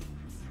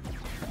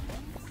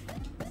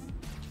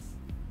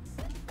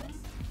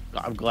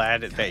 I'm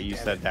glad that you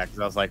said that because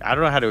I was like, I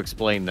don't know how to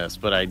explain this,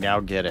 but I now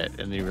get it.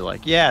 And then you were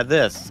like, yeah,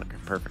 this. It's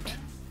like, perfect.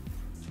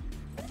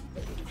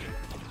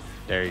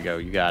 There you go.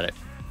 You got it.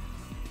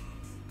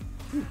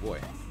 Ooh, boy,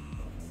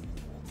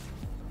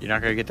 You're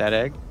not going to get that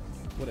egg?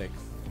 what egg?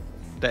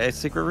 The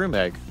secret room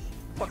egg.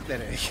 Fuck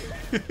that egg.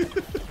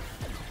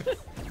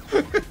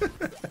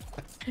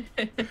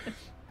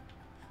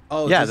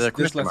 Oh, Yeah, this the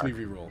question lets me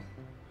mark. reroll.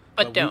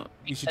 But we- don't.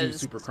 You should do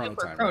because super chrono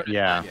time. chrono Right?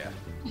 Yeah.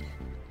 Yeah.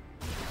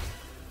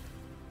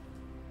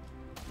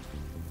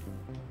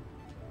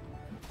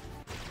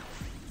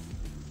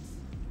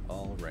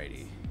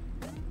 Alrighty.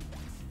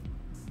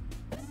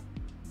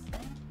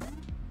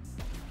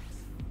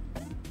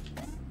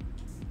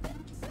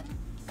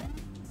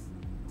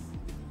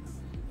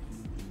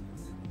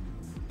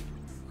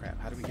 Crap,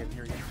 how do we get in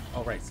here again?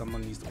 Oh, right,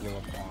 someone needs to blow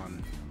up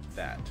on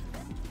that.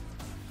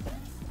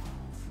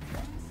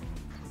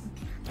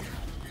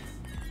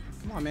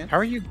 Come on, man. How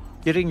are you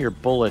getting your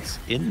bullets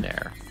in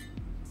there?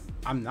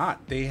 I'm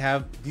not. They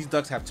have, these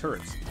ducks have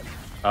turrets.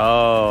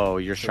 Oh,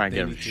 you're So trying to they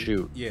get them need to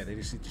shoot. Yeah, they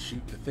just need to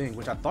shoot the thing,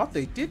 which I thought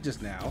they did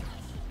just now.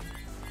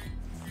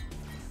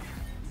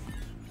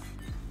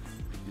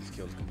 He just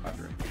killed his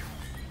compadre.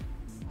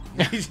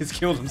 He just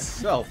killed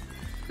himself.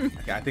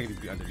 Okay, I think it needs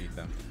to be underneath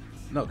them.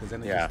 No, because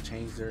then they Yeah. just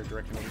change their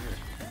direction over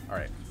here. All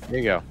right, There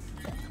you go.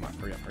 come on,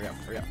 hurry up, hurry up,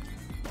 hurry up.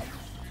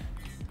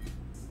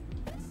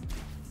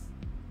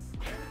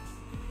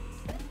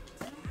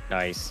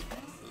 Nice.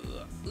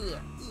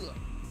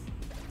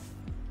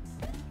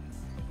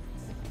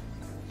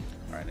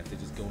 All right, if they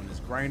just go in this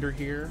grinder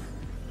here,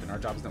 then our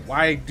job is done.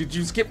 Why did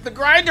you skip the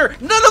grinder?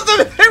 None of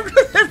them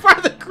hit by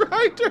the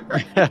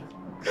grinder.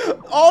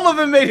 All of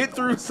them made it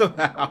through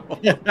somehow.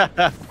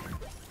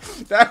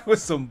 That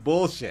was some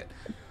bullshit.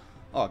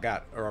 Oh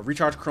god.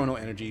 Recharge chrono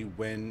energy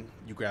when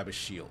you grab a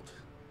shield.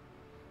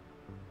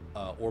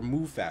 Or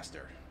move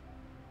faster.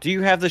 Do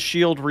you have the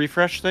shield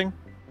refresh thing?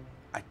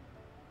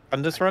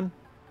 On this run?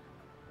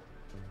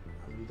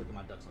 Let me look at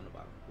my ducks on the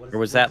bottom. Or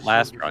was that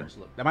last run?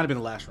 That might have been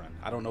the last run.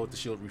 I don't know what the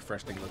shield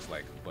refresh thing looks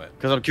like, but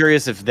Because I'm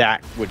curious if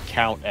that would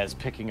count as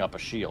picking up a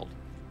shield.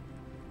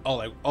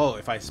 oh,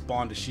 if I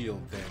spawned a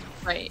shield, then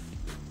Right.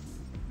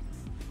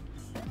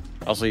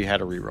 Also, you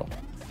had a reroll.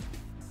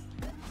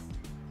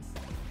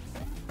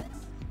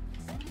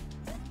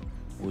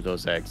 Ooh,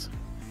 those eggs.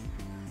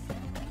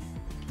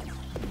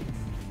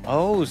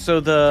 Oh, so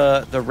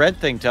the red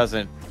thing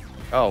doesn't...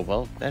 Oh,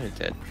 well, then it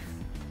did.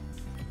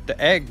 The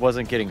egg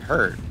wasn't getting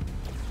hurt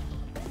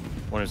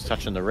when it was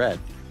touching the red.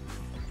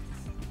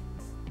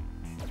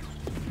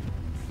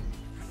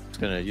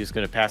 You just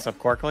gonna pass up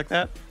Quark like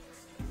that?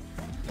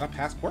 did I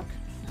pass Quark?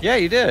 Yeah,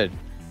 you did.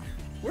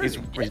 Where He's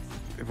is he?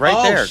 right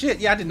oh, there. Shit,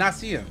 yeah, I did not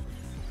see him.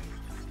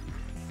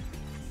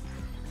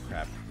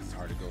 Crap, it's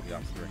hard to go the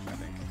opposite direction, I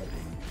think.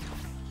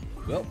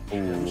 Well,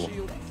 Ooh.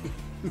 shield.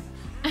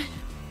 Yeah,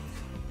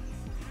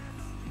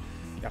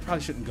 I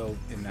probably shouldn't go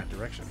in that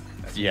direction.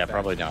 That's Yeah, bad.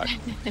 probably not.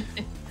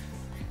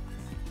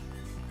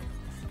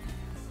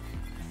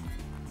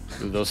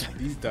 Ooh, those.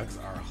 These ducks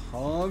are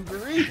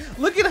hungry.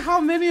 Look at how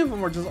many of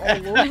them are just all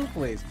over the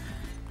place.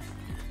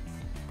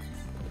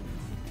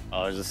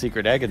 Oh, there's a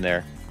secret egg in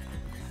there.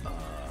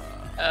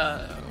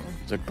 Oh.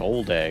 It's a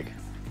gold egg.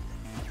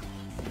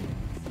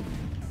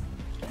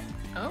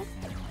 Oh.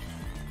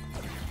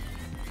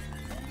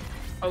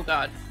 Oh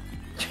god.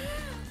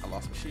 I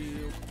lost my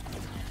shield.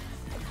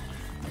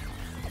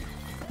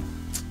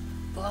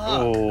 Fuck.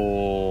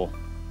 Oh.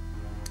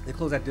 They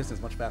close that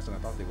distance much faster than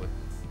I thought they would.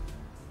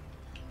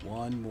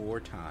 One more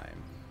time.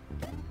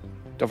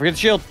 Don't forget the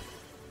shield.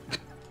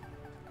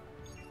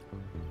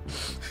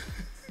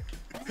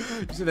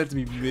 You said that to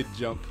me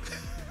mid-jump.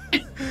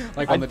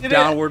 Like I on the did it.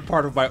 downward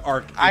part of my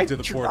arc into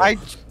the portal. I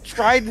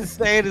tried to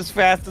say it as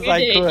fast as You I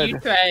did, could. you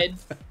tried.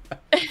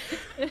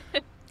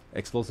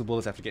 Explosive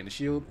bullets after getting the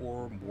shield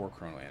or more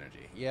chrono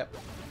energy. Yep,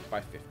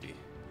 550.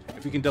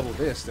 If we can double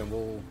this, then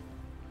we'll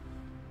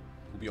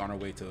be on our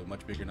way to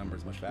much bigger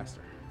numbers much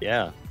faster.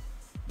 Yeah.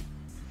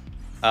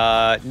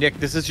 Nick,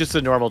 this is just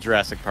a normal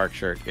Jurassic Park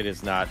shirt. It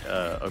is not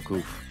a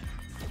goof.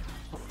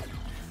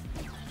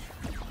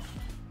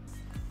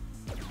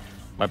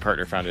 My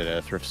partner found it at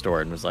a thrift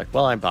store and was like,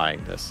 well, I'm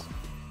buying this.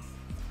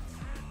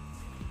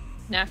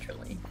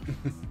 Naturally.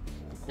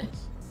 Of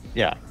course.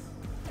 Yeah.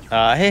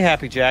 Hey,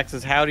 Happy Jack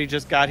says, howdy,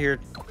 just got here,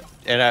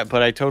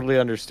 but I totally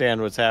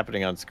understand what's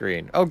happening on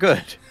screen. Oh,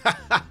 good.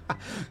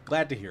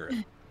 Glad to hear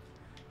it.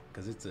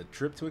 Because it's a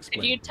trip to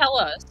explain. Could you tell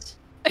us?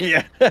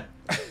 Yeah.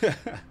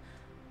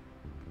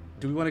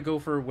 Do we want to go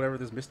for whatever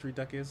this mystery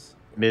duck is?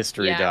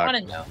 Mystery Yeah, duck. I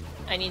want to know.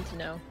 I need to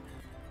know.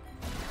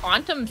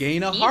 Quantum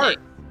Gain a Phoenix. heart.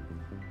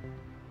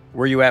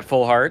 Were you at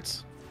full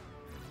hearts?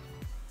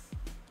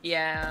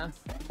 Yeah.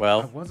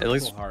 Well, I was at a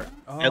least full heart.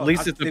 at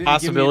least they it's a didn't give me an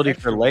possibility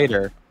extra for one.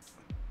 later.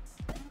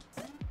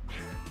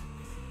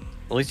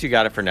 At least you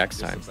got it for next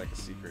This time. looks like a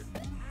secret.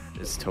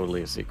 It's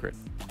totally a secret.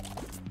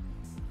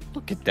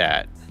 Look at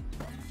that.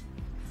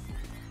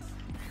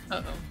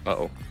 Uh-oh.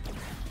 Uh-oh.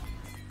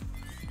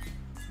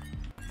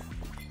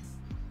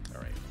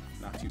 All right,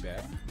 not too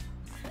bad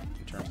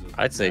in terms of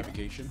I'd say-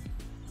 navigation.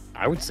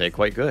 I would say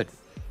quite good.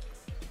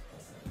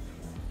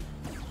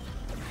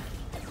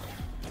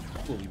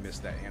 Fully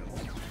missed that animal.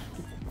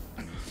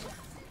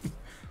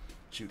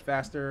 Shoot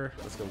faster.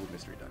 Let's go with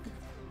mystery duck.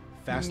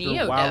 Faster,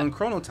 Neo wild, duck. and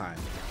chrono time.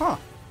 Huh.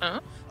 Huh?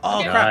 Oh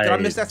Okay. crap! Did I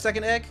miss Nice. that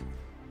second egg?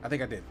 I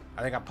think I did.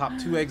 I think I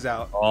popped 2 eggs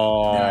out.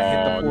 Oh, Then I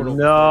hit the portal.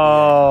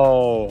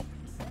 no.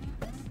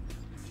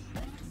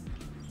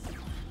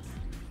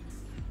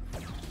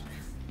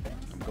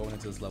 I'm going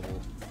into this level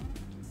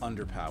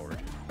underpowered.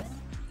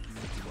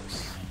 Of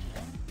course.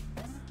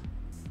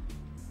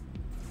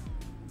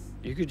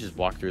 You could just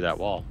walk through that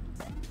wall.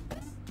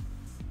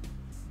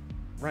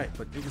 Right,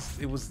 but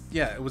it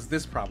was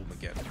this problem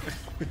again.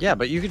 Yeah,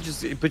 but you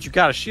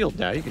got a shield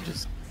now. You could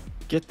just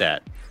get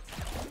that.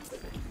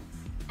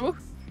 Ooh.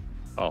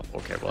 Oh,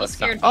 okay. Well, I was that's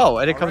not. scared. Oh,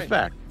 and it All comes right.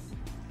 back.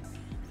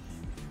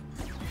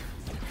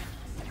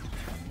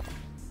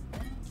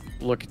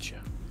 Look at you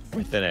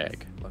with an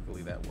egg.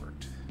 Luckily that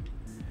worked.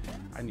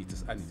 I need to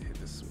hit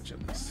this switch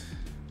at least.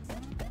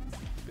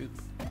 Boop.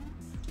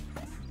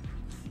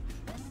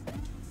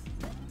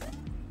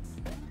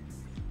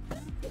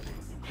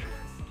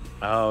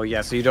 Oh,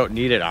 yeah. So you don't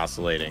need it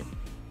oscillating.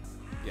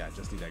 Yeah, I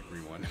just need that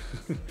green one.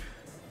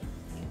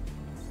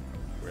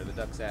 Where are the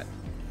ducks at?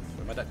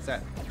 Where my ducks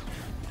at?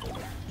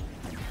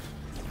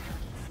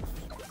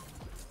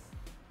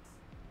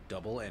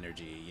 Double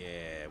energy.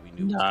 Yeah, we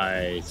knew. it was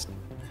coming. Nice.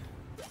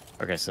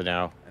 Okay, so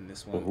now. And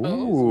this one.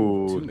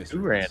 Ooh, two too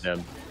mysteries.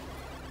 random.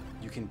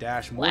 You can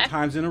dash more Black.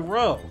 times in a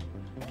row.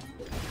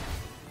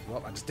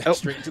 Well, I just dashed Oh.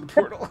 straight into the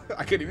portal.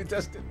 I couldn't even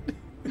test it.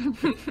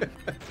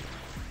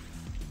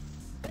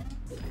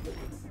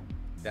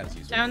 That's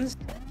useful. Sounds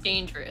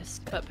dangerous,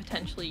 but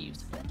potentially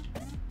useful.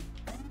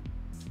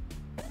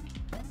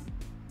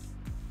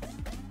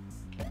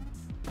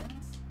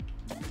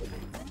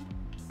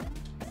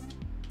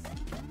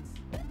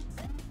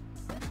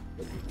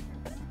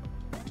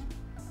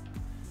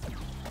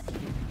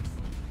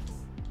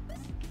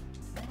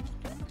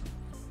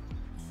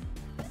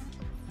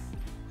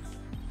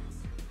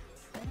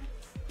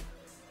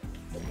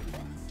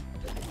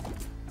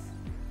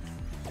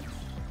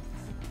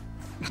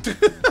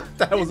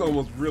 That was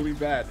almost really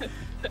bad.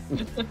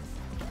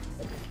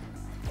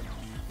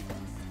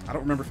 I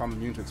don't remember if I'm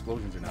immune to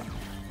explosions or not.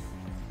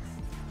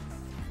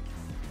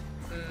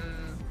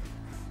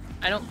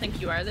 I don't think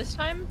you are this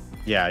time.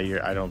 Yeah,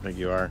 I don't think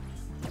you are.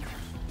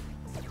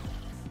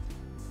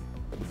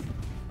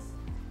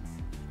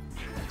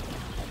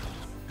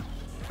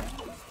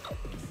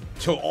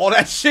 So all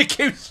that shit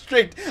came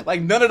straight.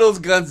 Like none of those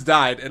guns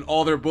died, and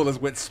all their bullets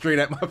went straight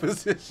at my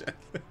position.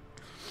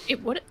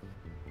 It would.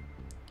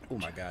 Oh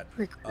my god.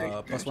 Frick.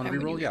 Plus one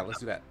reroll. Yeah, let's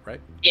do that. Right?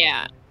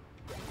 Yeah.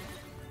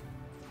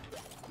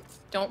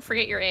 Don't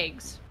forget your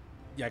eggs.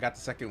 Yeah, I got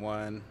the second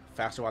one.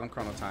 Faster while I'm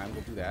chrono time.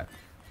 We'll do that.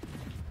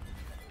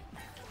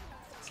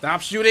 Stop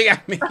shooting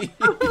at me.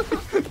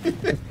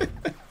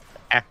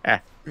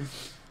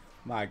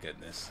 My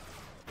goodness.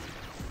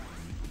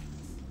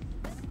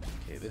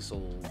 Okay, this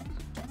old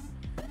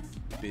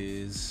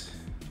biz.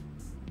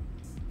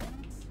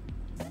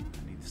 I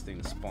need this thing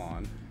to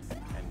spawn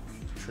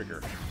and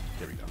trigger.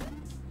 There we go.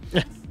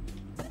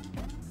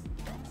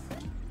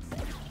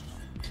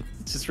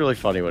 It's just really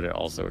funny when it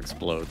also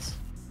explodes.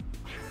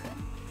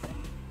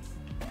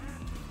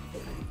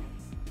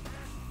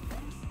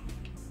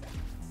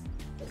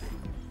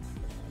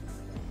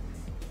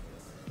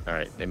 All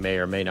right, they may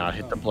or may not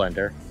hit the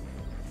blender.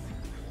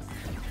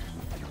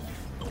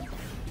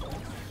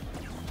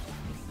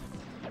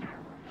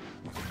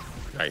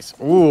 Nice.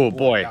 Ooh,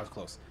 boy. That was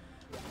close.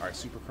 All right,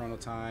 super chrono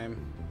time.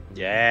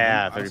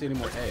 Yeah. I don't see any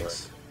more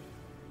eggs.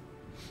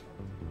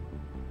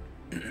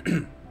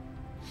 We're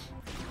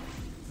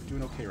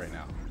doing okay right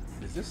now.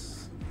 Is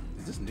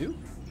this new?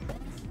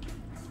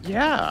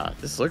 Yeah,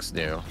 this looks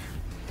new.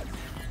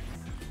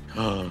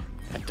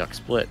 That duck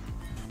split.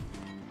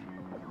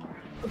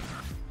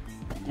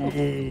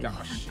 Oh,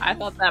 gosh. I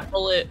thought that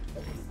bullet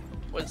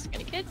was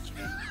gonna catch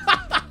you.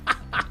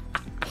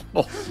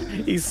 Oh,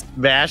 he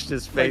smashed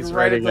his face Like,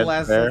 right at the against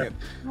last there.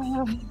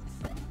 second.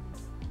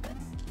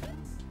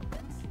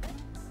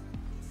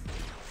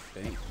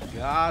 Thank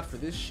God for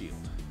this shield.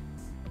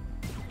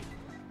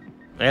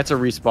 That's a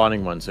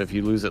respawning one, so if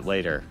you lose it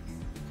later,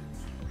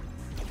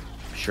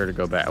 be sure to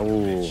go back. Oh,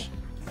 Bitch.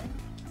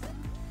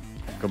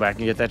 go back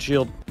and get that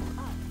shield.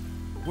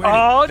 Where did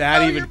Oh, that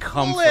no, even your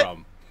come bullet!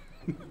 from?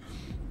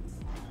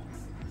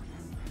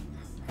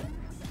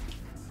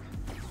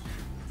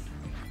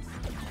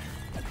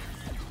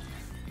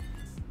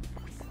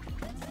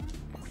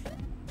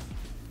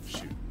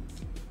 Shoot.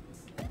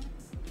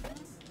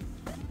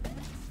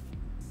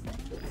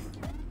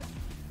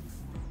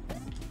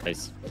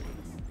 Nice.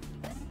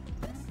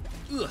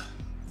 Ugh.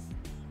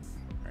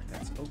 Alright,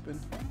 that's open.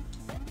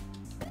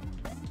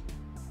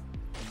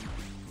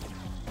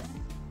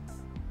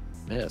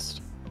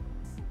 Missed.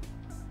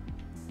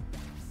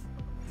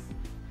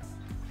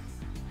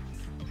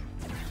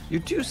 You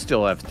do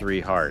still have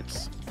 3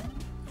 hearts.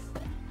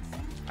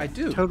 I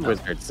do. Toad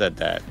Wizard said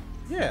that.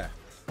 Yeah.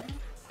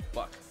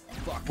 Fuck.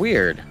 Fuck.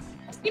 Weird.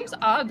 It seems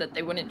odd that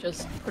they wouldn't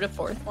just put a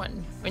 4th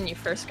one when you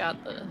first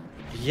got the.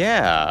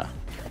 Yeah.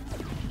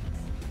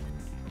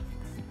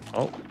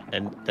 Oh,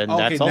 and then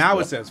Okay, that's also... now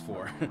it says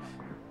 4.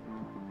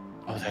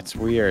 Oh, that's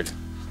weird.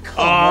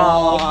 Come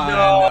on.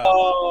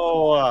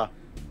 no!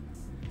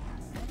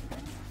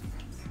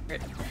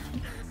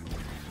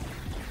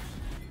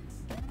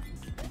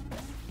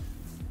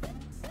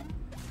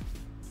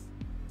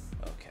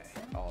 Okay,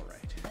 all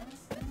right.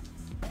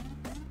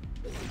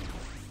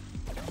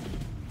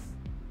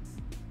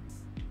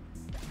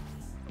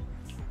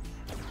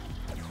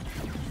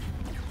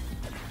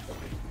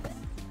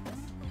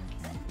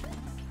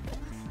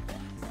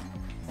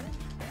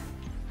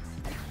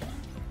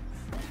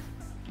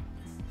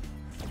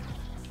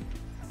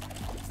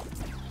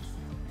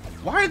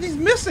 Why are these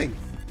missing?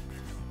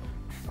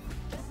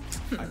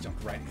 I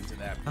jumped right into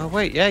that. Oh,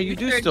 wait, yeah, you You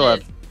do sure still have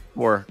did.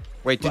 4.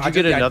 Wait, did Well, you I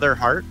get just- another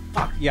heart?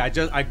 Fuck. Yeah,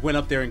 I went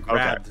up there and Okay.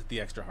 grabbed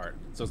the extra heart.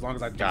 So as long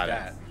as I do Got it.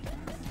 that,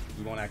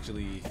 we won't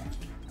actually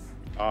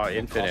Oh, cost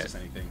infinite. us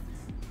anything.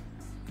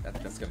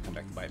 That's gonna come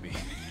back to bite me.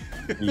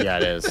 Yeah,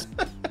 it is.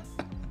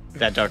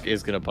 That duck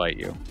is gonna bite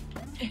you.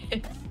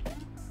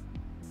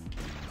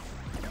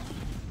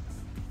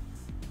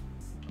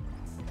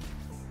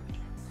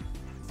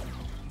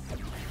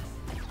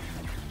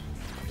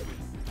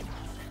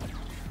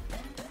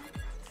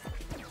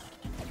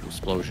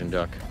 Explosion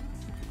duck.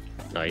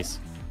 Nice.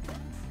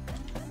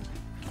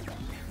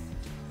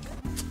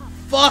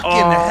 Fucking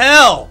Oh.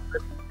 hell!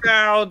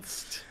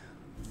 Bounced.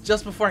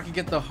 Just before I could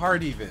get the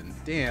heart even.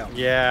 Damn.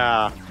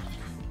 Yeah.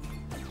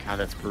 God,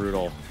 that's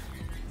brutal.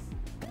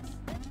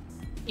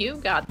 You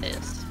got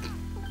this.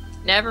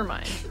 Never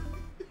mind.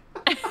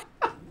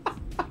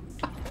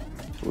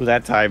 Ooh,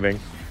 that timing.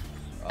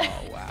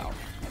 Oh wow.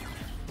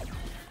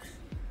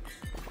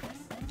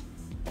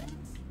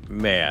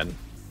 Man.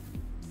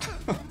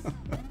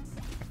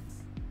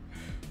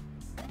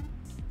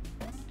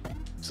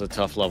 It's a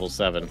tough level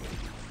 7.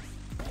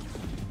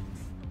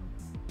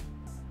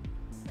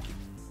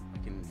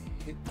 I can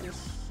hit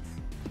this.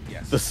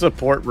 Yes. The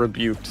support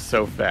rebuked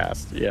so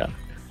fast. Yeah.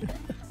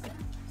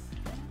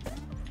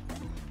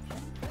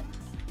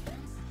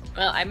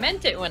 Well, I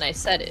meant it when I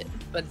said it,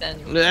 but then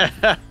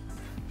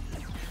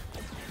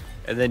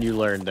And then you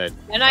learned that.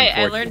 and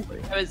I learned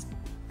unfortunately- I was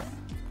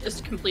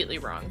just completely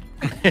wrong.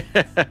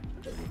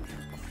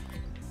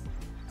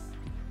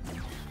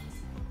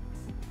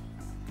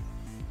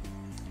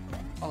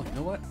 Oh, you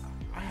know what?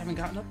 I haven't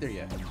gotten up there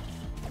yet.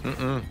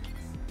 Mm-mm.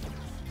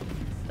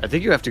 I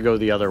think you have to go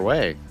the other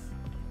way.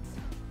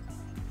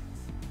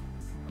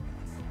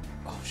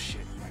 Oh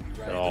shit. You might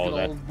be right. Oh, Look at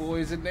that- old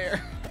boys in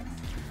there.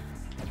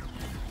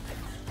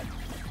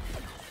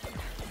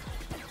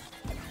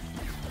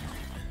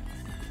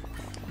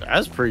 That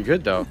was pretty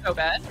good, though. So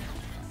bad.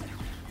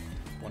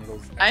 One of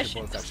those I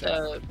extra should bullets just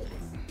shot.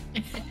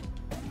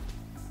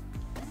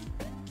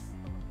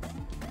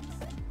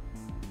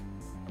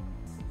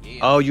 Yeah.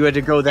 Oh, you had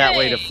to go that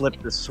way to Hey.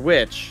 flip the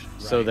switch,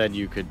 so Right. then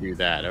you could do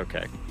that.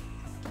 Okay.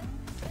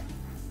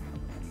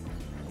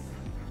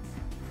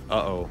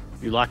 Uh-oh.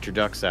 You locked your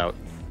ducks out.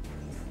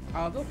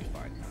 Oh, they'll be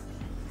fine.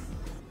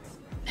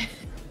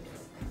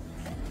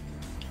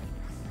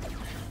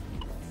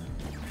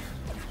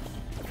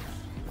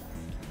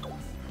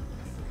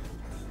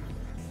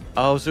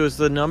 Oh, so is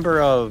the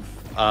number of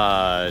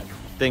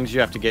things you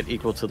have to get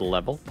equal to the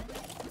level?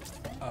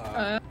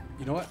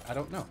 You know what? I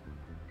don't know.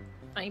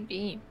 Might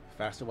be.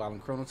 Faster while in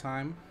chrono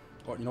time.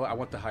 Or you know what? I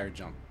want the higher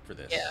jump for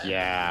this. Yeah.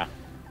 Yeah.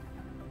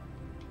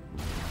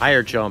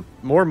 Higher jump,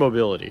 more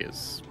mobility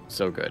is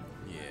so good.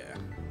 Yeah.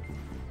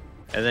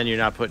 And then you're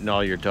not putting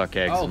all your duck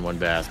eggs Oh. in one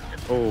basket.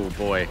 Oh,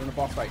 boy. We're in a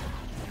boss fight.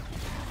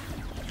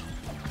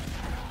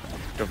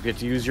 Don't forget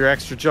to use your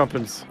extra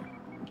jumpins.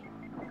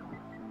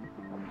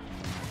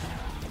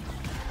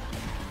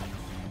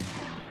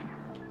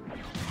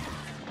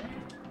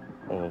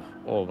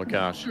 Oh my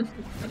gosh.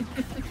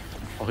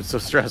 Oh, it's so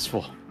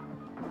stressful.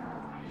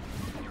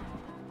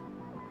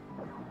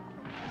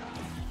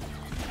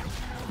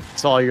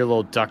 Saw your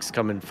little ducks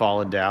coming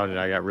falling down, and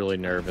I got really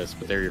nervous,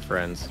 but they're your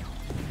friends.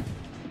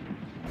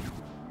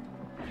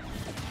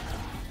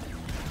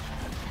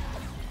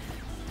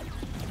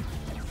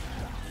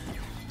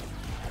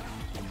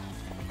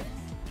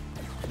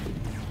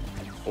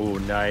 Oh,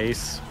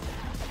 nice.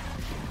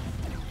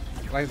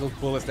 Like those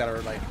bullets that are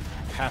like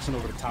passing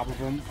over the top of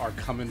them are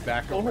coming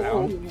back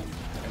around and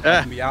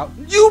taking me out.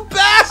 You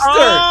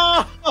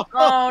bastard! Oh,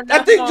 no.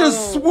 That thing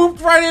just swooped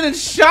right in and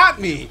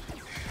shot me.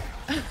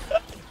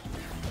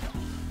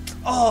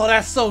 Oh,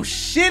 that's so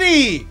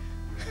shitty.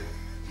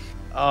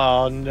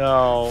 Oh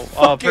no!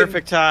 Oh,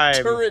 perfect time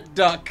Turret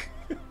duck.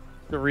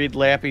 to read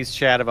Lappy's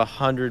chat of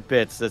 100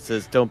 bits that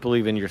says, "Don't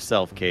believe in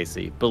yourself,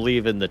 Casey.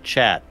 Believe in the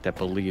chat that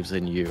believes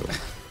in you."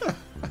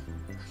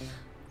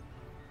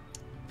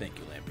 Thank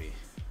you, Lampy.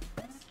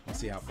 We'll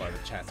see how far the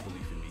chat's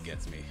belief in me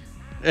gets me.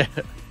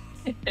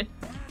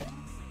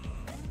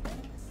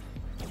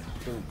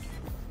 Boom.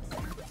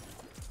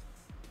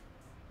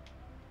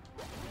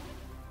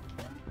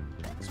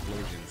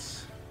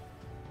 Explosions.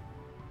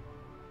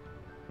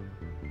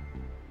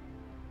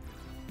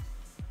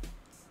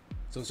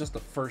 So it's just the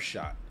first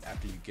shot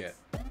after you get.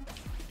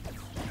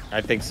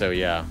 I think so,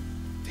 yeah.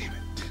 Damn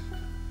it.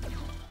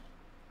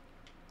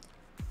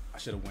 I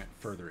should have went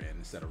further in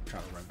instead of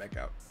trying to run back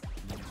out.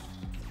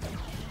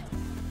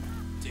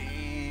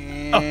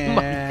 Damn. Oh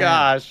my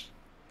gosh.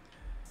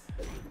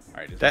 All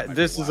right,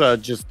 This is a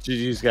just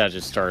you just gotta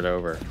just start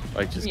over.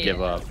 Like just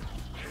give up.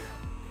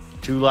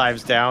 2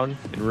 lives down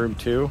in room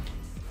 2.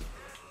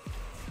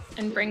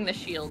 And bring the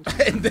shield.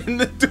 And then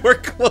the door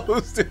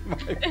closed in my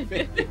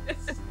face.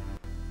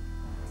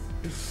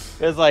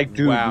 It's like,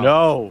 dude, Wow.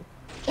 no.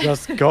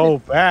 Just go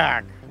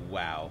back.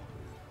 Wow.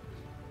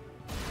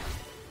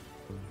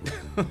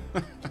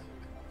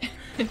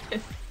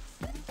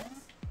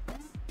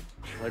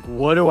 Like,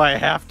 what do I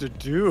have to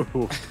do?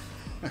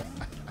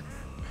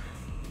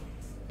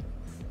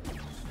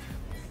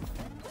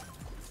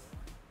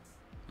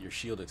 Your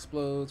shield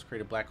explodes,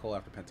 create a black hole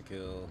after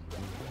pentakill.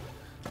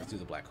 Let's do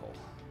the black hole.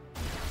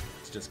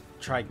 Let's just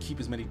try and keep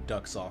as many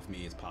ducks off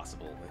me as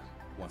possible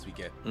once we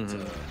get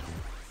to...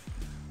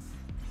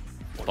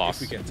 or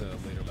Boss. if we get to a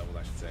later level,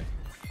 I should say.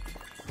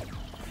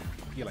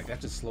 Yeah, like that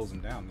just slows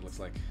them down, it looks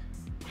like.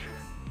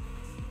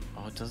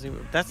 Oh, it doesn't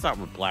even... That's not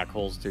what black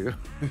holes do.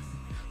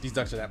 These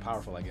ducks are that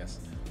powerful, I guess.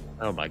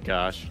 Oh my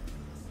gosh.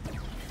 Oh,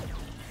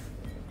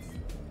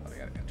 they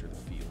gotta enter the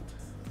field.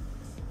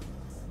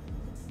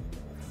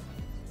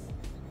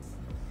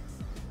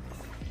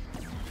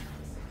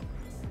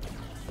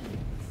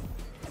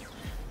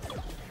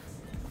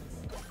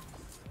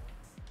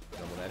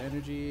 Double that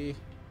energy.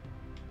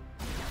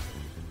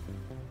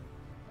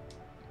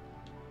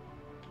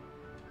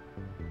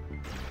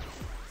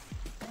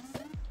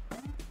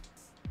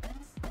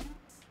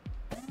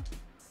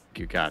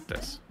 You got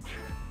this.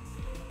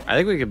 I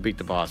think we can beat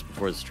the boss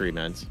before the stream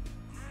ends.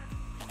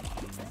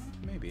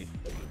 Maybe.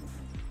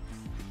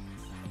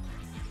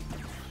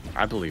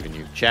 I believe in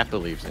you. Chat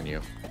believes in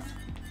you.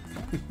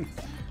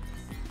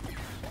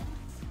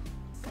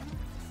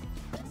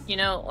 You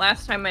know,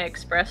 last time I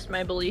expressed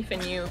my belief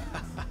in you,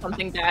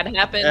 something bad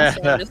happened,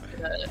 so I'm just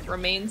gonna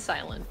remain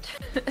silent.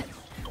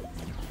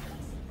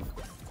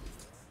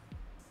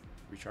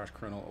 Recharge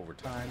kernel over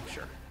time,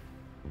 sure.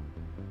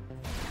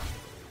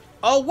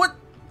 Oh, what?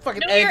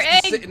 Fucking No, your eggs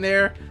egg. just sitting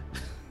there.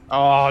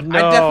 Oh no!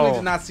 I definitely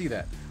did not see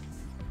that.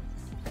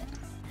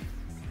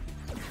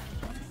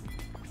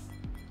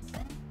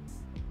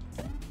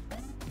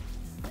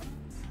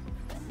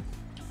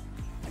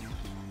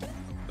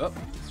 Oh,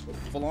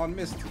 full on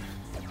missed.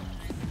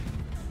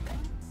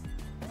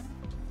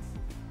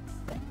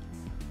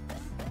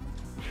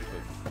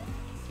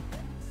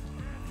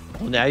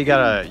 Well, now you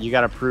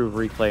gotta prove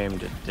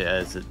reclaimed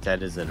as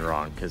dead isn't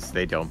wrong because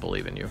they don't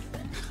believe in you.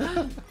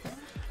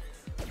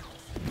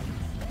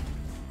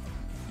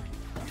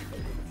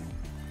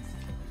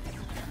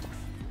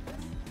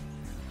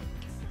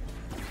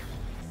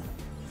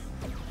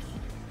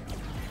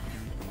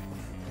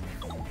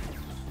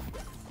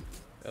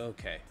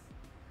 Okay.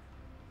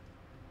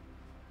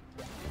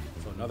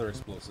 So another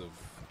explosive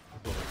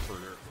bullet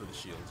for the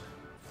shield.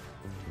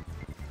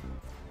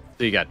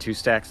 So you got 2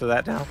 stacks of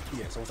that now?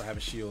 Yeah, so once I have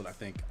a shield, I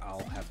think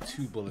I'll have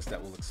 2 bullets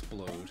that will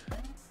explode.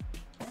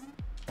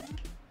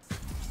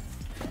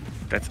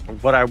 That's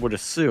what I would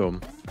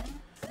assume.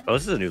 Oh,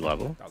 this is a new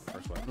level. That was the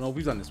first one. No,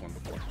 we've done this one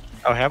before.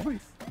 Oh, have we?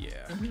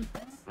 Yeah.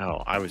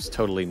 Oh, I was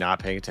totally not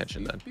paying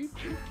attention then. Beep,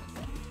 beep, beep.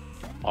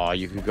 Oh,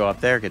 you could go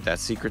up there, get that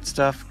secret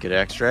stuff, get an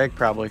extra egg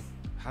probably.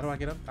 How do I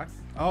get up?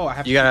 Oh, I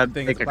have You to gotta shoot the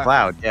thing make as a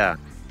platform. cloud, yeah.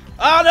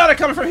 Oh no, they're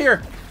coming from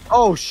here!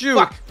 Oh shoot!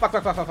 Fuck! Fuck!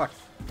 Fuck! Fuck! Fuck! Fuck!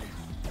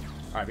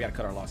 All right, we gotta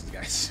cut our losses,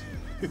 guys.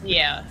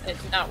 Yeah,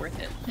 it's not worth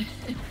it.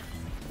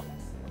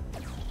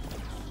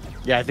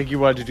 Yeah, I think you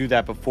wanted to do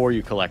that before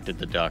you collected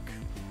the duck.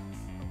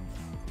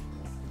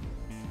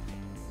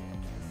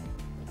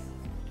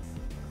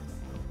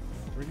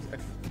 Where are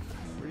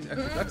these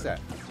extra ducks at?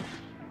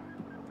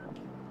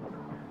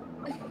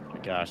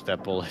 gosh,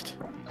 that bullet.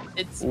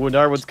 It's Ooh,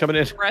 another one's coming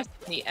in. stressing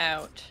me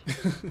out.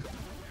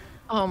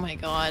 Oh my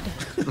god.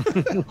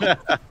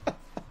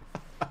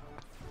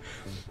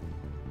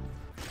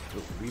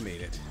 Oh, we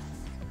made it.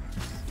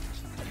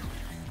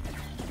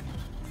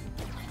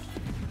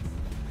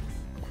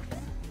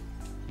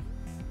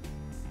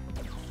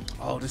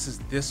 Oh, this is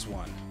this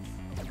one.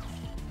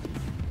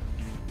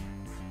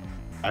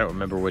 I don't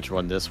remember which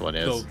one this one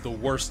is. The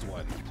worst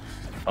one.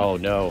 Oh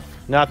no,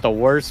 not the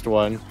worst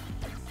one.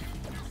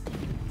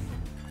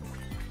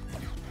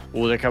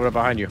 Oh, they're coming up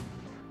behind you.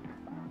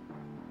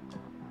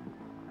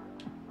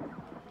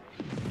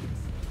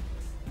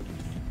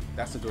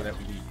 That's the door that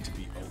we need to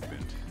be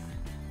opened.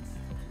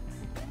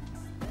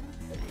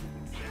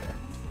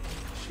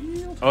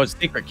 Shield. Oh, it's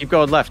secret. Keep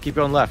going left. Keep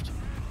going left.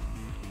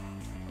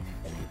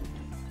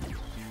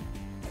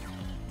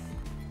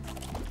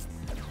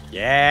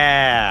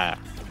 Yeah.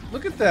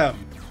 Look at them.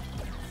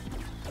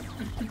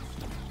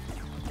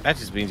 That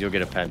just means you'll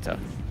get a penta.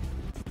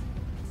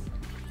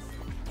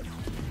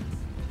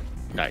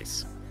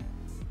 Nice.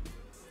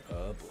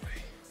 Oh boy.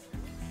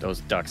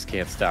 Those ducks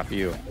can't stop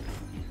you.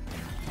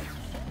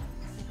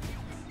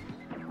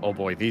 Oh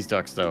boy, these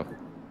ducks though.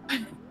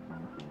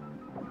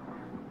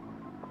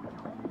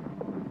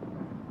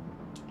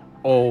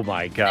 Oh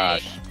my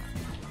gosh.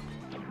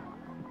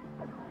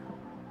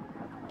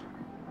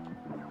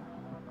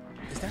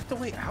 Is that the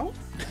way out?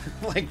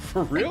 Like,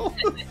 for real?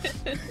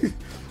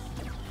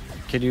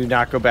 Can you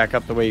not go back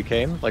up the way you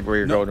came? Like where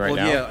you're going right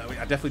now? Yeah,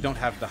 I definitely don't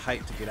have the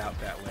height to get out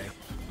that way.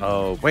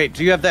 Oh, wait.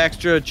 Do you have the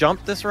extra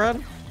jump this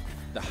run?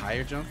 The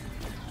higher jump?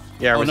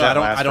 Yeah, or Oh was no, that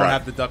I don't run?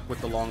 have the duck with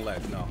the long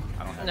legs. No,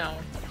 I don't have No.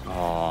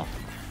 Oh.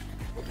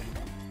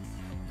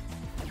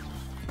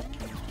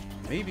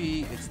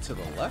 Maybe it's to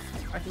the left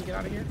I can get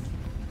out of here?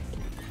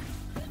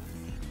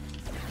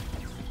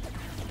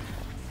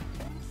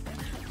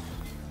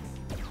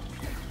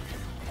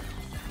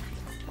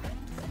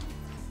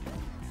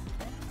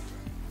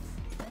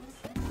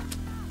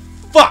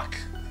 Fuck!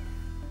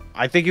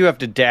 I think you have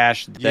to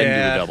dash, then do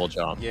Yeah. the double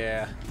jump.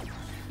 Yeah.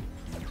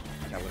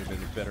 That would have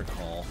been a better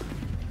call.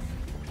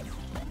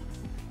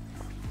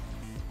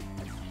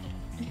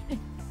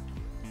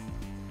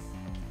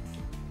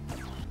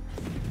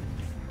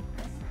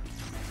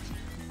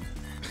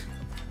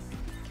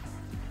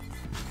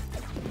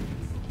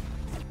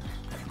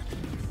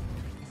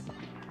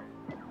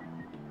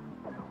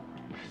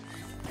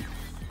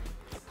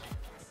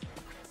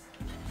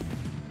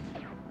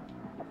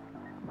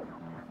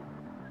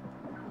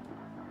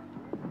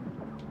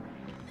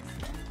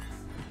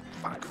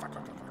 Fuck, fuck,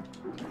 fuck, fuck, fuck.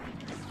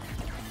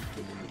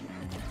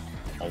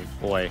 Oh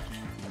boy.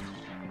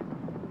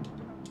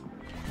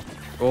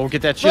 Oh,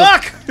 get that shield.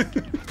 Fuck!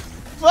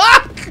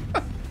 Fuck!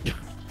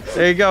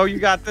 There you go. You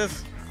got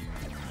this.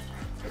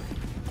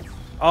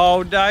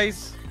 Oh,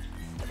 nice.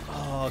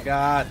 Oh,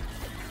 God.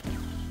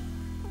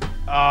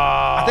 Oh,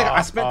 I think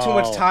I spent too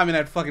much time in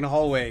that fucking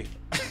hallway.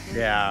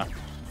 Yeah.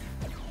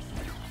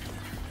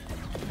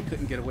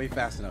 Couldn't get away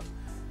fast enough.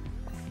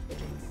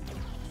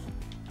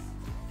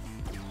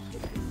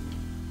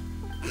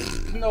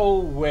 No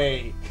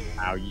way.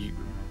 How you?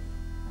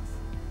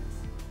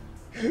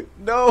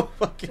 No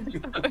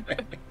fucking way.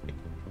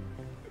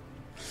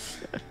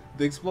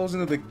 The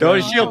explosion of the Go to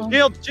gun. shield,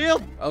 shield,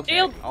 shield. Okay,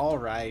 Shield. all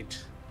right.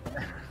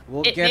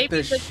 We'll It may get be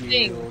the the thing.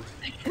 shield.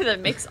 That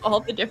makes all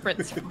the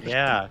difference.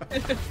 Yeah.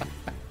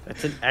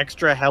 That's an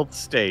extra health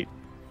state.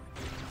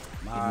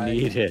 My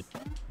Need it.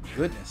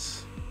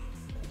 goodness.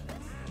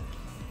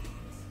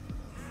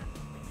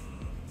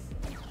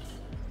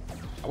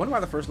 I wonder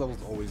why the first level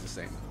is always the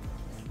same.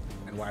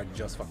 And why I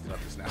just fucked it up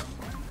just now.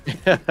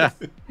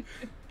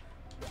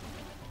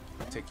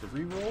 Take the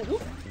reroll.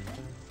 Whoop.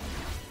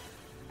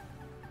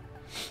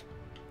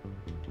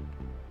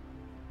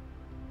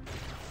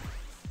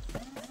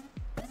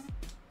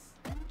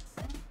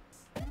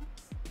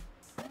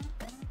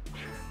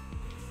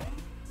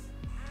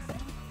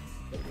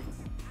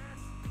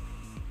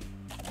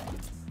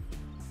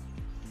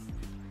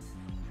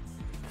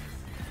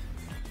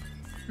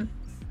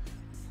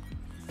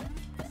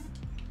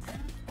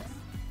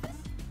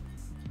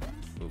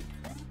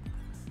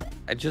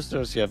 I just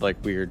noticed you have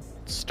like weird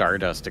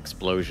stardust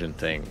explosion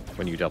thing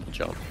when you double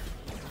jump.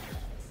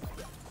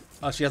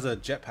 Oh, she has a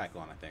jetpack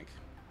on, I think.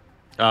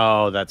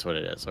 Oh, that's what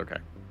it is. Okay.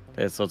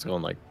 So it's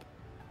going like.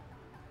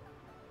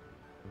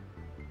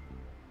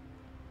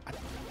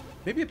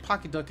 Maybe a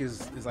pocket duck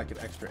is like an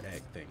extra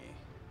egg thingy.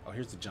 Oh,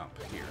 here's the jump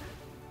here.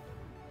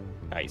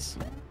 Nice.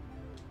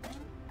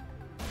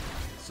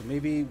 So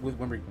maybe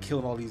when we're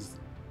killing all these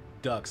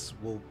ducks,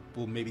 we'll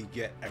maybe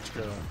get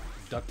extra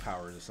duck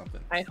powers or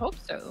something. I hope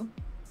so.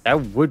 That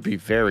would be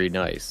very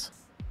nice.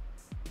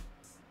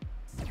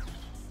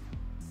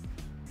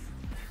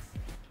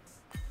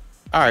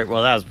 All right,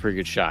 well, that was a pretty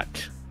good shot.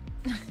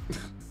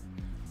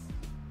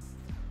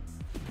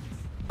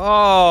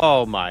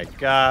 Oh my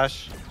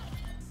gosh.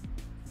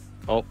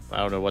 Oh, I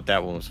don't know what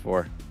that one was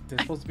for.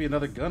 There's supposed to be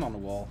another gun on the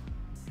wall.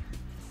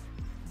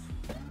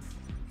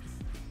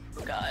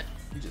 Oh god.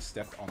 You just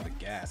stepped on the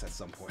gas at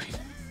some point.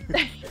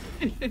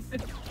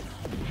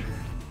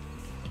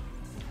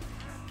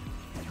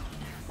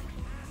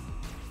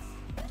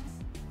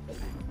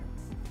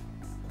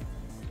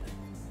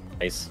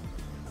 Nice.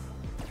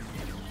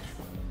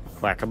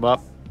 Whack him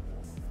up.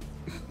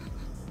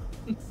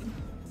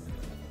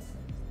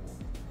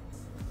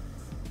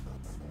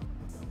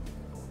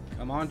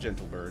 Come on,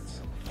 gentle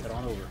birds. Head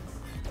on over.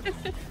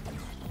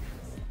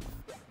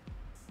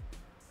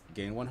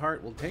 Gain 1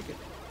 heart, we'll take it.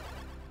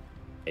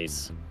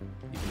 Nice.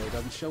 Even though it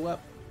doesn't show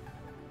up.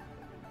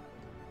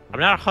 I'm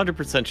not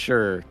 100%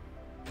 sure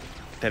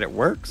that it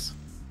works.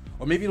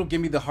 Or maybe it'll give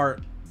me the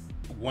heart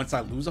once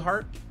I lose a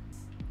heart.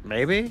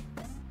 Maybe?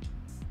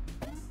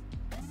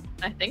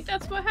 I think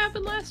that's what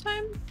happened last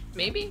time.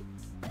 Maybe.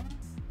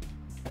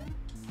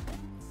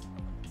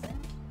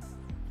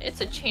 It's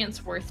a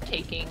chance worth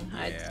taking,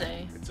 I'd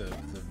say. It's a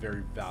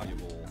very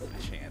valuable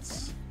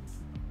chance.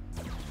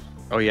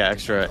 Oh yeah,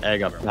 extra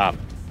egg up top.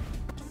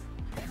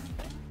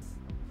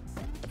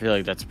 I feel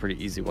like that's a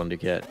pretty easy one to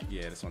get.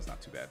 Yeah, this one's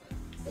not too bad.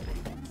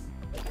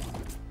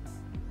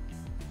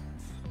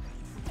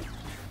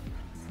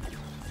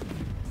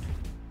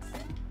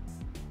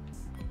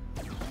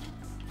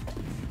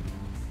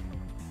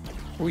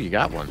 Oh, you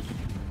got one.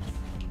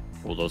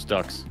 Oh, those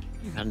ducks.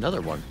 You got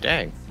another one.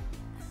 Dang.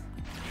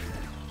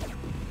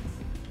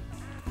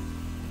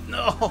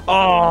 No.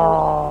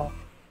 Oh.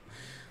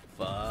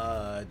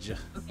 Fudge.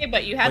 Okay,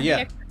 but you had Oh, yeah,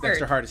 the extra the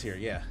extra heart. heart is here,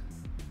 yeah.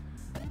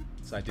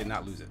 So I did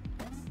not lose it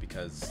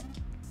because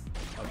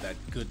of that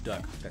good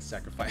duck that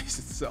sacrificed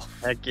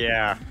itself. Heck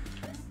yeah.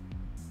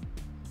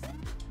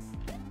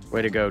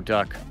 Way to go,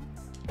 duck.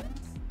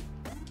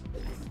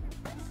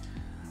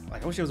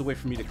 Like, I wish there was a way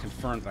for me to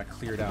confirm that I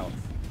cleared out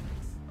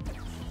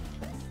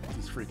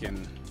these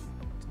freaking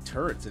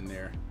turrets in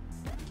there.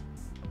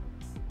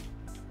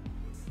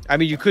 I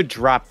mean, you could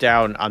drop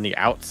down on the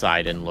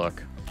outside and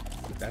look,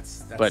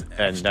 That's but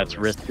then extra that's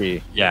risk.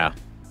 risky. Yeah.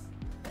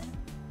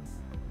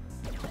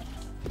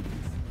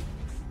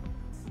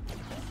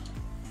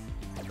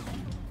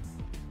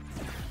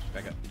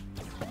 Back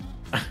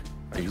up.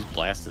 Oh, you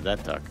blasted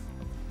that duck.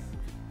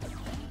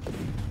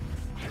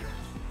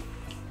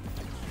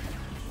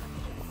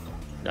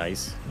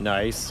 Nice.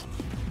 Nice.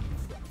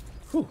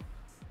 Whew.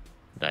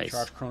 Nice.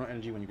 Charge chrono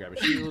energy when you grab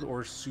a shield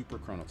or super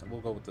chrono time.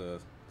 We'll go with the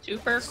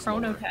Super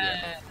chrono slower, yeah.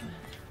 pad.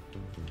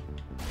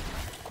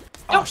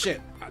 Oh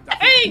shit!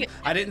 Hey!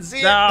 I didn't see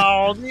it.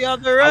 No, the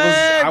other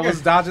egg. I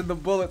was dodging the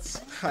bullets.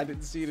 I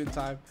didn't see it in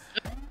time.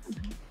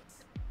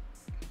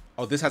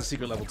 Oh, this has a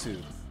secret level too.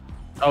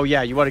 Oh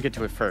yeah, you want to get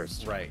to it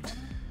first. Right.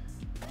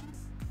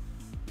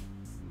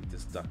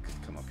 This duck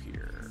come up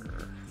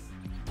here.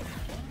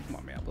 Come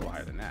on, man, a little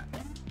higher than that.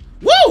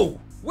 Whoa!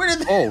 Where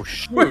did Oh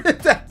where shoot. did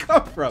that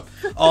come from?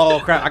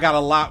 Oh crap! I got a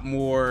lot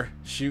more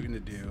shooting to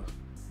do.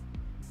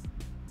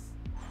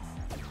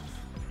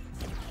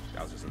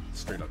 That was just a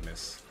straight up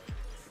miss.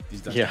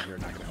 These ducks Yeah. out here are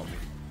not gonna help me.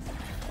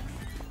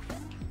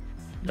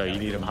 No, you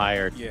need him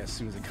higher. Yeah, as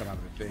soon as they come out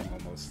of the thing,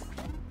 almost.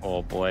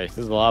 Oh boy,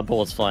 there's a lot of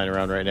bullets flying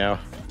around right now.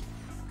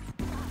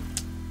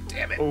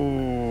 Damn it!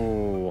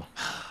 Ooh.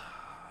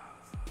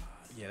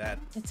 Yeah,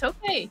 It's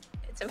okay.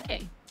 It's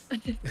okay.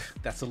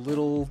 that's a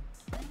little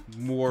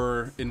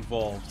more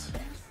involved.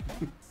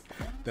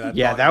 than I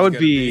Yeah, thought that it was would gonna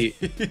be.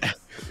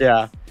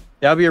 Yeah,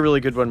 that would be a really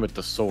good one with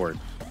the sword.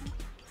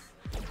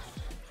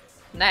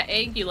 And that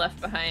egg you left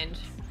behind,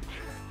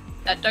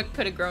 that duck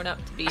could have grown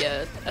up to be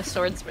a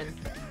swordsman.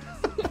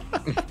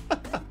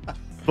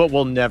 But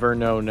we'll never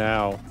know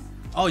now.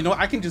 Oh, you know what?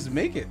 I can just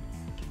make it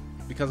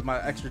because of my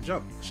extra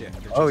jump. Shit.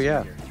 they're Oh, just yeah.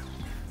 in here.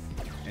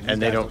 And And these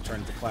they guys don't- turn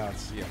into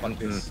clouds. Yeah, fuck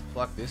this.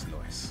 Fuck this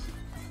noise.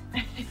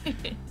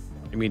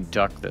 I mean,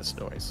 duck this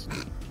noise.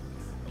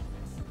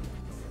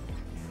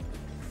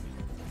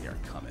 They are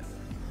coming.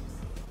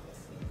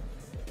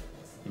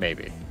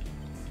 Maybe.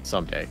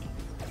 Someday.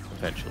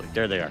 Eventually.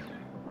 There they are.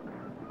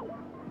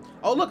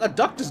 Oh, look, a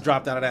duck just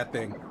dropped out of that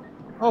thing.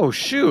 Oh,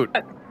 shoot.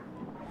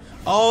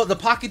 Oh, the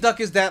pocket duck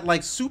is that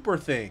like super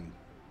thing,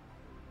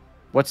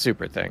 What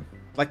super thing?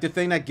 like the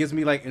thing that gives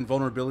me like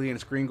invulnerability and the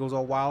screen goes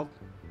all wild.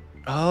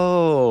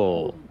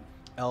 Oh.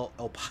 El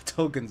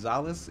Pato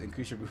Gonzalez,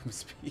 increase your movement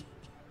speed.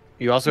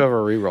 You also have a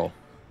reroll.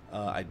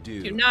 I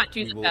do. Do not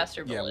do We the will-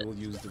 faster Yeah, bullet. we'll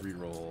use the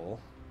reroll.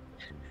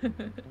 You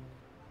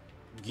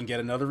can get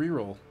another reroll.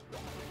 All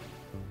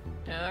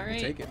We'll right.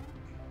 take it.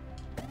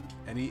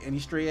 Any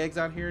stray eggs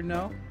out here?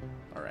 No.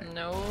 All right.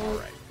 No. All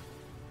right.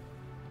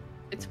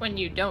 It's when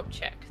you don't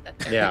check that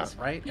there Yeah. is.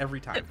 Right. Every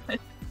time.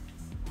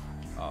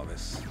 Oh,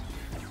 this.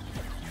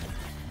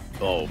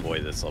 Oh boy,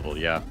 this level,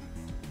 yeah.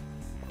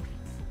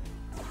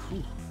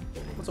 Whew.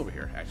 What's over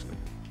here? Actually,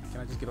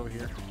 can I just get over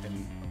here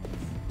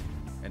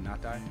and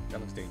not die? That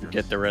looks dangerous.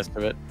 Get the rest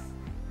of it.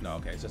 No,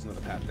 okay, it's just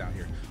another path down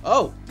here.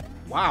 Oh,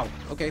 wow.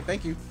 Okay,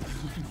 thank you.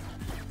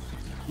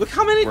 Look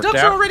how many Worked ducks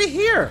out. are already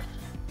here.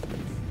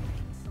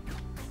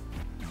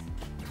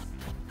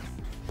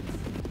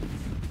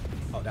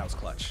 Oh, that was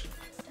clutch.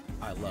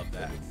 I love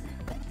that.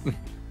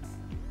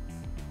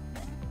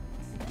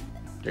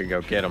 There you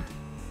go, get him.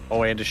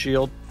 Oh, and a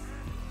shield.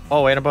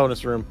 Oh, and a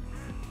bonus room.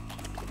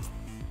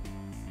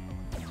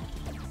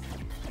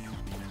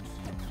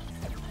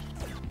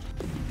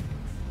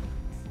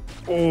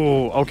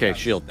 Oh, okay, That was-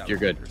 shield. that You're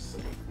was good. dangerous.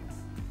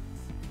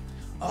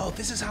 Oh,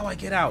 this is how I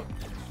get out.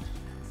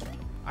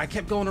 I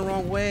kept going the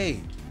wrong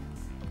way.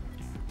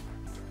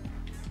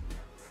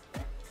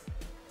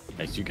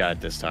 Nice, you got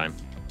it this time.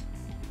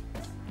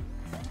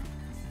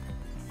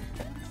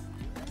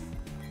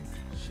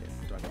 Shit,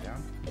 do I go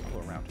down? Go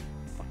around.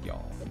 Fuck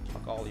y'all.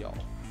 Fuck all y'all.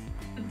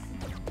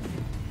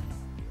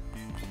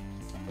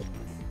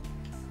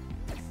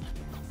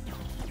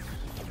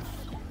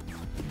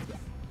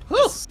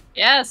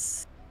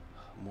 Yes.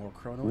 More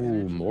chrono Ooh,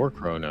 energy. more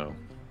chrono.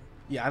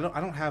 Yeah, I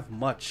don't have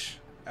much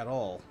at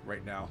all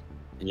right now.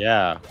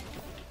 Yeah.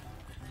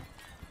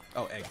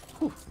 Oh, egg.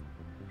 Whew.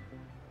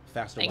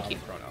 Faster Thank wild you.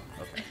 chrono.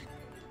 Okay.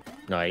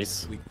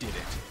 Nice. We did it.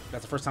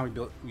 That's the first time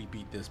we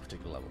beat this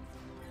particular level.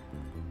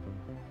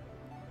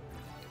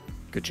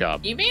 Good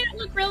job. You made it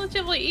look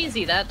relatively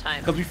easy that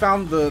time. Because we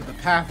found the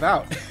path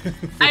out.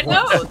 I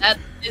know, that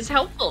is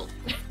helpful.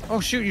 Oh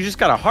shoot, you just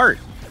got a heart.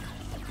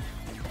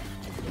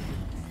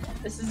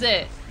 This is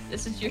it.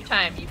 This is your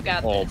time. You've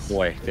got Oh this.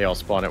 boy, they all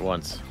spawn at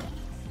once.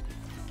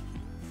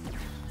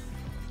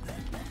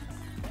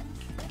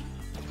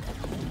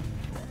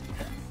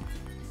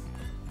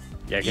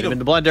 Yeah, get him in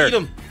the blender. Eat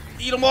them.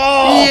 Eat them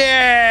all.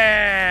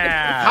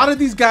 Yeah. How did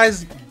these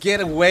guys get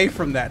away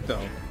from that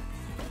though?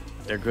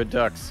 They're good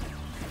ducks.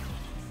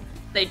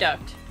 They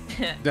ducked.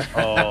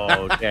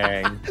 Oh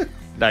dang.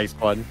 Nice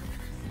one.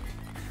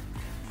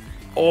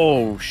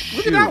 Oh shoot.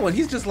 Look at that one.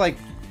 He's just like,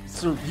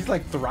 he's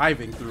like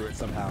thriving through it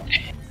somehow.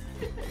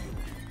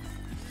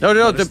 No,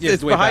 Yeah,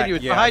 it's way behind back. you.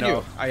 It's Yeah, behind I you.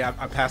 know.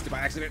 I passed it by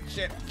accident.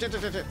 Shit.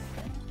 Shit.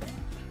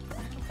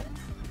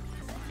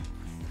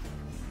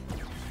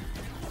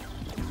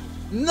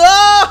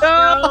 No!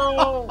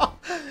 No!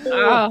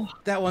 Oh.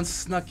 That one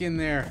snuck in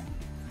there.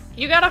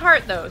 You got a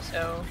heart though,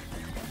 so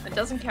it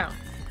doesn't count.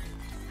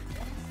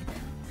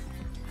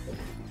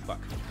 Fuck.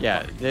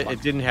 Yeah,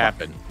 it didn't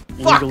happen.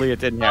 Fuck. Legally, it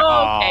didn't happen.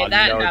 Oh, okay, Oh,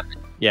 that no. happened.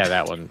 Yeah,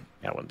 that one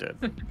did.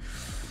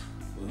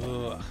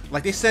 Ugh.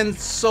 Like they send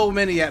so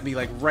many at me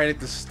like right at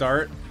the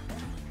start.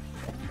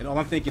 And all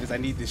I'm thinking is I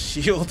need this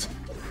shield.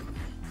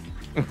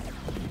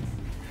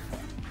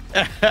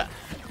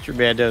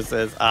 Tremando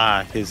says,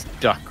 his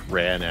duck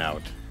ran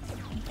out.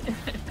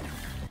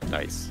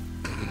 Nice.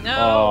 No.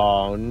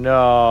 Oh,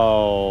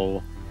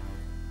 no.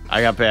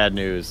 I got bad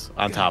news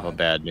on top of God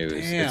bad news.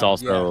 Damn. It's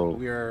also Yeah,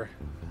 we're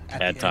at bad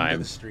the end of time.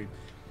 the stream.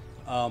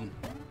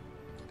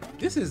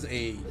 This is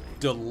a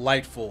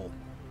delightful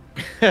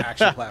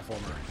action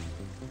platformer.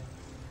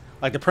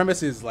 Like the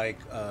premise is like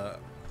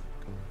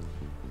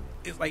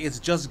it's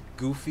just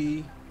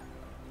goofy,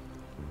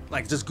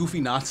 like just goofy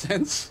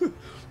nonsense,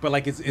 but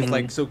like it's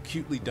like so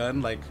cutely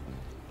done, like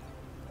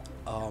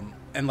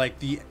and like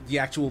the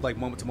actual like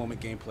moment to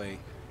moment gameplay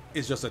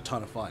is just a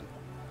ton of fun.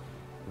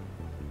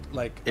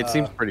 Like it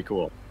seems pretty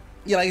cool.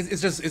 yeah, like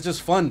it's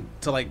just fun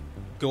to like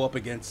go up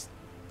against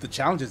the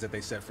challenges that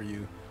they set for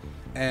you,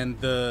 and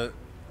the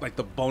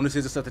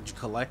bonuses and stuff that you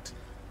collect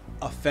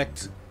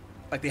affect,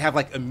 like they have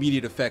like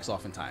immediate effects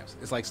oftentimes.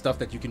 It's like stuff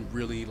that you can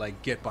really like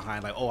get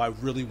behind, like, oh, I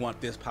really want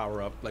this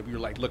power up. Like we were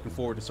like looking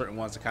forward to certain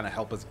ones to kind of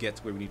help us get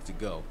to where we need to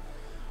go,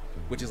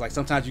 which is like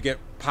sometimes you get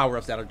power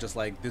ups that are just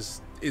like,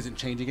 this isn't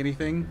changing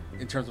anything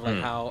in terms of like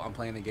how I'm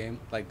playing the game.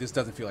 Like this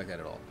doesn't feel like that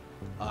at all.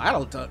 I had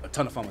a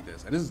ton of fun with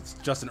this, and this is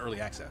just an early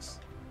access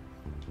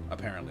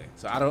apparently,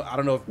 so I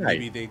don't know if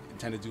maybe they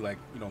intend to do like,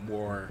 you know,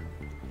 more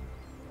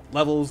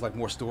levels, like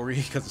more story,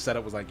 because the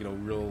setup was like, you know,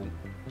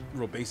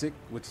 real basic,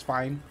 which is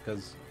fine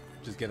because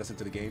just get us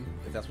into the game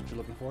if that's what you're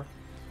looking for.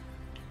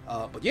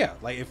 But yeah,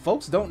 like if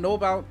folks don't know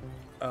about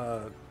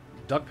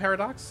Duck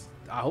Paradox,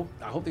 I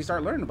hope they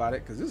start learning about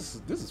it, because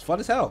this is fun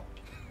as hell.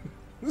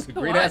 This is a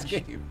great ass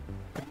Watch. game.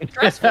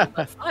 Stressful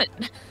but fun.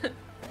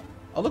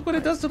 Oh, look what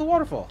it does to the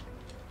waterfall.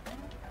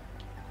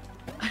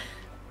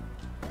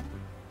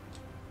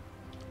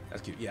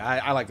 That's cute. Yeah,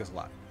 I like this a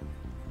lot.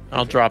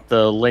 I'll drop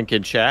the link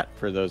in chat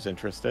for those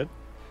interested.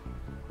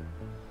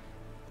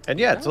 And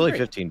yeah, it's only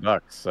Great.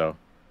 $15, so.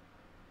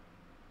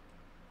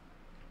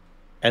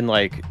 And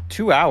like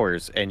 2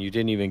 hours, and you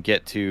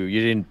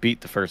didn't beat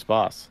the first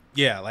boss.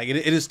 Yeah, like it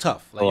is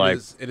tough. Like, Like-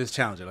 it is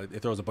challenging. Like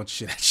it throws a bunch of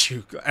shit at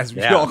you, as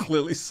we Yeah. all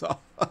clearly saw.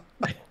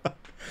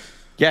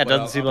 Yeah, it But,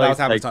 doesn't seem I like was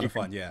having like a ton of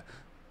fun. Yeah.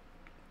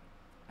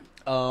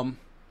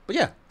 But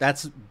yeah,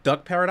 that's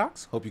Duck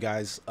Paradox. Hope you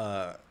guys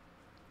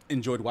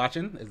enjoyed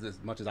watching as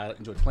much as I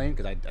enjoyed playing,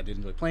 because I did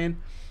enjoy playing.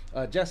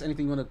 Jess,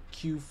 anything you want to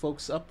cue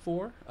folks up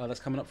for that's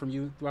coming up from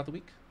you throughout the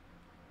week?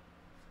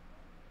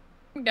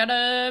 Got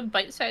a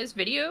bite-sized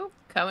video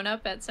coming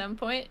up at some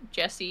point.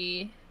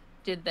 Jesse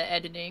did the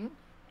editing.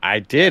 I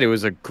did. It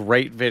was a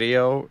great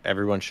video.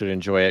 Everyone should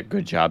enjoy it.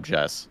 Good job,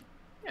 Jess.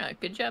 Yeah,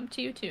 good job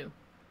to you too.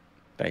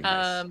 Thanks.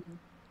 I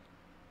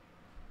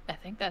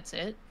think that's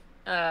it.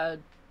 Are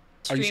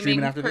you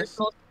streaming after this?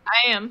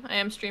 I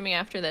am streaming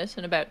after this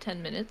in about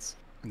 10 minutes.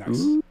 Nice.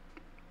 Ooh.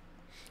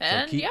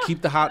 And so yeah,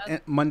 keep the hot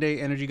Monday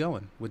energy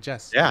going with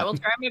Jess. I Yeah. will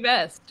try my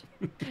best.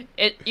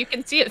 You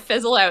can see it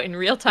fizzle out in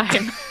real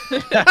time.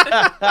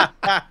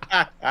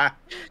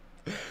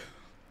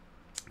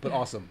 But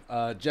awesome.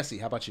 Jesse,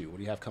 how about you? What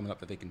do you have coming up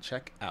that they can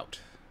check out?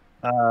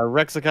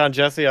 Rexicon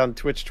Jesse on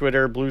Twitch,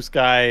 Twitter, Blue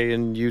Sky,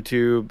 and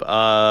YouTube.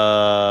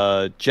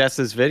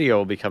 Jess's video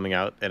will be coming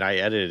out, and I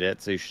edited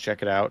it, so you should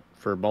check it out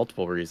for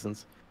multiple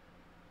reasons.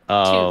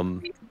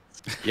 Two.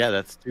 Yeah,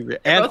 that's 2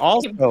 and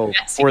also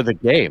for the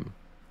game.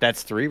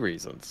 That's 3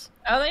 reasons.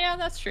 Oh yeah,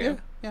 that's true. Yeah,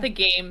 yeah. The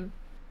game.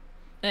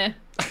 The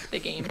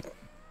game.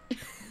 All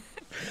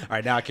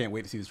right, now I can't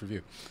wait to see this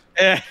review.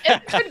 It's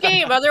a good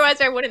game. Otherwise,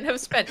 I wouldn't have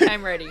spent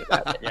time writing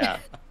about it. Yeah.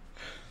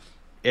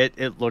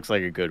 It looks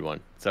like a good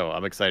one, so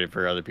I'm excited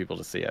for other people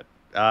to see it.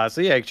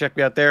 So yeah, check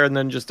me out there, and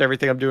then just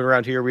everything I'm doing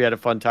around here. We had a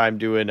fun time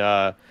doing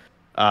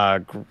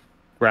ground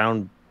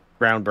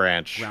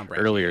branch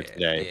earlier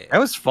today. Yeah. That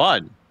was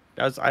fun.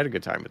 I had a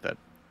good time with that.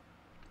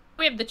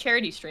 We have the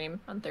charity stream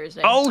on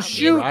Thursday. Oh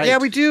shoot! Right. Yeah,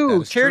 we do.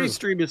 That is Charity true.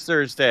 stream is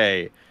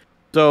Thursday.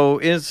 So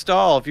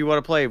install if you want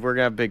to play. We're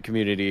gonna have a big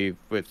community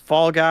with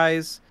Fall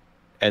Guys,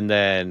 and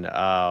then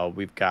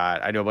we've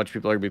got. I know a bunch of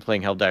people are gonna be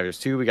playing Helldivers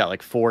too. We got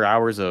like 4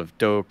 hours of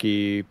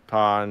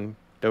Dokapon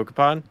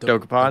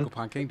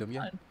Kingdom,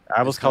 yeah. I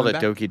almost It's called it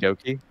coming Doki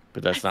Doki,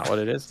 but that's not what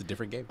it is. It's a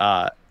different game.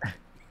 So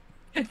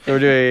we're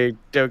doing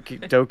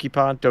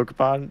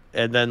Dokapon,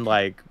 and then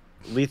like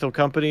Lethal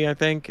Company, I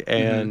think,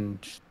 and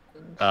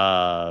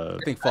I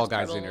think Fall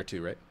Guys is in there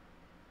too, right?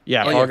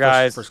 yeah, Oh, Fall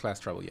Guys, First Class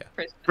Trouble, yeah.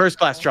 First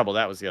Class Trouble.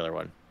 That was the other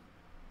one.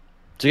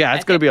 So yeah,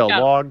 it's I gonna be a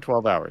think, long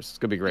 12 hours. It's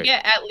gonna be You great.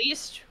 get at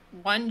least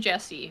one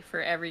Jesse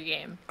for every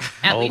game.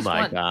 At Oh least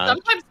my one. God.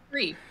 Sometimes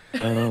 3.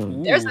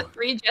 Oh, There's a Ooh.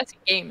 3 Jesse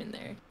game in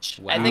there.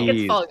 Wow. I think it's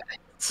Jeez. Fall Guys.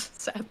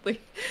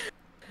 Sadly,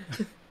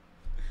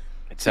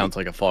 it sounds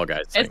like a Fall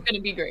Guys it's thing. gonna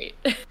be great.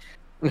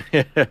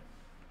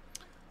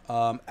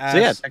 So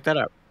yeah, check that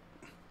out.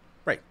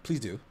 Right, please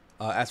do.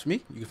 As for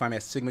me, you can find me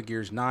at Sigma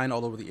Gears 9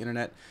 all over the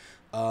internet.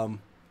 In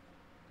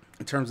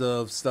terms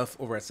of stuff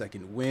over at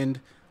Second Wind,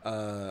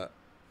 the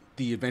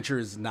Adventure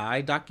is Nigh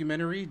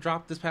documentary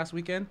dropped this past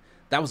weekend.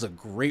 That was a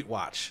great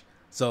watch.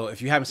 So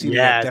if you haven't seen it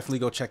yet, Yes. definitely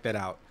go check that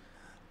out.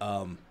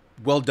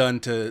 Well done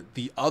to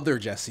the other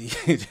Jesse,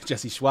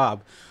 Jesse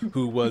Schwab,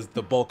 who was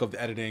the bulk of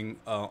the editing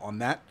on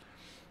that.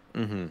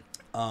 Mm-hmm.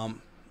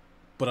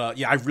 But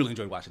yeah, I really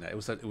enjoyed watching that.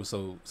 It was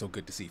so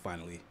good to see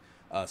finally.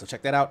 So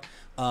check that out.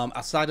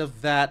 Outside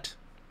of that,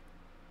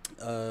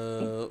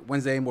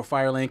 Wednesday more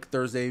Firelink.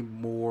 Thursday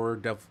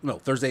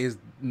Thursday is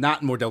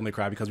not more Devil May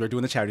Cry because we're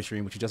doing the charity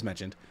stream, which you just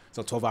mentioned.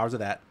 So 12 hours of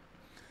that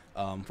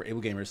for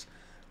able gamers.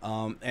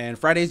 And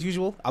Friday, as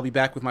usual, I'll be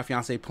back with my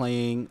fiance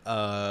playing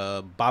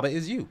Baba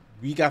Is You.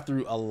 We got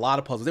through a lot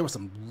of puzzles. There was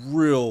some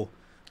real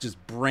just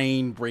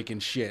brain breaking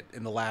shit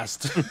in the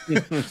last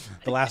the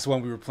last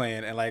one we were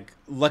playing, and like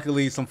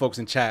luckily some folks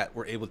in chat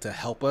were able to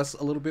help us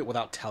a little bit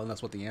without telling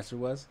us what the answer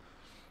was.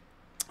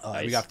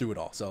 Nice. We got through it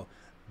all. So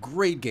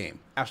great game.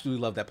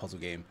 Absolutely love that puzzle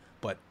game.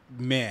 But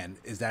man,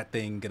 is that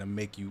thing gonna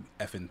make you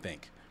effing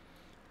think.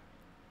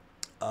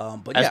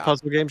 But As yeah,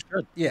 puzzle games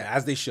should. yeah,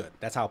 as they should.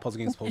 That's how a puzzle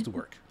game is supposed to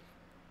work.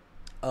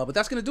 But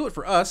that's going to do it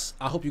for us.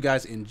 I hope you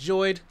guys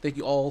enjoyed. Thank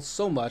you all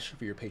so much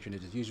for your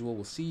patronage as usual.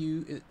 We'll see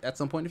you at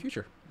some point in the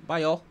future. Bye,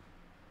 y'all.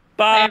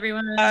 Bye,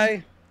 everyone.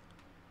 Bye.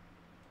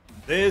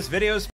 This video is